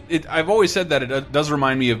be I've always said that it does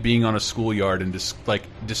remind me of being on a schoolyard and just like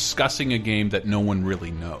discussing a game that no one really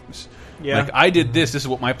knows. Yeah, like I did this. This is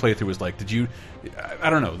what my playthrough was like. Did you? I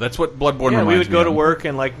don't know. That's what Bloodborne reminds me of. We would go to work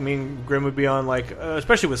and like me and Grim would be on like,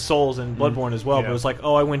 especially with Souls and Bloodborne as well. But it was like,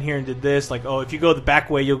 oh, I went here and did this. Like, oh, if you go the back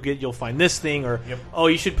way, you'll find this thing, or oh,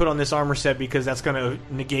 you should put on this armor set because that's going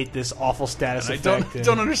to negate this awful status effect. I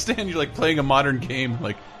don't understand. You're like playing a modern game.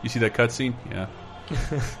 Like, you see that cutscene? Yeah.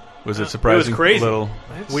 Was it surprising? It was crazy. Little,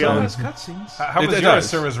 we all has cutscenes. How was your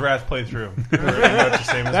Service Wrath playthrough?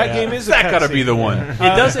 That game is that gotta be the one. It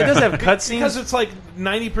does have cutscenes because it's like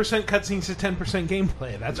 90% cutscenes to 10%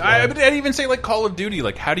 gameplay. That's I'd even say like Call of Duty.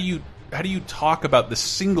 Like how do you talk about the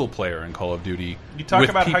single player in Call of Duty? You talk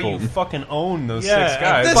with about people? how you fucking own those 6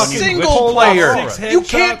 guys. The single player. You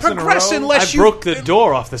can't progress unless I broke the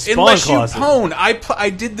door off the spawn unless closet. you pwn. I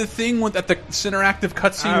did the thing at the Interactive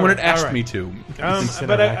cutscene when it asked me to.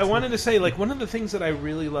 But I wanted to say, like, one of the things that I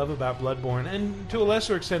really love about Bloodborne, and to a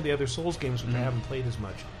lesser extent the other Souls games, which I haven't played as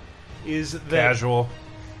much, is that casual.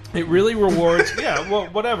 It really rewards. Yeah, well,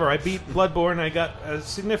 whatever. I beat Bloodborne. I got a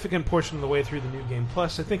significant portion of the way through the new game.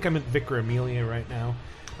 Plus, I think I'm at Vicar Amelia right now.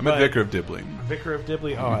 I'm at Vicar of Dibley. Vicar of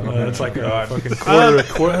Dibley. Oh, I love that. It's like a fucking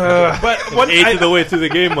quarter. But one eighth of the way through the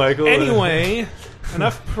game, Michael. Anyway,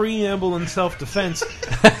 enough preamble and self-defense.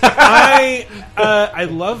 I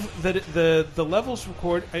love that the levels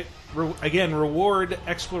reward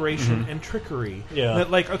exploration and trickery. Yeah. That,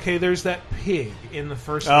 like, okay, there's that pig in the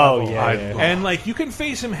first Oh, level. yeah. And like you can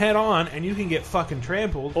face him head on and you can get fucking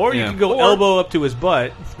trampled. Or you can go elbow up to his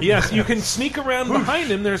butt. Yes, you can sneak around behind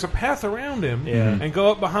him. There's a path around him. And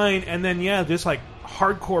go up behind and then just like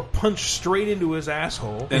hardcore punch straight into his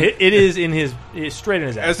asshole. It is straight in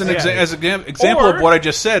his ass. As an example of what I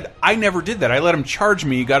just said, I never did that. I let him charge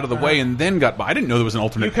me, got out of the way, and then got by. I didn't know there was an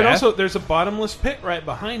alternate You can path. also, there's a bottomless pit right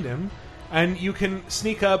behind him, and you can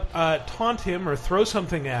sneak up, taunt him, or throw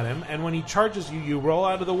something at him, and when he charges you, you roll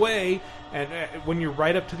out of the way, and when you're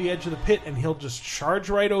right up to the edge of the pit, and he'll just charge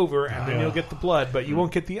right over, and then you'll get the blood, but you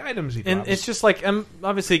won't get the items he drops. And it's just like,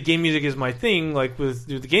 obviously game music is my thing, like with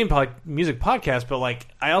the game music podcast, but like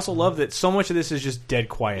I also love that so much of this is just dead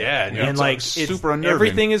quiet. Yeah, and like super unnerving.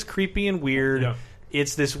 Everything is creepy and weird. Yeah.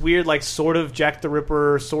 It's this weird, like, sort of Jack the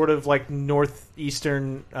Ripper, sort of like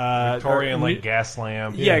northeastern Victorian, like gas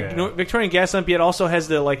lamp. Victorian gas lamp. Yet also has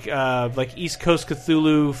the like East Coast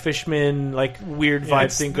Cthulhu Fishman, like weird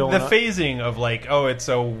vibe thing going on. The phasing of like, oh, it's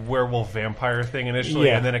a werewolf vampire thing initially,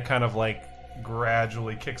 and then it kind of like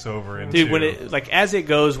gradually kicks over into when it like as it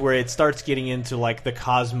goes, where it starts getting into like the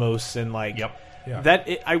cosmos and like. Yeah.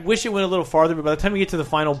 I wish it went a little farther, but by the time you get to the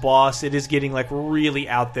final boss, it is getting like really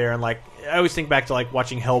out there. And like I always think back to like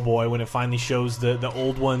watching Hellboy when it finally shows the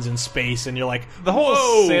old ones in space, and you're like, the whole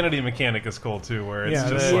whoa! Sanity mechanic is cool too, where it's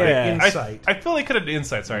just insight. I feel they could have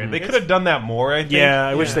insight. Sorry, they could have done that more. I think. Yeah,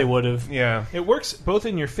 I wish they would have. Yeah, it works both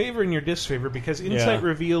in your favor and your disfavor because insight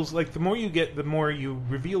reveals like the more you get, the more you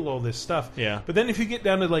reveal all this stuff. Yeah, but then if you get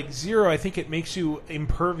down to like 0, I think it makes you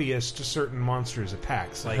impervious to certain monsters'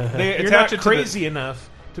 attacks. Like you're not crazy enough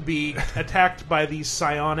to be attacked by these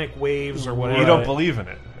psionic waves or whatever. You don't believe in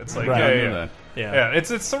it. It's like Yeah. It's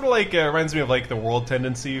sort of like reminds me of like the world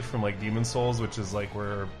tendency from like Demon Souls, which is like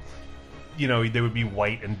where there would be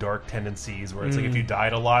white and dark tendencies where it's like if you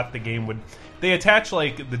died a lot, the game would attach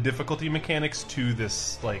like the difficulty mechanics to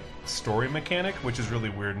this like story mechanic, which is really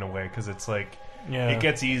weird in a way because it's like. Yeah. It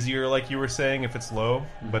gets easier, like you were saying, if it's low,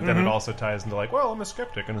 but then it also ties into like, well, I'm a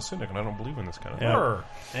skeptic and a cynic, and I don't believe in this kind of thing.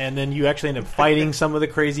 And then you actually end up fighting some of the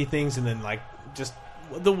crazy things, and then like just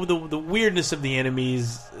the weirdness of the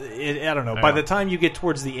enemies. I don't know. By the time you get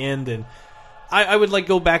towards the end, and I would like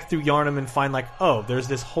go back through Yharnam and find like, oh, there's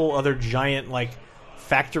this whole other giant like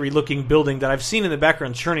factory-looking building that I've seen in the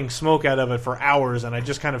background churning smoke out of it for hours, and I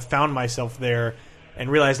just kind of found myself there and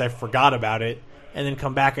realized I forgot about it. And then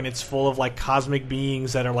come back and it's full of like cosmic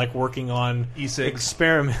beings that are like working on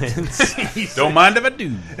experiments. Don't mind if I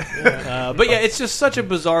do. But yeah, it's just such a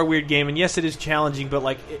bizarre, weird game. And yes, it is challenging. But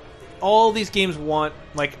like, all these games want,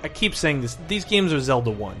 like I keep saying this, these games are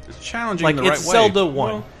Zelda 1. It's challenging like the right it's way. Zelda 1.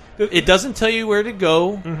 Well, it doesn't tell you where to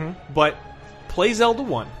go, but play Zelda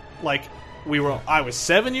 1. Like I was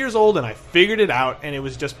 7 years old and I figured it out, and it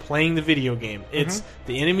was just playing the video game. It's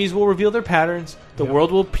the enemies will reveal their patterns, the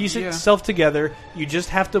world will piece itself together. You just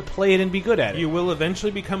have to play it and be good at it. You will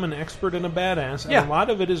eventually become an expert and a badass. And a lot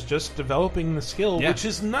of it is just developing the skill, which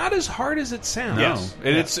is not as hard as it sounds. No.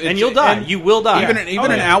 And you'll die. You will die.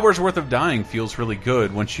 Even an hour's worth of dying feels really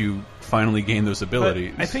good once you finally gain those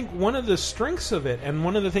abilities. But I think one of the strengths of it, and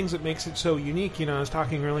one of the things that makes it so unique, I was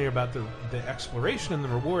talking earlier about the exploration and the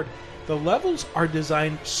reward. The levels are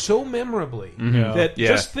designed so memorably that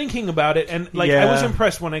just thinking about it, and like I was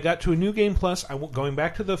impressed when I got to a New Game Plus. Going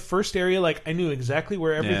back to the first area, like I knew exactly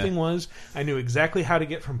where everything was. I knew exactly how to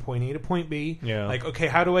get from point A to point B. Like, okay,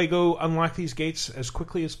 how do I go unlock these gates as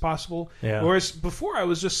quickly as possible? Whereas before I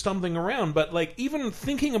was just stumbling around, but like even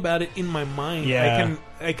thinking about it in my mind,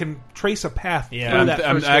 I can trace a path. Through that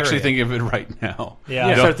I'm first actually area. thinking of it right now.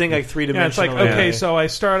 I start thinking like 3-dimensional. It's like, okay, so I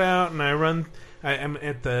start out and I run I'm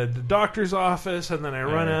at the doctor's office, and then I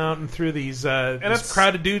run out and through these it's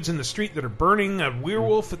crowded dudes in the street that are burning a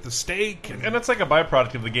werewolf at the stake. And it's like a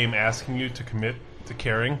byproduct of the game asking you to commit to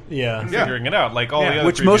caring and Yeah. figuring it out, like all the other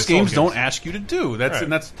which previous most games Souls don't ask you to do. That's Right.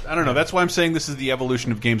 and that's I don't know. That's why I'm saying this is the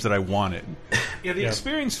evolution of games that I wanted. Yeah, the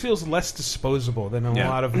experience feels less disposable than a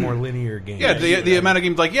lot of more linear games. Yeah, the amount of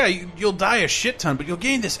games like you'll die a shit ton, but you'll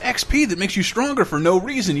gain this XP that makes you stronger for no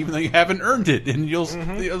reason, even though you haven't earned it, and you'll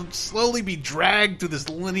slowly be dragged through this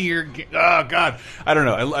linear. Oh God, I don't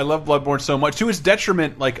know. I love Bloodborne so much to its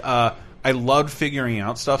detriment. Like I loved figuring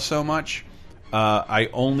out stuff so much. I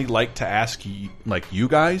only like to ask you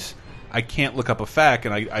guys. I can't look up a fact,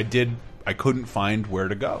 and I couldn't find where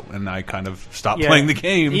to go, and I kind of stopped playing the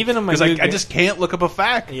game. Even on my because I just can't look up a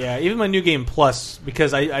fact. Yeah, even my New Game Plus,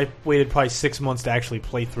 because I waited probably 6 months to actually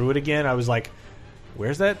play through it again. I was like,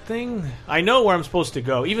 where's that thing? I know where I'm supposed to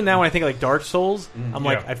go. Even now when I think like Dark Souls, I'm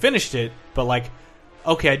like, I finished it, but like,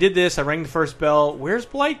 okay, I did this, I rang the first bell. Where's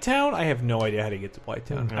Blighttown? I have no idea how to get to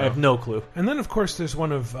Blighttown. I have no clue. And then, of course, there's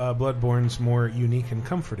one of Bloodborne's more unique and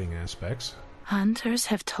comforting aspects. Hunters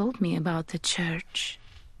have told me about the church,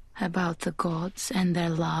 about the gods and their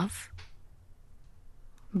love.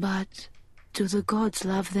 But do the gods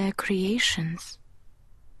love their creations?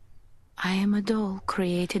 I am a doll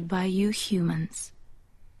created by you humans.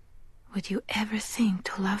 Would you ever think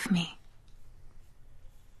to love me?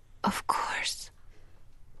 Of course.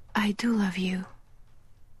 I do love you.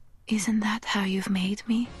 Isn't that how you've made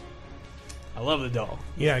me? I love the doll.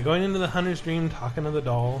 Yeah, going into the Hunter's Dream, talking to the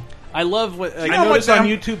doll. I love what I noticed on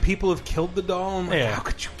YouTube people have killed the doll. I'm like, how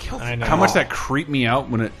could you kill the doll? How much that creeped me out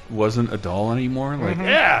when it wasn't a doll anymore. Like,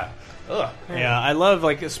 Ugh. Yeah, I love,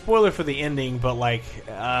 like, a spoiler for the ending, but, like,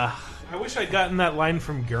 I wish I'd gotten that line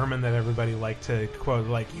from Gurman that everybody liked to quote,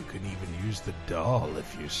 like, you can even use the doll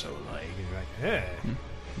if you so like. And you're like,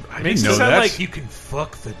 I makes didn't it know sound that. like you can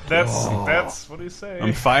fuck the doll. That's what he's saying.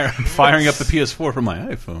 I'm firing up the PS4 from my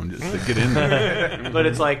iPhone just to get in there. But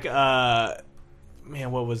it's like,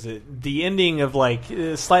 man, what was it? The ending of, like,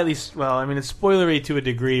 slightly, well, I mean, it's spoilery to a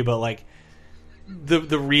degree, but, like,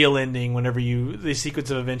 the real ending, whenever the sequence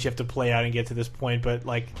of events you have to play out and get to this point, but,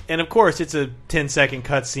 like, and of course, it's a 10-second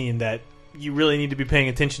cutscene that you really need to be paying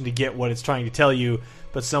attention to get what it's trying to tell you,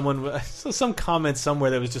 but some comment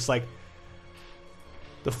somewhere that was just like,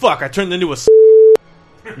 the fuck, I turned into a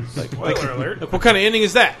alert. Like, what kind of ending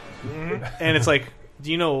is that? And it's like,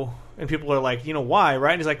 do you know? And people are like, you know why,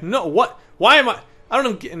 right? And he's like, no, what? Why am I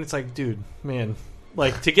don't know. And it's like, dude, man,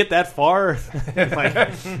 like, to get that far,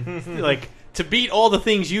 like to beat all the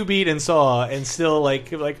things you beat and saw, and still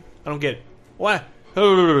like I don't get it. Why?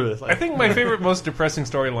 I think my favorite, most depressing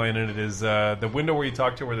storyline in it is the window where you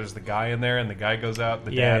talk to, where there's the guy in there, and the guy goes out,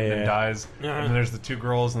 the dad, and then dies, and then there's the two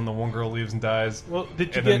girls, and the one girl leaves and dies. Well,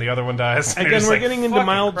 then the other one dies. Again, we're getting into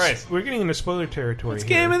mild. We're getting into spoiler territory. It's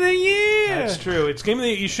here. Game of the Year. That's true. It's Game of the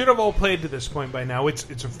Year. You should have all played to this point by now. It's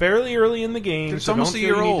fairly early in the game. It's so almost don't a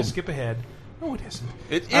feel year you need old. to skip ahead. No, it isn't.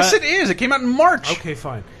 Yes, it is. It came out in March. Okay,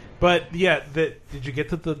 fine. But yeah, did you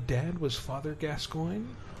get that the dad was Father Gascoigne?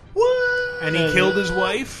 What? And he killed his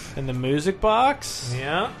wife? In the music box?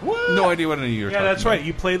 Yeah. What? No idea what any of you are talking that's about. right.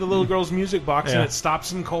 You play the little girl's music box and Yeah. it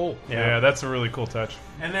stops him cold. Yeah, that's a really cool touch.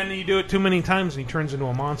 And then you do it too many times and he turns into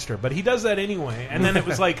a monster. But he does that anyway. And then it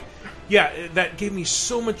was like, yeah, that gave me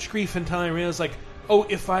so much grief until I realized, like, oh,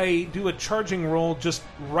 if I do a charging roll just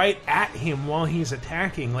right at him while he's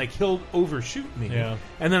attacking, like, he'll overshoot me. Yeah.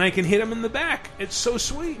 And then I can hit him in the back. It's so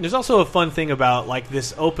sweet. There's also a fun thing about, like,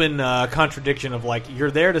 this open contradiction of, like,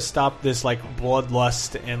 you're there to stop this, like,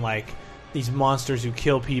 bloodlust and, like, these monsters who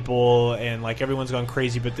kill people and, like, everyone's gone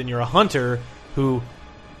crazy, but then you're a hunter who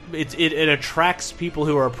it attracts people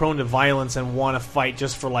who are prone to violence and want to fight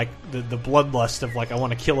just for, like, the bloodlust of, like, I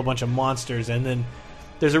want to kill a bunch of monsters. And then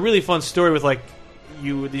there's a really fun story with, like,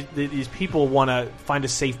 these people want to find a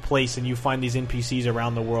safe place, and you find these NPCs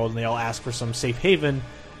around the world, and they all ask for some safe haven.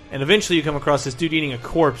 And eventually, you come across this dude eating a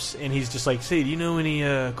corpse, and he's just like, "Say, do you know any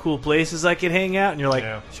cool places I could hang out?" And you're like,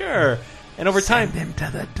 "Sure." And over time, Send him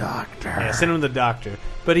to the doctor. yeah, send him to the doctor.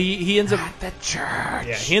 But he ends up At the church.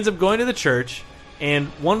 yeah, he ends up going to the church, and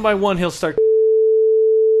one by one, he'll start.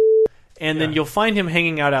 And then you'll find him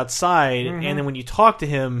hanging out outside, and then when you talk to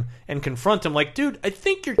him and confront him, like, dude, I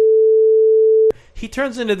think you're. He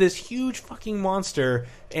turns into this huge fucking monster,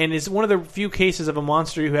 and is one of the few cases of a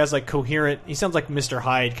monster who has, like, coherent. He sounds like Mr.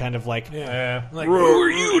 Hyde, kind of like, Like, who are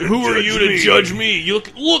you to judge me? You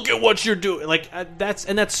look at what you're doing. Like,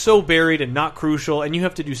 that's so buried and not crucial, and you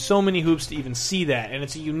have to do so many hoops to even see that, and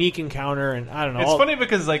it's a unique encounter. And I don't know. It's funny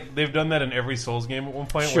because, like, they've done that in every Souls game at one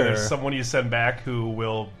point, Sure. where there's someone you send back who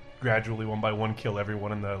will gradually one by one kill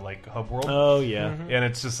everyone in the like hub world. Oh yeah, and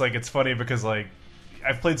it's just like it's funny because like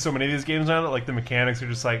I've played so many of these games now that like the mechanics are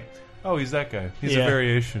just like, oh, he's that guy. He's a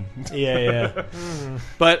variation. Yeah.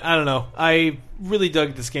 But I don't know. I really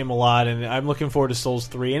dug this game a lot, and I'm looking forward to Souls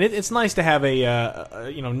 3. And it's nice to have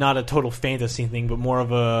a not a total fantasy thing, but more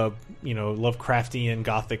of a Lovecraftian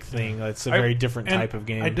gothic thing. It's a very different type of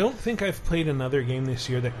game. I don't think I've played another game this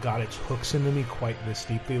year that got its hooks into me quite this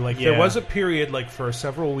deeply. Like there was a period like for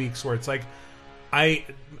several weeks where it's like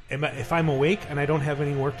if I'm awake and I don't have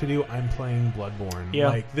any work to do, I'm playing Bloodborne. Yeah.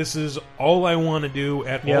 Like this is all I want to do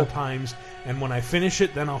at all times. And when I finish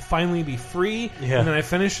it, then I'll finally be free. Yeah. And then I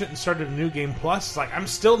finish it and started a new game plus. It's like I'm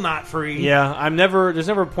still not free. Yeah, there's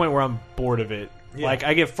never a point where I'm bored of it. Yeah. Like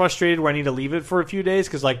I get frustrated where I need to leave it for a few days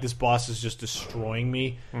because like this boss is just destroying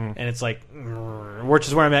me, and it's like, which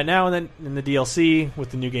is where I'm at now. And then in the DLC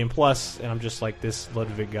with the new game plus, and I'm just like, this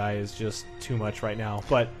Ludwig guy is just too much right now.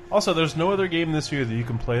 But also, there's no other game this year that you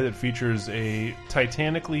can play that features a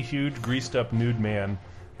titanically huge, greased up nude man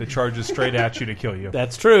that charges straight at you to kill you.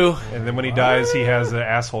 That's true. And then when he dies, he has an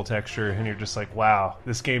asshole texture, and you're just like, wow,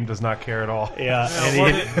 this game does not care at all. Yeah,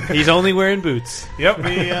 and he's only wearing boots. Yep.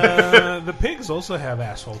 The pigs also have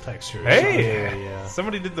asshole textures. Hey,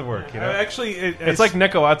 somebody did the work. You know, actually, it's like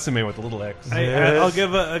Neko Atsume with a little X. I'll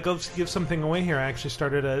give something away here. I actually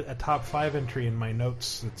started a top 5 entry in my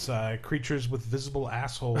notes. It's creatures with visible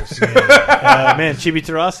assholes. Man,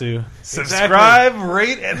 Chibi-Terasu. Subscribe,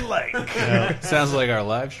 rate, and like. Sounds like our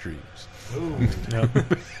live streams. Ooh. No.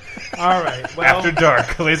 All right. Well, after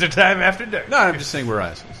dark, laser time after dark. No, I'm just saying we're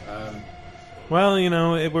assholes. Well,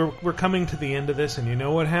 we're coming to the end of this, and you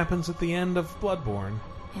know what happens at the end of Bloodborne.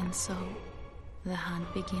 And so, the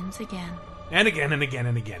hunt begins again. And again, and again,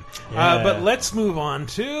 and again. Yeah. But let's move on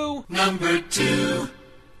to number 2.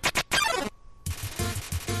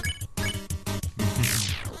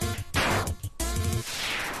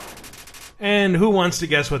 And who wants to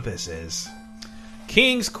guess what this is?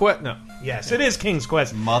 King's Quest. No. Yes, it is King's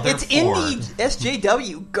Quest. It's indie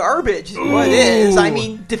SJW garbage is what it is. I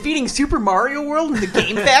mean, defeating Super Mario World in the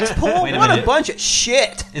Game Facts poll? Wait a What a minute. bunch of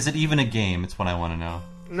shit. Is it even a game? It's what I want to know.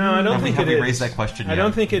 No, I don't think have it we is. raised that question I yet?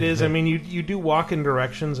 don't think it is. I mean, you do walk in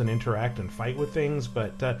directions and interact and fight with things,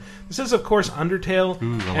 but this is, of course, Undertale.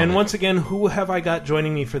 And once again, who have I got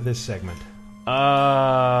joining me for this segment? Well,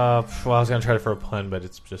 I was going to try for a pun, but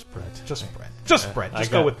it's just Brett. Just Brett. Just Brett.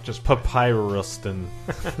 Just I go with just Papyruston.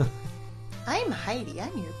 I'm Heidi.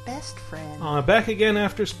 I'm your best friend. Back again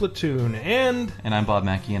after Splatoon, and I'm Bob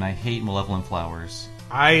Mackey, and I hate malevolent flowers.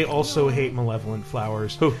 I also hate malevolent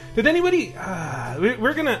flowers. Who? Did anybody?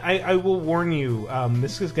 We're gonna. I will warn you.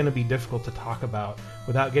 This is going to be difficult to talk about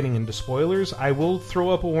without getting into spoilers. I will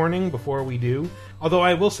throw up a warning before we do. Although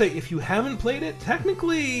I will say, if you haven't played it,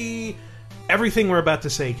 technically, everything we're about to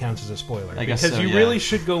say counts as a spoiler. I guess because so, you yeah. really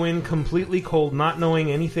should go in completely cold, not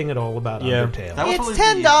knowing anything at all about Undertale. It's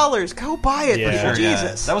 $10. Go buy it. Sure,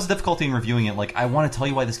 Jesus. That was the difficulty in reviewing it. Like, I want to tell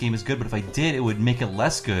you why this game is good, but if I did, it would make it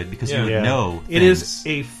less good because you would know. It is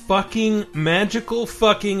a fucking magical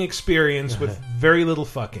fucking experience with very little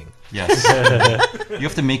fucking. Yes. You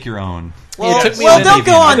have to make your own. Well, don't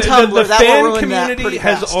go on Tumblr. The That will fan ruin that community pretty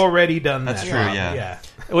has fast. already done That's that. true, yeah.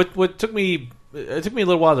 What took me... It took me a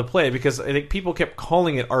little while to play because I think people kept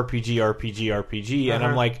calling it RPG, and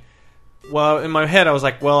I'm like, well, in my head I was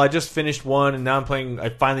like, well, I just finished one, and now I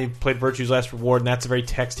finally played Virtue's Last Reward, and that's a very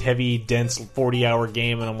text-heavy, dense 40-hour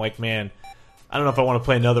game, and I'm like, man, I don't know if I want to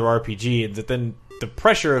play another RPG, and then the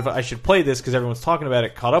pressure of I should play this because everyone's talking about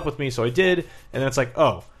it caught up with me, so I did, and then it's like,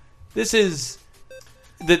 oh, this is...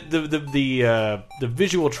 The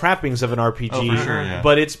visual trappings of an RPG, Oh, for sure, yeah.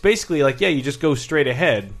 but it's basically like, you just go straight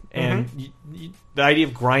ahead, and the idea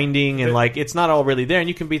of grinding and it's not all really there, and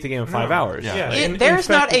you can beat the game in 5 hours. There's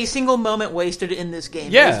not a single moment wasted in this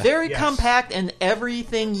game. Yeah. It's very compact, and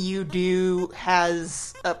everything you do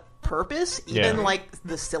has a purpose, even like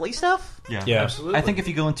the silly stuff. Yeah, absolutely. I think if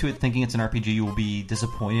you go into it thinking it's an RPG, you will be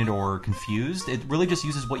disappointed or confused. It really just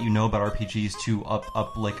uses what you know about RPGs to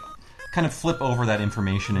kind of flip over that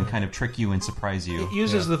information and kind of trick you and surprise you. It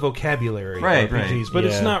uses the vocabulary of Right, RPGs, but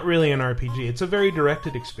it's not really an RPG. It's a very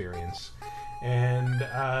directed experience. And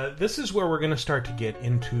this is where we're going to start to get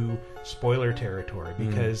into spoiler territory,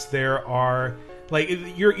 because there are...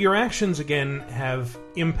 your actions, again, have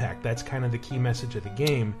impact. That's kind of the key message of the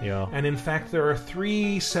game. Yeah. And in fact, there are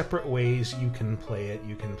 3 separate ways you can play it.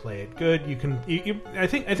 You can play it good. I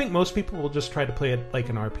think most people will just try to play it like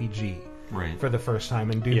an RPG. Right. For the first time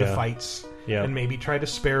and do the fights and maybe try to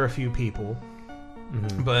spare a few people.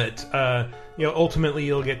 But ultimately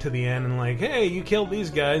you'll get to the end and like, hey, you killed these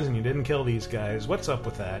guys and you didn't kill these guys. What's up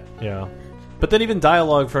with that? Yeah. But then even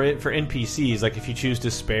dialogue for NPCs, like if you choose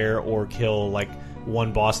to spare or kill like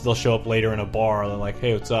one boss, they'll show up later in a bar. They're like,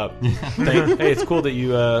 "Hey, what's up? Hey, it's cool that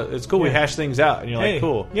you. It's cool we hash things out." And you're like,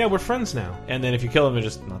 "Cool, yeah, we're friends now." And then if you kill them, they're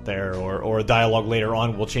just not there, or dialogue later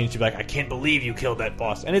on will change to be like, "I can't believe you killed that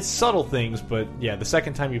boss." And it's subtle things, but yeah, the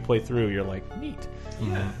second time you play through, you're like, "Neat."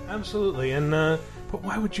 Yeah, absolutely. And but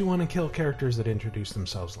why would you want to kill characters that introduce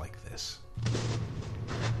themselves like this?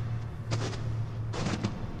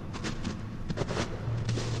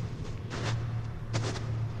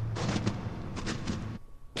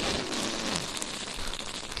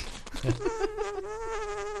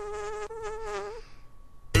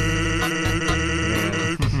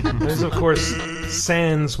 There's, of course,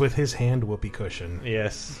 Sans with his hand whoopee cushion.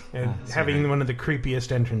 Yes. And having one of the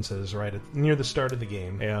creepiest entrances near the start of the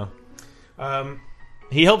game. Yeah.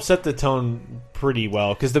 He helped set the tone pretty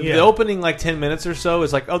well, because the opening, 10 minutes or so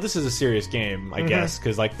is like, oh, this is a serious game, I guess,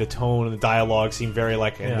 because, the tone and the dialogue seem very,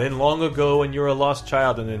 and then long ago when you were a lost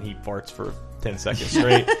child, and then he farts for 10 seconds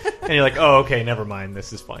straight. And you're like, oh, okay, never mind,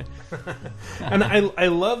 this is fine. And I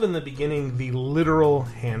love in the beginning the literal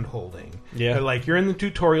hand holding. Yeah. You're in the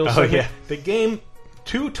tutorial. Oh, yeah. The game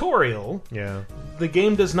tutorial. Yeah. The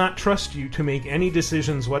game does not trust you to make any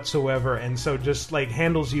decisions whatsoever, and so just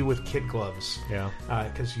handles you with kid gloves. Yeah.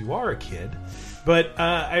 Because you are a kid. But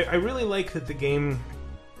I really like that the game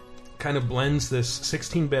kind of blends this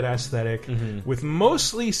 16-bit aesthetic with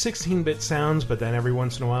mostly 16-bit sounds, but then every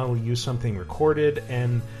once in a while we'll use something recorded,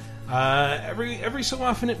 and every so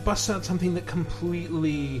often it busts out something that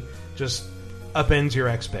completely just upends your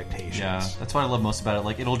expectations. Yeah, that's what I love most about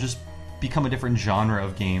it. It'll just become a different genre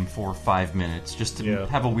of game for 5 minutes, just to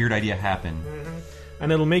have a weird idea happen.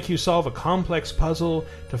 And it'll make you solve a complex puzzle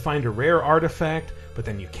to find a rare artifact, but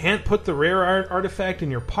then you can't put the rare artifact in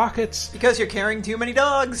your pockets because you're carrying too many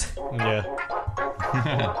dogs. Yeah.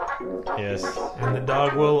 Yes. And the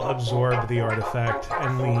dog will absorb the artifact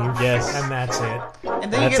and leave. Yes. And that's it.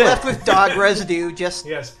 And then you get left with dog residue, just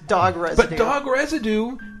dog residue. But dog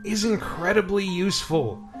residue is incredibly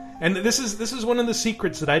useful. And this is one of the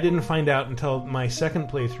secrets that I didn't find out until my second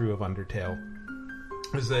playthrough of Undertale.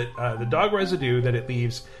 Is that the dog residue that it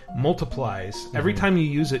leaves multiplies every time you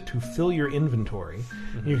use it to fill your inventory.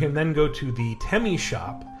 You can then go to the Temmie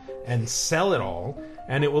shop and sell it all,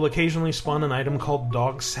 and it will occasionally spawn an item called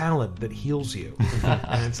dog salad that heals you.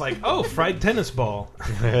 And it's like, oh, fried tennis ball.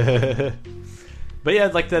 But yeah,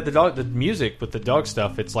 the music with the dog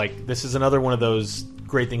stuff, it's this is another one of those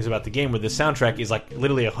great things about the game where the soundtrack is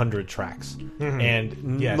literally 100 tracks.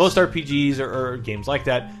 And most RPGs or games like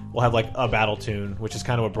that will have a battle tune, which is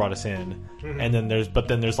kind of what brought us in. And then there's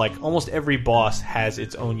almost every boss has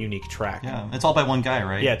its own unique track. Yeah, it's all by one guy,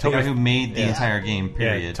 right? Yeah, the guy who made the entire game,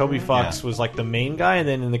 period. Yeah, Toby Fox was the main guy, and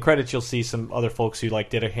then in the credits you'll see some other folks who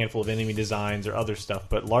did a handful of enemy designs or other stuff,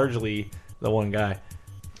 but largely the one guy.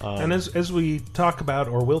 And as we talk about,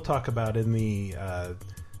 or will talk about in the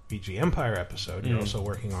VG Empire episode you're also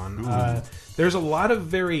working on, there's a lot of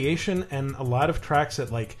variation and a lot of tracks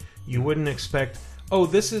that you wouldn't expect. Oh,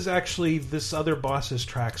 this is actually this other boss's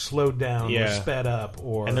track slowed down or sped up,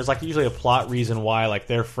 and there's usually a plot reason why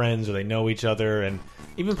they're friends or they know each other. And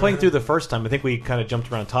even playing through the first time, I think we kind of jumped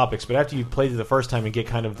around topics, but after you play through the first time and get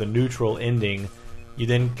kind of the neutral ending, you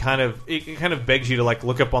then it kind of begs you to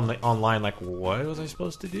look up online what was I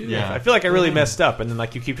supposed to do? Yeah. I feel like I really messed up, and then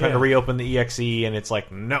you keep trying to reopen the exe, and it's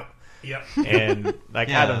no. Yep. And I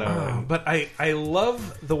don't know. But I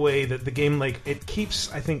love the way that the game it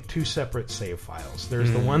keeps, I think, two separate save files.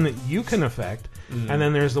 There's the one that you can affect, and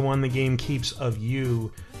then there's the one the game keeps of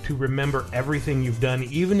you to remember everything you've done,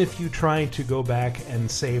 even if you try to go back and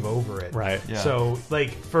save over it. Right. Yeah. So,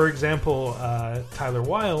 for example, Tyler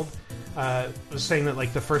Wilde was saying that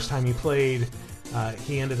the first time he played,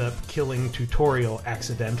 he ended up killing Tutorial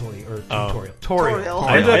accidentally, or Toriel.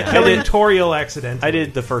 I ended up killing Toriel accidentally. I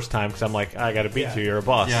did the first time because I'm I got to beat you. You're a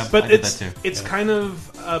boss. Yeah, but it's kind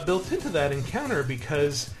of built into that encounter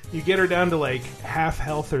because you get her down to half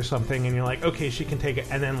health or something, and you're okay, she can take it,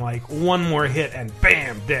 and then one more hit and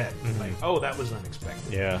bam, dead. Oh, that was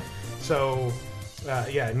unexpected. Yeah. So.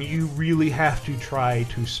 And you really have to try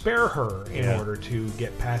to spare her in order to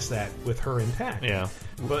get past that with her intact. Yeah.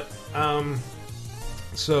 But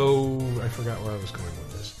so I forgot where I was going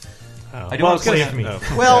with this. I don't want to save me.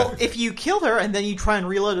 Well, if you kill her and then you try and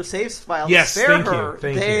reload a save file to spare her,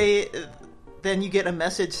 then you get a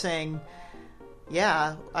message saying,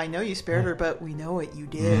 yeah, I know you spared her, but we know what you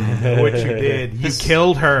did. What you did. You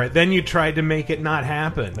killed her. Then you tried to make it not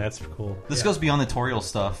happen. That's cool. This goes beyond the tutorial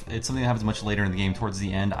stuff. It's something that happens much later in the game, towards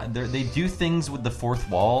the end. They do things with the fourth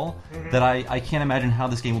wall that I can't imagine how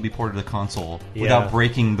this game will be ported to the console without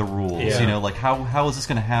breaking the rules. Yeah. You know, like how is this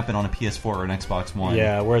going to happen on a PS4 or an Xbox One?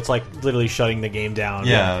 Yeah, where it's like literally shutting the game down.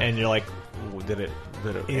 Yeah. And you're like, did it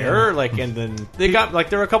error? Like, and then they got like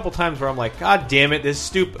there were a couple times where I'm like, God damn it, this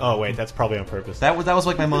stupid. Oh wait, that's probably on purpose. That was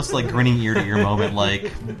like my most like grinning ear to ear moment, like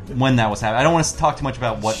when that was happening. I don't want to talk too much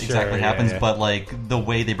about what exactly happens, but like the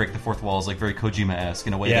way they break the fourth wall is like very Kojima-esque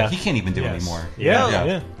in a way that he can't even do anymore.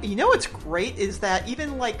 You know what's great is that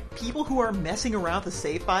even like people who are messing around with the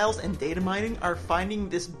save files and data mining are finding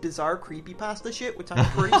this bizarre creepypasta shit, which I'm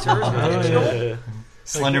pretty sure is intentional.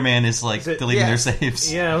 Slenderman is like deleting their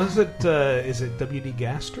saves. Yeah, was it? Is it WD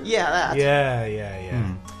Gaster? Yeah, that.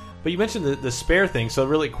 Yeah. But you mentioned the spare thing, so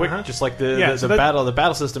really quick, just like the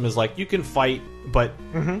battle system is like you can fight, but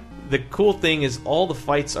the cool thing is all the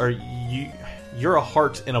fights are you're a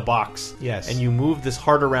heart in a box. Yes. And you move this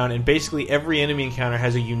heart around, and basically every enemy encounter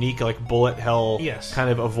has a unique like bullet hell kind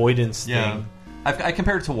of avoidance thing. I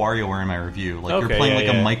compared it to WarioWare in my review. Like you're playing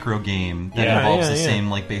a micro game that involves the same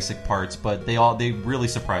like basic parts, but they really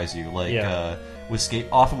surprise you. Like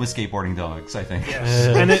often with skateboarding dogs, I think.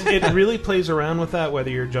 Yes. And it really plays around with that, whether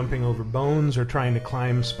you're jumping over bones or trying to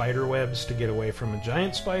climb spider webs to get away from a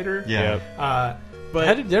giant spider. Yeah.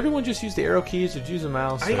 But did everyone just use the arrow keys or did you use a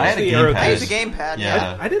mouse? I had a gamepad. I used a gamepad.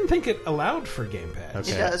 Yeah. I didn't think it allowed for gamepad.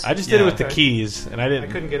 Okay. It does. I just did it with the keys, and I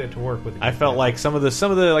couldn't get it to work with. I felt like some of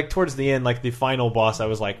the like towards the end, like the final boss, I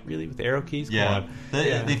was like, really with the arrow keys? Come on.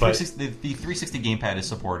 The 360 gamepad is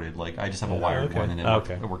supported. Like I just have a wired one, and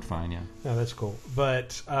it worked fine. Yeah. Yeah, that's cool.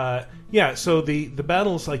 But so the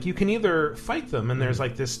battles, like you can either fight them, and there's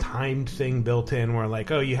like this timed thing built in where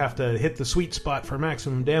like, oh, you have to hit the sweet spot for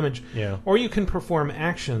maximum damage, or you can perform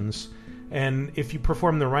actions. And if you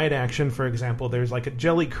perform the right action, for example, there's like a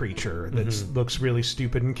jelly creature that looks really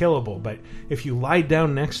stupid and killable. But if you lie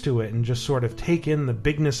down next to it and just sort of take in the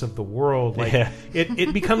bigness of the world, like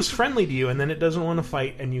it becomes friendly to you, and then it doesn't want to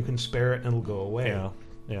fight, and you can spare it, and it'll go away.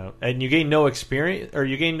 Yeah, and you gain no experience,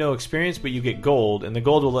 but you get gold, and the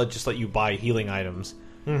gold will just let you buy healing items.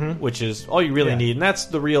 Which is all you really need, and that's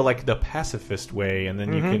the real like the pacifist way, and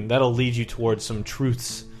then you can that'll lead you towards some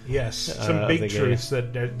truths. Yes, some big truths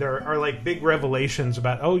that there are like big revelations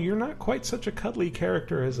about. Oh, you're not quite such a cuddly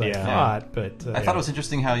character as I thought. But I thought it was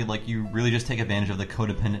interesting how you really just take advantage of the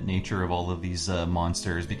codependent nature of all of these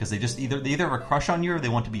monsters because they either have a crush on you or they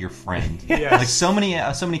want to be your friend. Like so many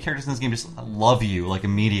characters in this game just love you like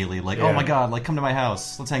immediately. Like oh my god, like come to my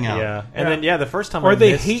house, let's hang out. Yeah, and then the first time or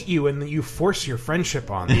they hate you and you force your friendship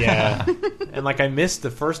on them. Yeah, and like I missed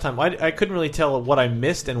the first time. I couldn't really tell what I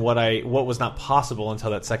missed and what was not possible until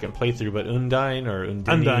that second playthrough, but Undine,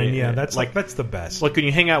 that's the best. Like when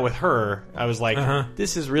you hang out with her, I was like,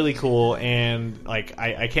 this is really cool, and like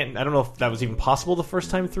I don't know if that was even possible the first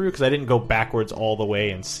time through because I didn't go backwards all the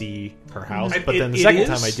way and see her house, but then the second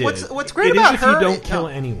time I did. What's great about her? You don't kill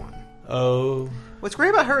anyone. Oh. What's great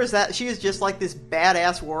about her is that she is just like this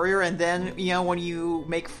badass warrior, and then when you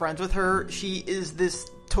make friends with her, she is this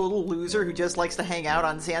total loser who just likes to hang out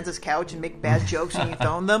on Sansa's couch and make bad jokes when you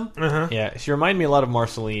phone them. Yeah, she reminded me a lot of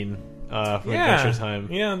Marceline from Adventure Time.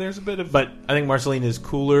 Yeah, there's a bit of... But I think Marceline is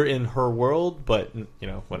cooler in her world, but,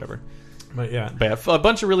 whatever. But yeah. A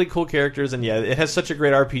bunch of really cool characters, and it has such a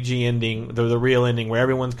great RPG ending, the real ending, where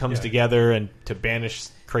everyone comes together and to banish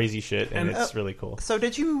crazy shit, and it's really cool. So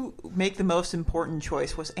did you make the most important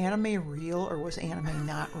choice? Was anime real or was anime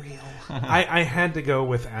not real? I had to go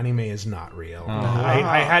with anime is not real.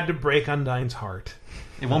 I had to break Undine's heart.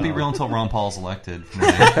 It won't be real until Ron Paul's elected. From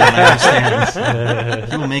what I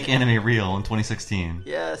understand. He will make anime real in 2016.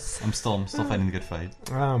 Yes. I'm still fighting the good fight.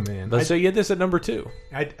 Oh man! So you had this at number 2.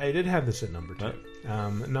 I did have this at number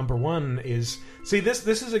 2. Number 1 is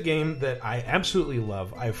this is a game that I absolutely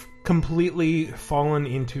love. I've completely fallen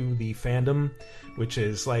into the fandom, which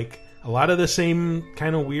is like a lot of the same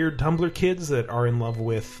kind of weird Tumblr kids that are in love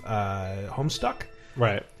with Homestuck.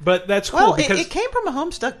 Right, but that's cool. Well, because it came from a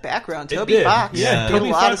Homestuck background. Toby Fox did a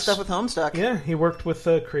lot of stuff with Homestuck. Yeah, he worked with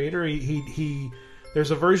the creator. There's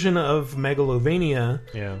a version of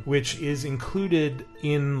Megalovania, which is included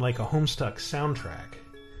in like a Homestuck soundtrack.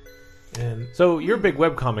 And so you're a big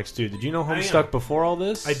webcomics dude. Did you know Homestuck before all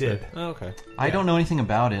this? I did. Oh, okay. I don't know anything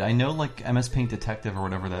about it. I know like MS Paint Detective or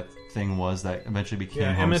whatever that thing was that eventually became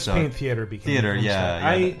Homestuck. MS Paint Theater became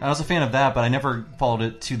Homestuck. I was a fan of that, but I never followed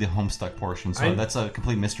it to the Homestuck portion, so that's a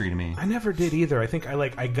complete mystery to me. I never did either. I think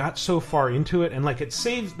I got so far into it, and like that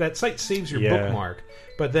site saves your bookmark,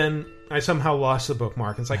 but then I somehow lost the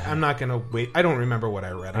bookmark. It's like, I'm not going to wait. I don't remember what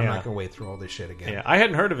I read. I'm not going to wait through all this shit again. Yeah, I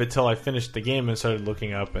hadn't heard of it till I finished the game and started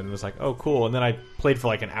looking up and was like, oh, cool. And then I played for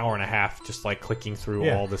like an hour and a half just like clicking through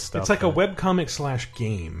all this stuff. It's like a webcomic /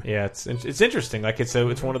 game. Yeah, it's interesting. Like it's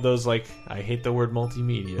one of those, like, I hate the word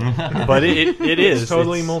multimedia, but it is. It's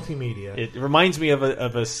totally multimedia. It reminds me of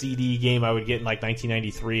a CD game I would get in like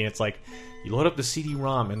 1993, and it's like, you load up the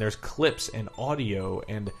CD-ROM and there's clips and audio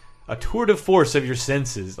and a tour de force of your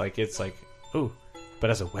senses. Like, it's like, ooh, but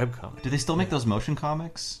as a webcomic. Do they still make those motion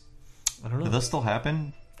comics? I don't know. Do those still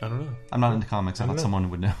happen? I don't know. I'm not into comics. I thought someone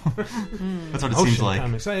would know. That's what it Motion seems like.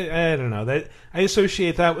 Comics. I don't know. That I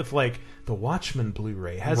associate that with like the Watchmen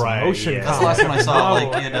Blu-ray has a motion comic. That's the last one I saw.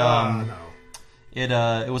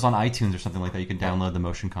 It was on iTunes or something like that. You can download the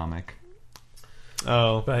motion comic.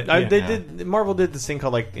 Oh, but Marvel did this thing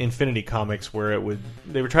called like Infinity Comics, where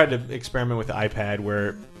they were trying to experiment with the iPad,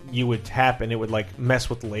 where you would tap and it would like mess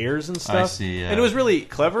with layers and stuff. I see, yeah. And it was really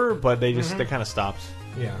clever, but they kind of stopped.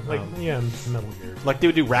 Yeah, like Metal Gear. Like they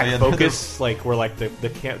would do rack focus, like where like the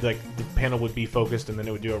panel would be focused, and then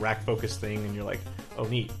it would do a rack focus thing, and you're like, oh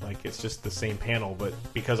neat, like it's just the same panel, but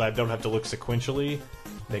because I don't have to look sequentially,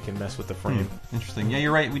 they can mess with the frame. Interesting. Yeah,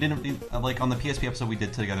 you're right. We didn't like on the PSP episode we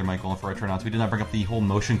did together, Michael, for our turnouts. We did not bring up the whole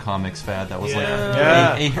motion comics fad that was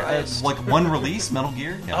like one release, Metal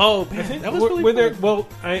Gear. Yeah. Oh, I think that was really cool. There, well,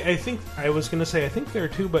 I think I was going to say I think there are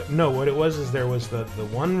two, but no. What it was is there was the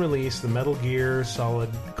one release, the Metal Gear Solid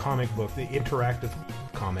comic book, the interactive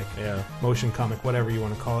comic, motion comic, whatever you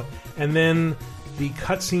want to call it, and then the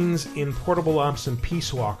cutscenes in Portable Ops and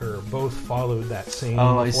Peace Walker both followed that same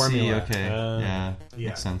formula. See. Okay, yeah,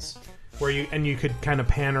 makes sense. Where you could kind of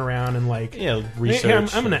pan around and like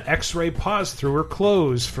research. I'm going to X-ray pause through her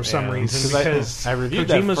clothes for some reason because I reviewed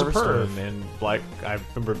Kojima's that first a perv. one, and like I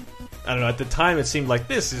remember, I don't know, at the time it seemed like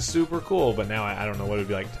this is super cool, but now I don't know what it would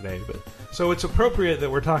be like today. But so it's appropriate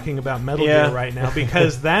that we're talking about Metal Gear right now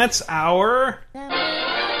because that's our number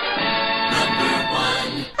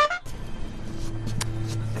 1.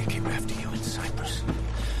 They came after you in Cyprus,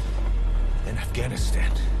 in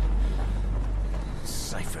Afghanistan.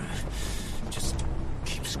 Cypher just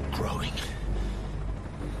keeps growing,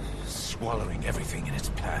 swallowing everything in its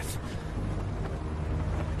path,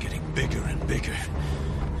 getting bigger and bigger.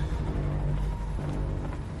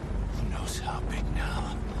 Who knows how big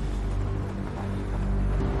now?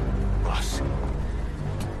 Boss,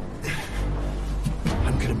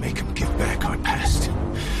 I'm gonna make him give back our past,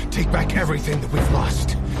 take back everything that we've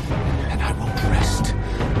lost, and I won't rest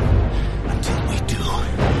until we do.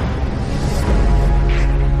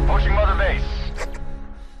 Pushing Mother Base.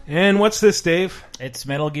 And what's this, Dave? It's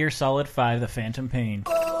Metal Gear Solid 5: The Phantom Pain.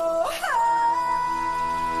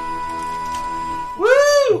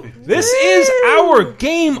 Woo! This is our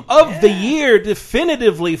game of the year,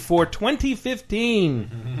 definitively for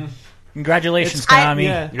 2015. Congratulations,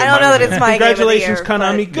 Konami. I don't know that it's my Congratulations, game of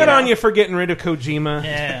the year, Konami. Good on you for getting rid of Kojima.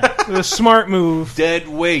 Yeah. It was a smart move. Dead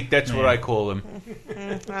weight, that's what I call him. I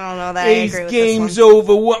don't know that His I agree with game's this one.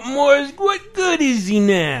 over. What good is he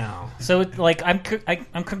now? So, like, I'm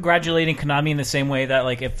congratulating Konami in the same way that,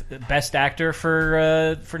 like, if Best Actor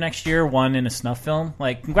for next year won in a snuff film,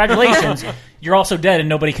 like, congratulations, you're also dead and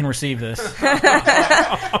nobody can receive this.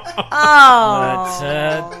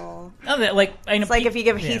 It's like if you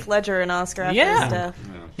give Heath Ledger an Oscar after his death.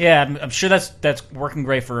 Yeah, I'm sure that's working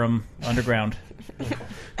great for him underground in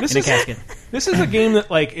a casket. This is a game that,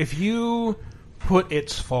 like, if you put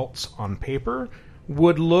its faults on paper,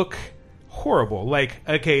 would look horrible. Like,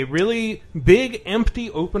 okay, really big, empty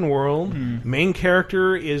open world. Main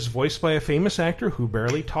character is voiced by a famous actor who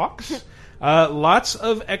barely talks. Lots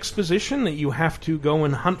of exposition that you have to go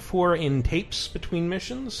and hunt for in tapes between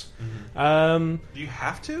missions. Do you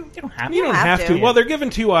have to? You don't have to. You don't have to. Well, they're given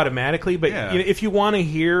to you automatically, but Yeah. you know, if you want to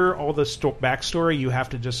hear all the backstory, you have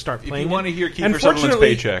to just start playing. If you want to hear it. Kiefer Sutherland's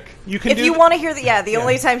paycheck, you can. If you want to hear the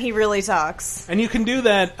only time he really talks, and you can do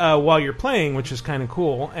that while you're playing, which is kind of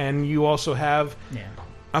cool. And you also have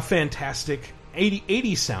a fantastic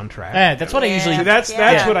 80s soundtrack. Yeah, that's what I usually. So that's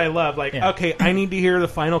what I love. Like, okay, I need to hear the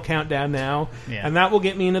final countdown now, and that will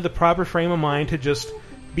get me into the proper frame of mind to just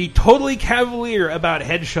be totally cavalier about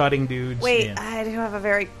headshotting dudes. wait, I do have a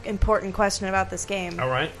very important question about this game. All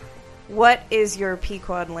right. What is your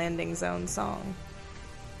Pequod Landing Zone song?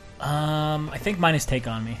 I think mine is "Take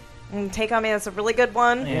on Me." Take On Me, that's a really good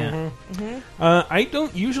one. Yeah. I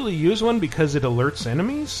don't usually use one because it alerts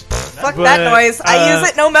enemies. Fuck that noise. I use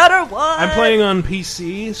it no matter what. I'm playing on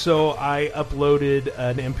PC, so I uploaded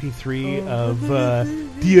an MP3 of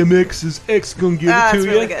DMX's X Gonna Give It To it's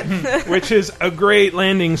You. really good. Which is a great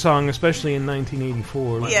landing song, especially in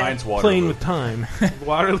 1984. Yeah. Mine's Waterloo. Playing with Time.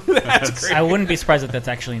 Waterloo, that's great. I wouldn't be surprised if that's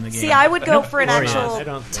actually in the game. See, I would go for an I actual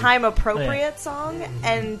don't think- time-appropriate song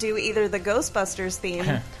and do either the Ghostbusters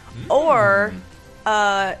theme or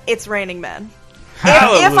It's Raining Men.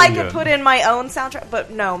 If I could put in my own soundtrack,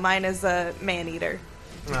 but no, mine is a Man-Eater.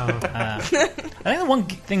 I think the one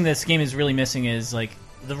thing this game is really missing is like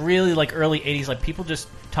the really like early 80s, like people just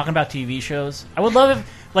talking about TV shows. I would love if,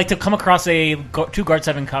 like, to come across a two guards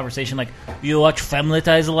having conversation like, you watch Family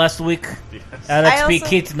Ties last week? Yes. Let's be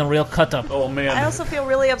kids in the real cut up. Oh man. I also feel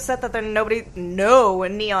really upset that there's no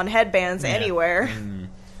neon headbands anywhere.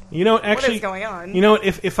 You know, actually, what is going on? You know,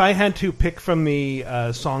 if I had to pick from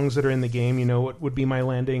the songs that are in the game, you know what would be my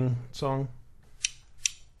landing song?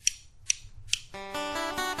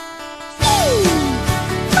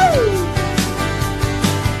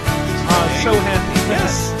 So happy.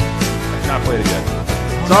 Yes. I cannot play it again.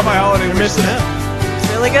 It's on my holiday wish list. It's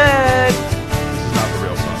really good. This is not the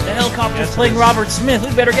real song. The helicopter's playing Robert Smith.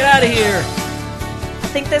 We better get out of here. I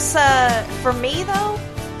think this, for me though,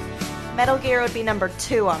 Metal Gear would be number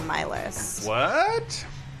 2 on my list. What?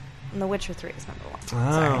 And The Witcher 3 is number 1.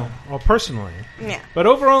 Oh, well, personally. Yeah. But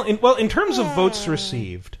overall, in terms of votes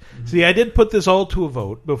received, see, I did put this all to a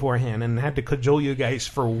vote beforehand and had to cajole you guys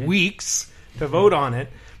for weeks to vote on it.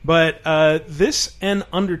 But this and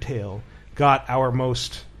Undertale got our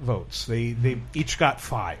most votes. They each got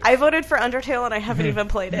 5. I voted for Undertale and I haven't even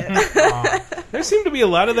played it. There seemed to be a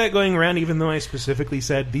lot of that going around, even though I specifically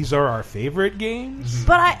said these are our favorite games.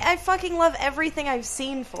 But I fucking love everything I've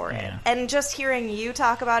seen for it. And just hearing you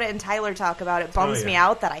talk about it and Tyler talk about it bums me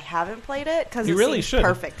out that I haven't played it because it really seems should.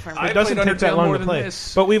 perfect for me. It doesn't take that long to play.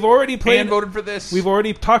 But we've already played and voted for this. We've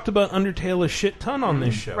already talked about Undertale a shit ton on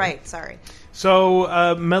this show. Right, sorry.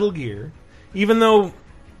 So, Metal Gear, even though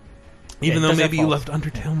maybe you loved Mm-hmm.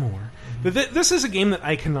 Undertale more, but this is a game that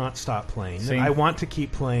I cannot stop playing. That Same. I want to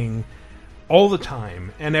keep playing all the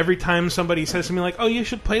time. And every time somebody says to me, like, oh, you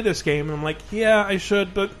should play this game, and I'm like, yeah, I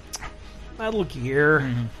should, but Metal Gear.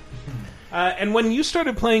 Mm-hmm. And when you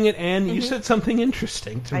started playing it, Anne, you said something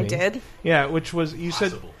interesting to me. I did? Yeah, which was, you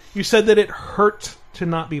said that it hurt to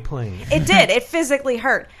not be playing it. It did. It physically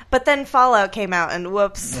hurt. But then Fallout came out, and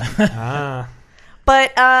whoops. Ah.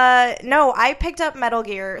 But, no, I picked up Metal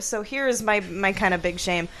Gear, so here's my kind of big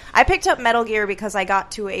shame. I picked up Metal Gear because I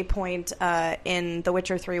got to a point in The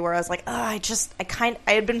Witcher 3 where I was like, I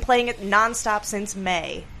had been playing it nonstop since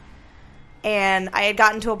May. And I had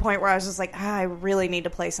gotten to a point where I was just like, I really need to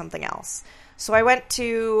play something else. So I went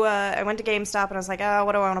to GameStop, and I was like,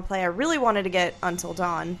 what do I want to play? I really wanted to get Until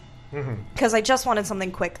Dawn. Because I just wanted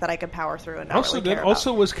something quick that I could power through and not Also really good. care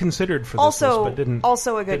Also about. was considered for this Also- list, but didn't.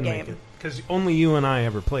 also a good game. Because only you and I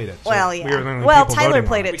ever played it. So Well, we yeah. were the only Well, people Tyler voting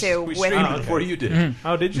played on it too We with streamed me. it before you did.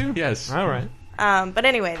 Oh, did you? Yes. All right. But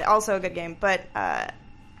anyway, also a good game. But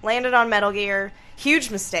landed on Metal Gear. Huge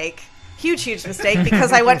mistake. Huge mistake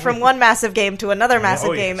because I went from one massive game to another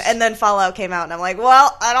massive game, and then Fallout came out, and I'm like,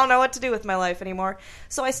 well, I don't know what to do with my life anymore.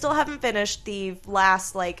 So I still haven't finished the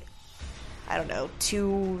last,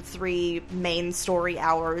 2-3 main story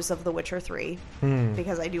hours of The Witcher 3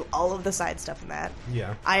 because I do all of the side stuff in that.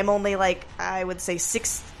 Yeah. I'm only, I would say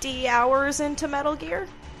 60 hours into Metal Gear.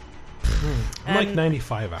 I'm like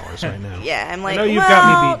 95 hours right now. Yeah, I'm like, I know you've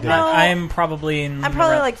got me beat. no. I'm probably in. I'm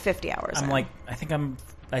probably like 50 hours. I'm in. like, I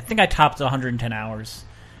think I topped 110 hours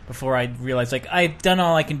before I realized, I've done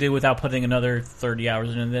all I can do without putting another 30 hours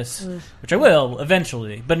into this, which I will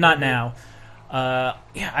eventually, but not now.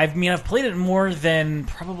 I've played it more than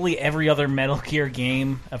probably every other Metal Gear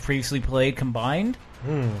game I've previously played combined.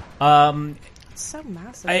 It's so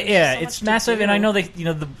massive. It's massive, and I know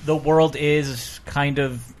that the world is kind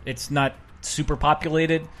of, it's not super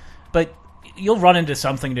populated, but you'll run into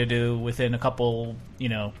something to do within a couple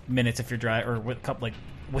minutes if you're driving, or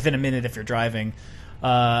within a minute if you're driving.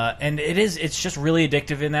 And it's just really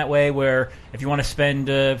addictive in that way, where if you want to spend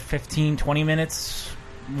 15-20 minutes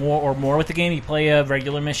more with the game, you play a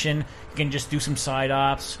regular mission, you can just do some side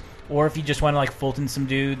ops, or if you just want to Fulton some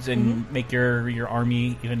dudes and make your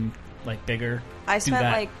army even bigger. I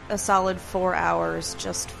spent a solid 4 hours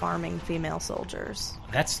just farming female soldiers.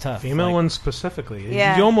 That's tough. Female ones specifically.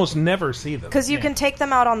 Yeah. You almost never see them. Because you can take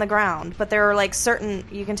them out on the ground, but there are certain,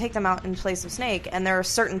 you can take them out in place of Snake, and there are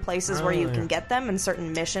certain places where you can get them and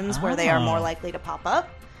certain missions where they are more likely to pop up.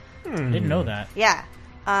 Didn't know that. Yeah.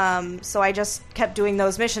 So I just kept doing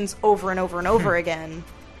those missions over and over and over again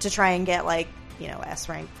to try and get S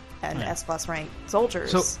rank and S plus rank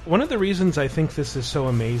soldiers. So one of the reasons I think this is so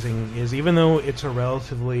amazing is even though it's a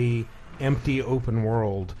relatively empty open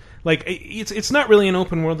world, it's not really an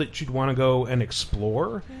open world that you'd want to go and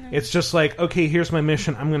explore. It's just like, okay, here's my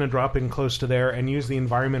mission, I'm going to drop in close to there and use the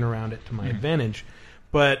environment around it to my advantage.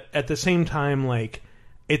 But at the same time,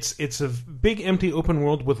 it's a big empty open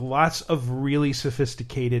world with lots of really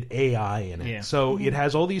sophisticated AI in it. Yeah. So it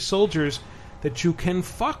has all these soldiers that you can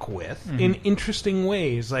fuck with in interesting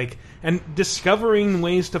ways, and discovering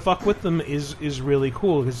ways to fuck with them is really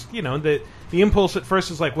cool, because the impulse at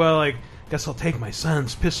first is guess I'll take my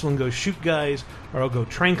son's pistol and go shoot guys, or I'll go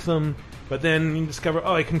trank them. But then you discover,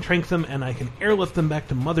 I can trank them and I can airlift them back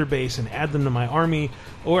to Mother Base and add them to my army.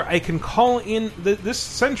 Or I can call in... This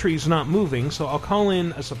sentry's not moving, so I'll call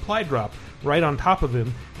in a supply drop right on top of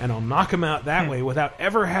him, and I'll knock him out that way without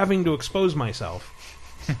ever having to expose myself.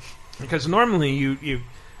 Because normally you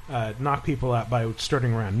knock people out by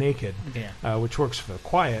starting around naked, which works for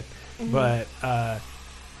quiet. But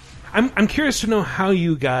I'm curious to know how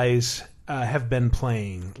you guys... have been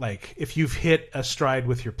playing, if you've hit a stride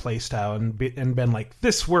with your playstyle and been like,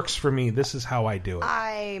 this works for me, this is how I do it.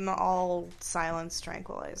 I'm all silence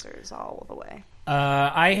tranquilizers all the way.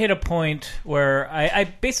 I hit a point where I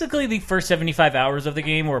basically the first 75 hours of the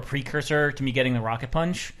game were a precursor to me getting the rocket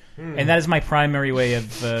punch, and that is my primary way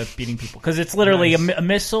of beating people, because it's literally a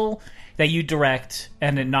missile that you direct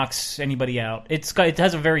and it knocks anybody out. It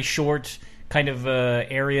has a very short kind of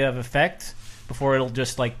area of effect before it'll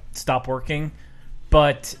just stop working,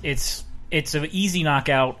 but it's an easy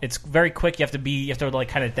knockout. It's very quick. You have to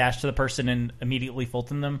kind of dash to the person and immediately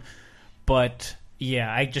Fulton them. But yeah,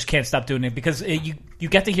 I just can't stop doing it because you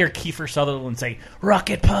get to hear Kiefer Sutherland say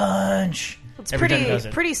 "rocket punch." It's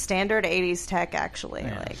pretty standard 80s tech, actually.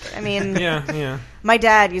 Yeah. My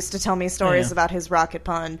dad used to tell me stories about his rocket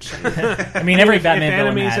punch. Every Batman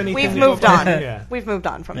villain had. We've moved on. We've moved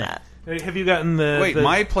on from that. Have you gotten the... Wait,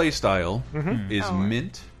 my play style is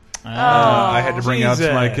mint. Oh, I had to bring out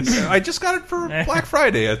my... I just got it for Black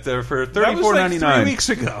Friday for $34.99. That was 3 weeks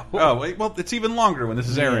ago. Oh, wait, well, it's even longer when this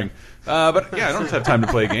is airing. But yeah, I don't have time to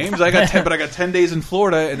play games. I got 10 days in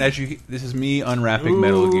Florida, and this is me unwrapping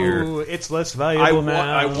Metal Gear. It's less valuable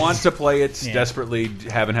now. I want to play it desperately.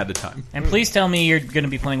 Haven't had the time. And please tell me you're going to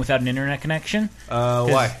be playing without an internet connection.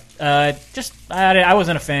 Why? I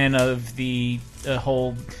wasn't a fan of the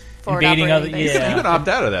whole invading other. You can opt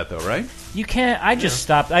out of that though, right? You can't. I just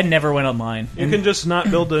stopped. I never went online. You can just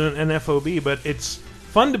not build an FOB, but it's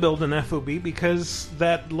fun to build an FOB because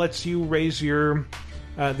that lets you raise your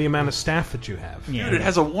the amount of staff that you have. Yeah. Dude, it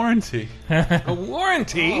has a warranty. A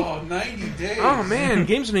warranty? Oh, 90 days. Oh man,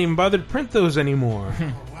 games don't even bother to print those anymore.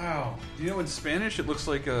 Oh, wow. Do you know in Spanish it looks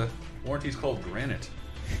like a warranty's called granite?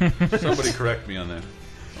 Somebody correct me on that.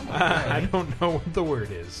 I don't know what the word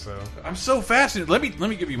is, so I'm so fascinated. Let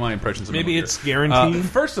me give you my impressions of maybe it's guaranteed.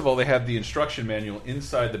 First of all, they have the instruction manual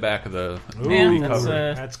inside the back of the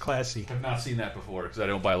cover. That's classy. I've not seen that before because I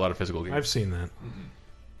don't buy a lot of physical games. I've seen that.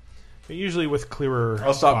 But usually with clearer.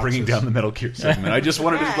 I'll stop bringing down the Metal Gear segment. I just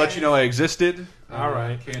wanted to let you know I existed. All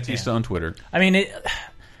right, Cantista on Twitter. I mean,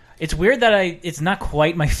 it's weird that it's not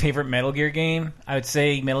quite my favorite Metal Gear game. I would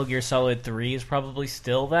say Metal Gear Solid 3 is probably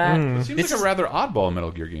still that. It seems like a rather oddball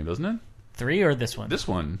Metal Gear game, doesn't it? 3 or this one? This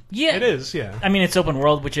one. Yeah. It is, yeah. I mean, it's open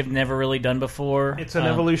world, which I've never really done before. It's an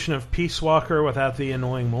evolution of Peace Walker without the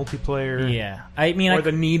annoying multiplayer. Yeah. I mean,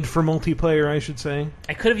 the need for multiplayer, I should say.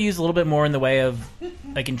 I could have used a little bit more in the way of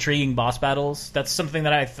intriguing boss battles. That's something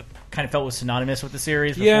that I kind of felt was synonymous with the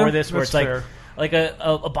series before this, where it's fair. like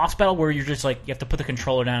a boss battle where you're just you have to put the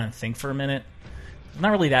controller down and think for a minute.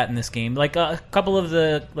 Not really that in this game. A couple of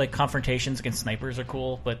the confrontations against snipers are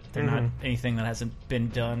cool, but they're not anything that hasn't been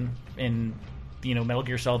done in Metal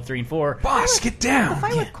Gear Solid 3 and 4. Boss, get down! The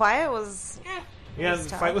fight with Quiet was... Yeah, the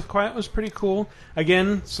fight with Quiet was pretty cool.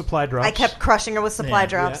 Again, supply drops. I kept crushing her with supply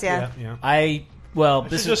drops, yeah. I should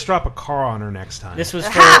just drop a car on her next time. This was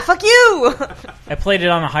fuck you! I played it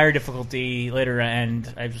on a higher difficulty later,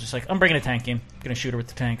 and I was just I'm bringing a tank in. I'm going to shoot her with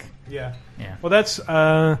the tank. Yeah. Yeah. Well, that's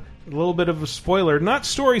a little bit of a spoiler. Not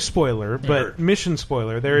story spoiler, but mission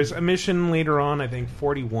spoiler. There's a mission later on, I think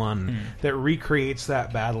 41, that recreates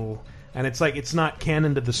that battle. And it's not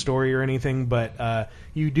canon to the story or anything, but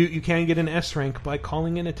you can get an S rank by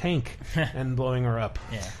calling in a tank and blowing her up.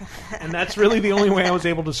 Yeah. And that's really the only way I was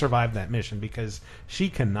able to survive that mission, because she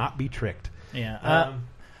cannot be tricked. Yeah.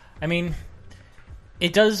 I mean,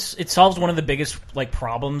 it solves one of the biggest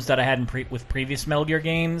problems that I had with previous Metal Gear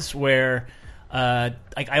games, where I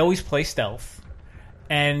always play stealth.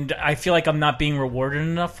 and I feel like I'm not being rewarded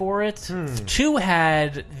enough for it. 2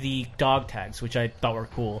 had the dog tags, which I thought were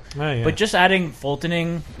cool. Oh, yeah. But just adding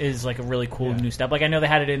Fultoning is like a really cool new step. Like I know they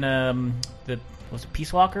had it in was it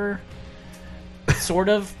Peace Walker? Sort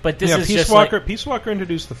of, but this is just like... Peace Walker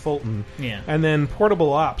introduced the Fulton. Yeah. And then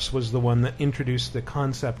Portable Ops was the one that introduced the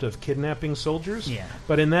concept of kidnapping soldiers. Yeah.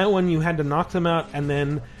 But in that one, you had to knock them out and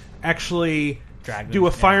then actually do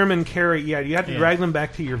a fireman carry. Yeah, you had to drag them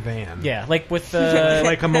back to your van. Yeah, like with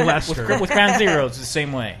like a molester. with Ground Zero, it's the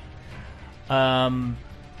same way.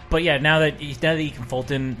 But yeah, now that you can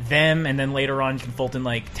Fulton them, and then later on you can Fulton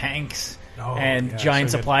like tanks. Giant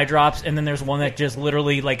supply drops, and then there's one that just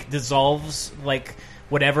literally like dissolves like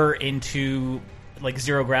whatever into like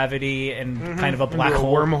zero gravity and kind of a black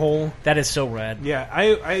hole. Wormhole. That is so rad. Yeah,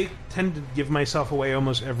 I tend to give myself away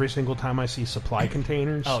almost every single time I see supply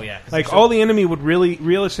containers. Oh yeah, like all the enemy would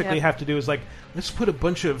realistically have to do is like, let's put a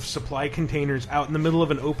bunch of supply containers out in the middle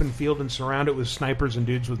of an open field and surround it with snipers and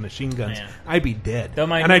dudes with machine guns. Yeah. I'd be dead.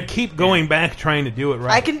 And I'd keep going back trying to do it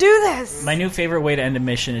right. I can do this! My new favorite way to end a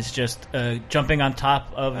mission is just jumping on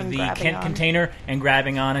top of the container and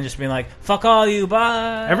grabbing on and just being like, fuck all you,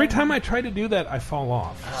 bye! Every time I try to do that, I fall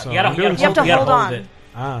off. You have to hold on. It.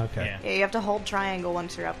 Ah, okay. Yeah, you have to hold triangle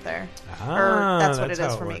once you're up there. Or that's what it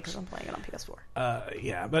is for me because I'm playing it on PS4.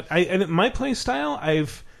 Yeah, but my play style,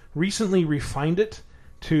 I've recently refined it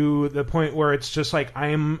to the point where it's just like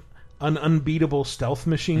I'm an unbeatable stealth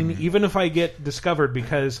machine, even if I get discovered,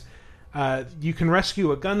 because you can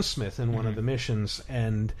rescue a gunsmith in one of the missions,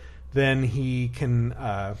 and then he can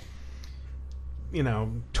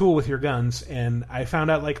tool with your guns. And I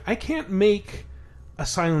found out like I can't make a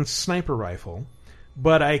silenced sniper rifle,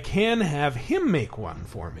 but I can have him make one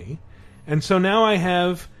for me. And so now I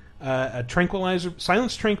have a tranquilizer,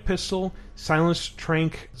 silenced trank pistol, silenced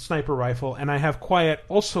trank sniper rifle, and I have Quiet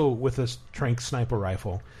also with a trank sniper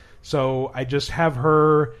rifle. So I just have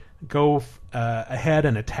her go ahead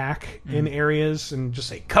and attack in areas and just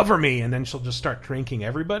say, cover me, and then she'll just start tranking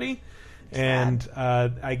everybody. And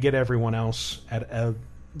I get everyone else at a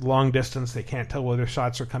long distance. They can't tell where their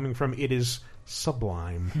shots are coming from. It is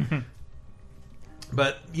sublime.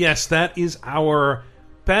 But yes, that is our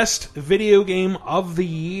best video game of the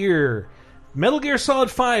year. Metal Gear Solid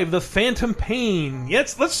 5, The Phantom Pain.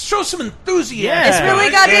 Yes, let's show some enthusiasm. Yeah. It's really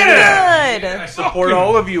goddamn good. I support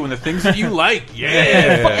all of you and the things that you like.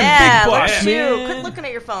 Yeah, Big look boss. at you. Quit looking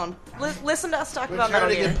at your phone. Listen to us talk about Metal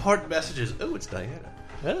Gear. Important messages. Oh, it's Diana.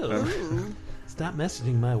 Oh. Stop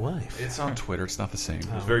messaging my wife. It's on Twitter. It's not the same.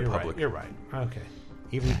 It's very public. Right. You're right. Okay.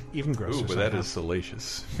 Even grosser. Ooh, but that is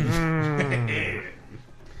salacious.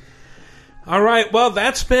 All right, well,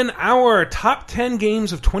 that's been our top 10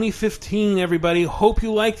 games of 2015, everybody. Hope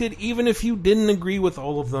you liked it, even if you didn't agree with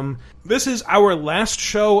all of them. This is our last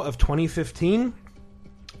show of 2015.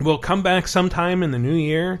 We'll come back sometime in the new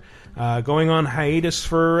year, going on hiatus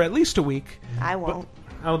for at least a week. I won't.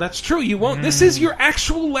 Oh, that's true, you won't. This is your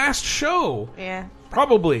actual last show. Yeah.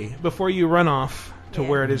 Probably, before you run off to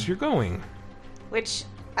where it is you're going. Which,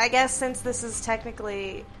 I guess since this is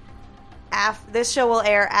technically... this show will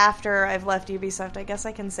air after I've left Ubisoft. I guess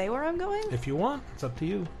I can say where I'm going? If you want. It's up to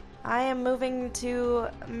you. I am moving to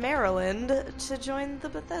Maryland to join the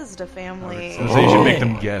Bethesda family. So you should make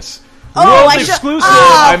them guess. Oh, exclusive.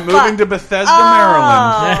 I'm moving to Bethesda,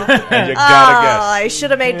 Maryland. And you gotta guess. I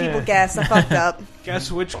should have made people guess. I fucked up.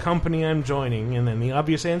 Guess which company I'm joining. And then the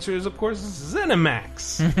obvious answer is, of course,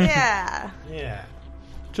 ZeniMax. Yeah. Yeah.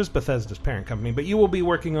 Just Bethesda's parent company. But you will be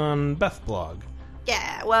working on Bethblog.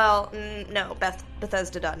 Yeah, well, no,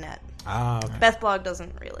 Bethesda.net. Ah, okay. Bethblog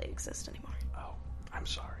doesn't really exist anymore. Oh, I'm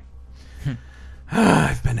sorry.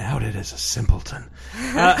 I've been outed as a simpleton.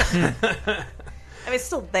 I mean, it's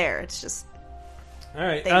still there. It's just all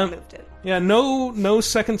right. They moved it. Yeah, no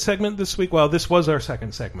second segment this week. Well, this was our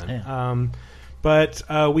second segment. Yeah. But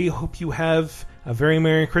we hope you have a very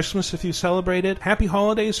Merry Christmas if you celebrate it. Happy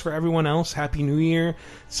holidays for everyone else. Happy New Year.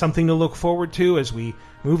 Something to look forward to as we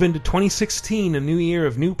move into 2016, a new year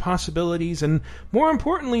of new possibilities and, more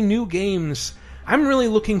importantly, new games. I'm really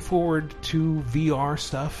looking forward to VR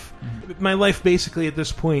stuff. Mm-hmm. My life basically at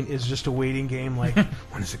this point is just a waiting game like,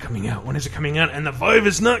 when is it coming out? When is it coming out? And the Vive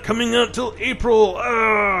is not coming out till April.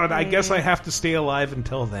 I guess I have to stay alive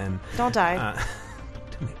until then. Don't die.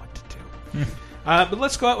 Don't tell me what to do. But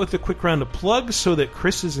let's go out with a quick round of plugs so that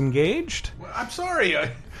Chris is engaged. Well, I'm sorry.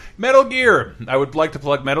 Metal Gear. I would like to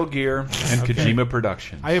plug Metal Gear and Kojima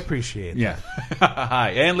Productions. I appreciate that. Yeah. Hi.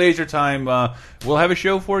 And Laser Time. We'll have a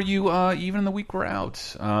show for you even in the week we're out.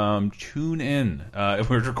 Tune in.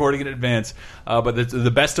 We're recording in advance. But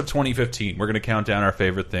the best of 2015. We're going to count down our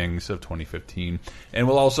favorite things of 2015. And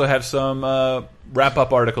we'll also have some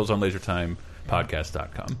wrap-up articles on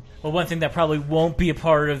LaserTimePodcast.com. Well, one thing that probably won't be a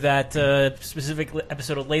part of that specific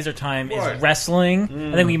episode of Laser Time is wrestling.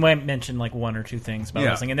 I think we might mention like one or two things about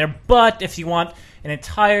wrestling in there. But if you want an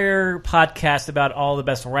entire podcast about all the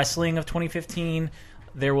best wrestling of 2015,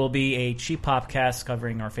 there will be a Cheap Popcast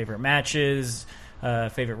covering our favorite matches,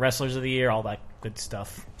 favorite wrestlers of the year, all that good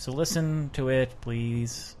stuff. So listen to it,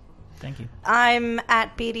 please. Thank you. I'm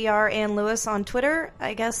at BDR Ann Lewis on Twitter.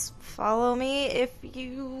 I guess follow me if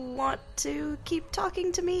you want to keep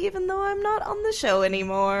talking to me, even though I'm not on the show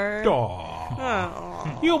anymore.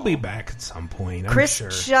 Aww. You'll be back at some point, Chris I'm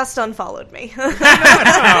sure. just unfollowed me. What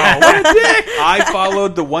a dick! I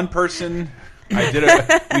followed the one person. I did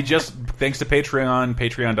we just, thanks to Patreon,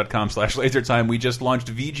 patreon.com/lasertime, we just launched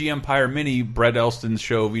VG Empire Mini, Brett Elston's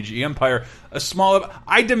show, VG Empire.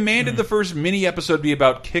 I demanded the first mini episode be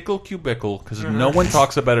about Kickle Cubicle, because no one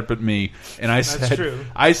talks about it but me. And I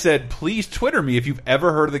said, please Twitter me if you've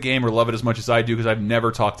ever heard of the game or love it as much as I do, because I've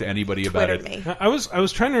never talked to anybody about it. Me. I was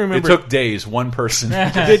trying to remember. It took days, one person.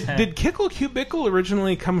 Did Kickle Cubicle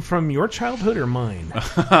originally come from your childhood or mine?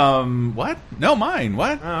 What? No, mine.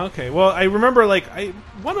 What? Oh, okay. Well, I remember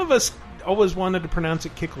one of us always wanted to pronounce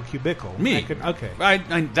it Kickle Cubicle. Me. Okay.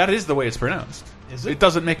 That is the way it's pronounced. Is it? It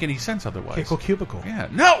doesn't make any sense otherwise. Kickle Cubicle. Yeah.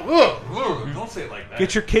 No! Don't say it like that.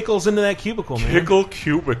 Get your kickles into that cubicle, man. Kickle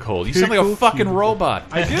Cubicle. You sound like a fucking robot.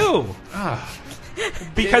 I do.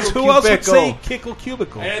 Because Kickle who else would Cubicle. say Kickle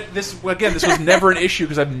Cubicle? And this was never an issue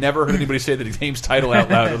because I've never heard anybody say the game's title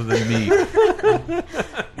out loud other than me.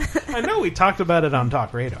 I know we talked about it on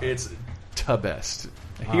Talk Radar. It's the best.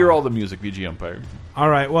 Hear all the music, VG Empire. All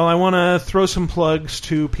right. Well, I want to throw some plugs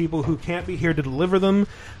to people who can't be here to deliver them.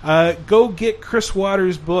 Go get Chris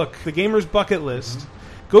Waters' book, The Gamer's Bucket List.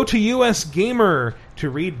 Go to US Gamer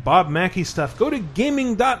to read Bob Mackey stuff. Go to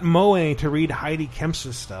gaming.moe to read Heidi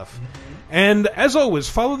Kemp's stuff. And as always,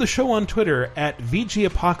 follow the show on Twitter at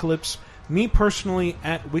VGApocalypse, me personally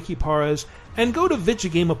at Wikiparas, and go to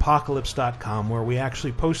VidjagameApocalypse.com where we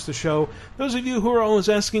actually post the show. Those of you who are always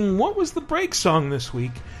asking, what was the break song this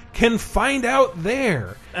week, can find out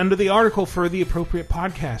there under the article for the appropriate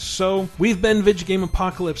podcast. So, we've been Vidjagame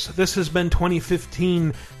Apocalypse. This has been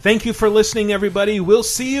 2015. Thank you for listening, everybody. We'll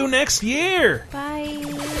see you next year. Bye.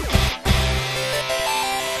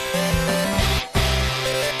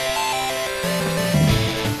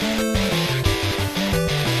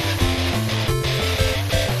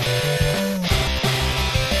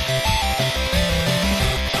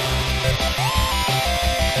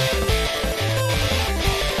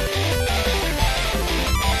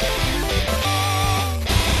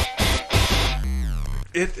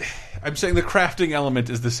 I'm saying the crafting element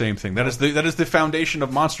is the same thing. That is the foundation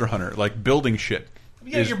of Monster Hunter, like building shit.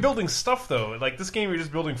 Yeah, you're building stuff though. Like this game, you're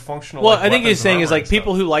just building functional. Well, like, I think he's saying is like stuff.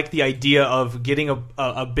 people who like the idea of getting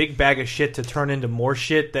a big bag of shit to turn into more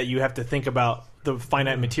shit that you have to think about the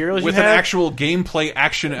finite materials with you have. An actual gameplay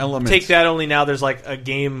action element. Take that, only now there's like a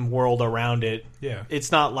game world around it. Yeah,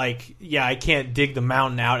 it's not like I can't dig the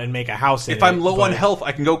mountain out and make a house in it. If I'm low on health,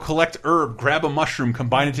 I can go collect herb, grab a mushroom,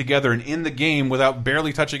 combine it together, and in the game without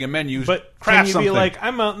barely touching a menu, but craft can you something. Be like,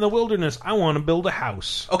 I'm out in the wilderness, I want to build a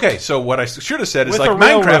house. Okay, so what I should have said is With like a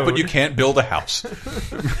Minecraft, railroad. but you can't build a house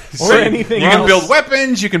or anything. You can build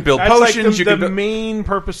weapons, you can build potions. Like the main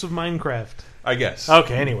purpose of Minecraft. I guess.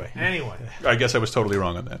 Okay. Anyway, I guess I was totally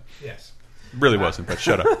wrong on that. Yes, really wasn't. But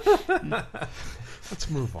shut up.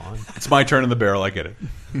 Let's move on. It's my turn in the barrel. I get it.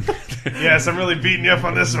 Yes, I'm really beating you up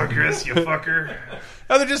on this one, Chris. You fucker.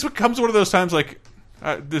 No, there just comes one of those times like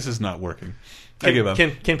this is not working. I give up.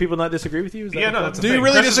 Can people not disagree with you? Is that Yeah, no, that's the Do thing. you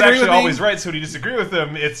really Chris disagree is with actually me? always right, so when you disagree with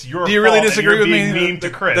him, it's your fault. Do you really and disagree you're with being me mean to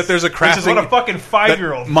Chris? that there's a Which is crafting? what a fucking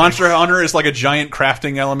 5-year-old. Monster Hunter is like a giant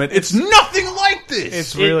crafting element. It's nothing like this.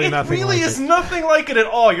 It's really nothing. It really like is nothing like it at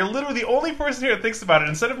all. You're literally the only person here that thinks about it.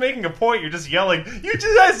 Instead of making a point, you're just yelling, "You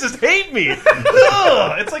guys just hate me!"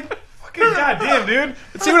 Ugh. It's like, fucking goddamn, dude.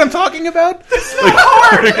 See what I'm talking about? It's not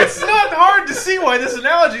hard. It's not hard to see why this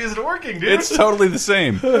analogy isn't working, dude. It's totally the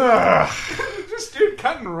same. Just dude,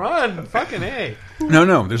 cut and run. Fucking A.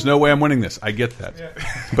 No, there's no way I'm winning this. I get that,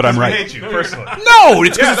 but I'm right. I hate you personally. No,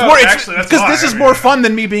 it's because that's because why. this is more fun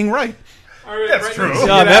than me being right, That's true.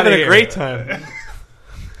 No, I'm having a great time.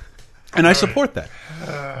 and I support that.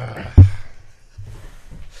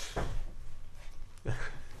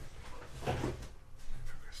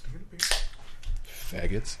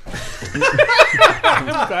 faggots. I'm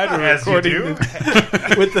glad we're recording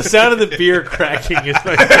this. With the sound of the beer cracking is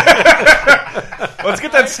like let's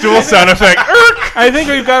get that stool sound effect. I think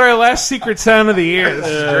we've got our last secret sound of the year. This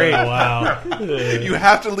is great. Wow. You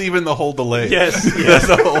have to leave in the whole delay. Yes. That's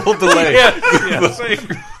the whole delay.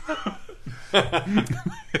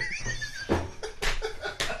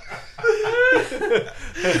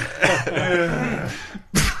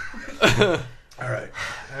 All right.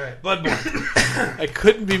 Bloodborne. I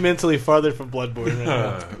couldn't be mentally farther from Bloodborne right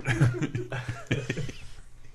now.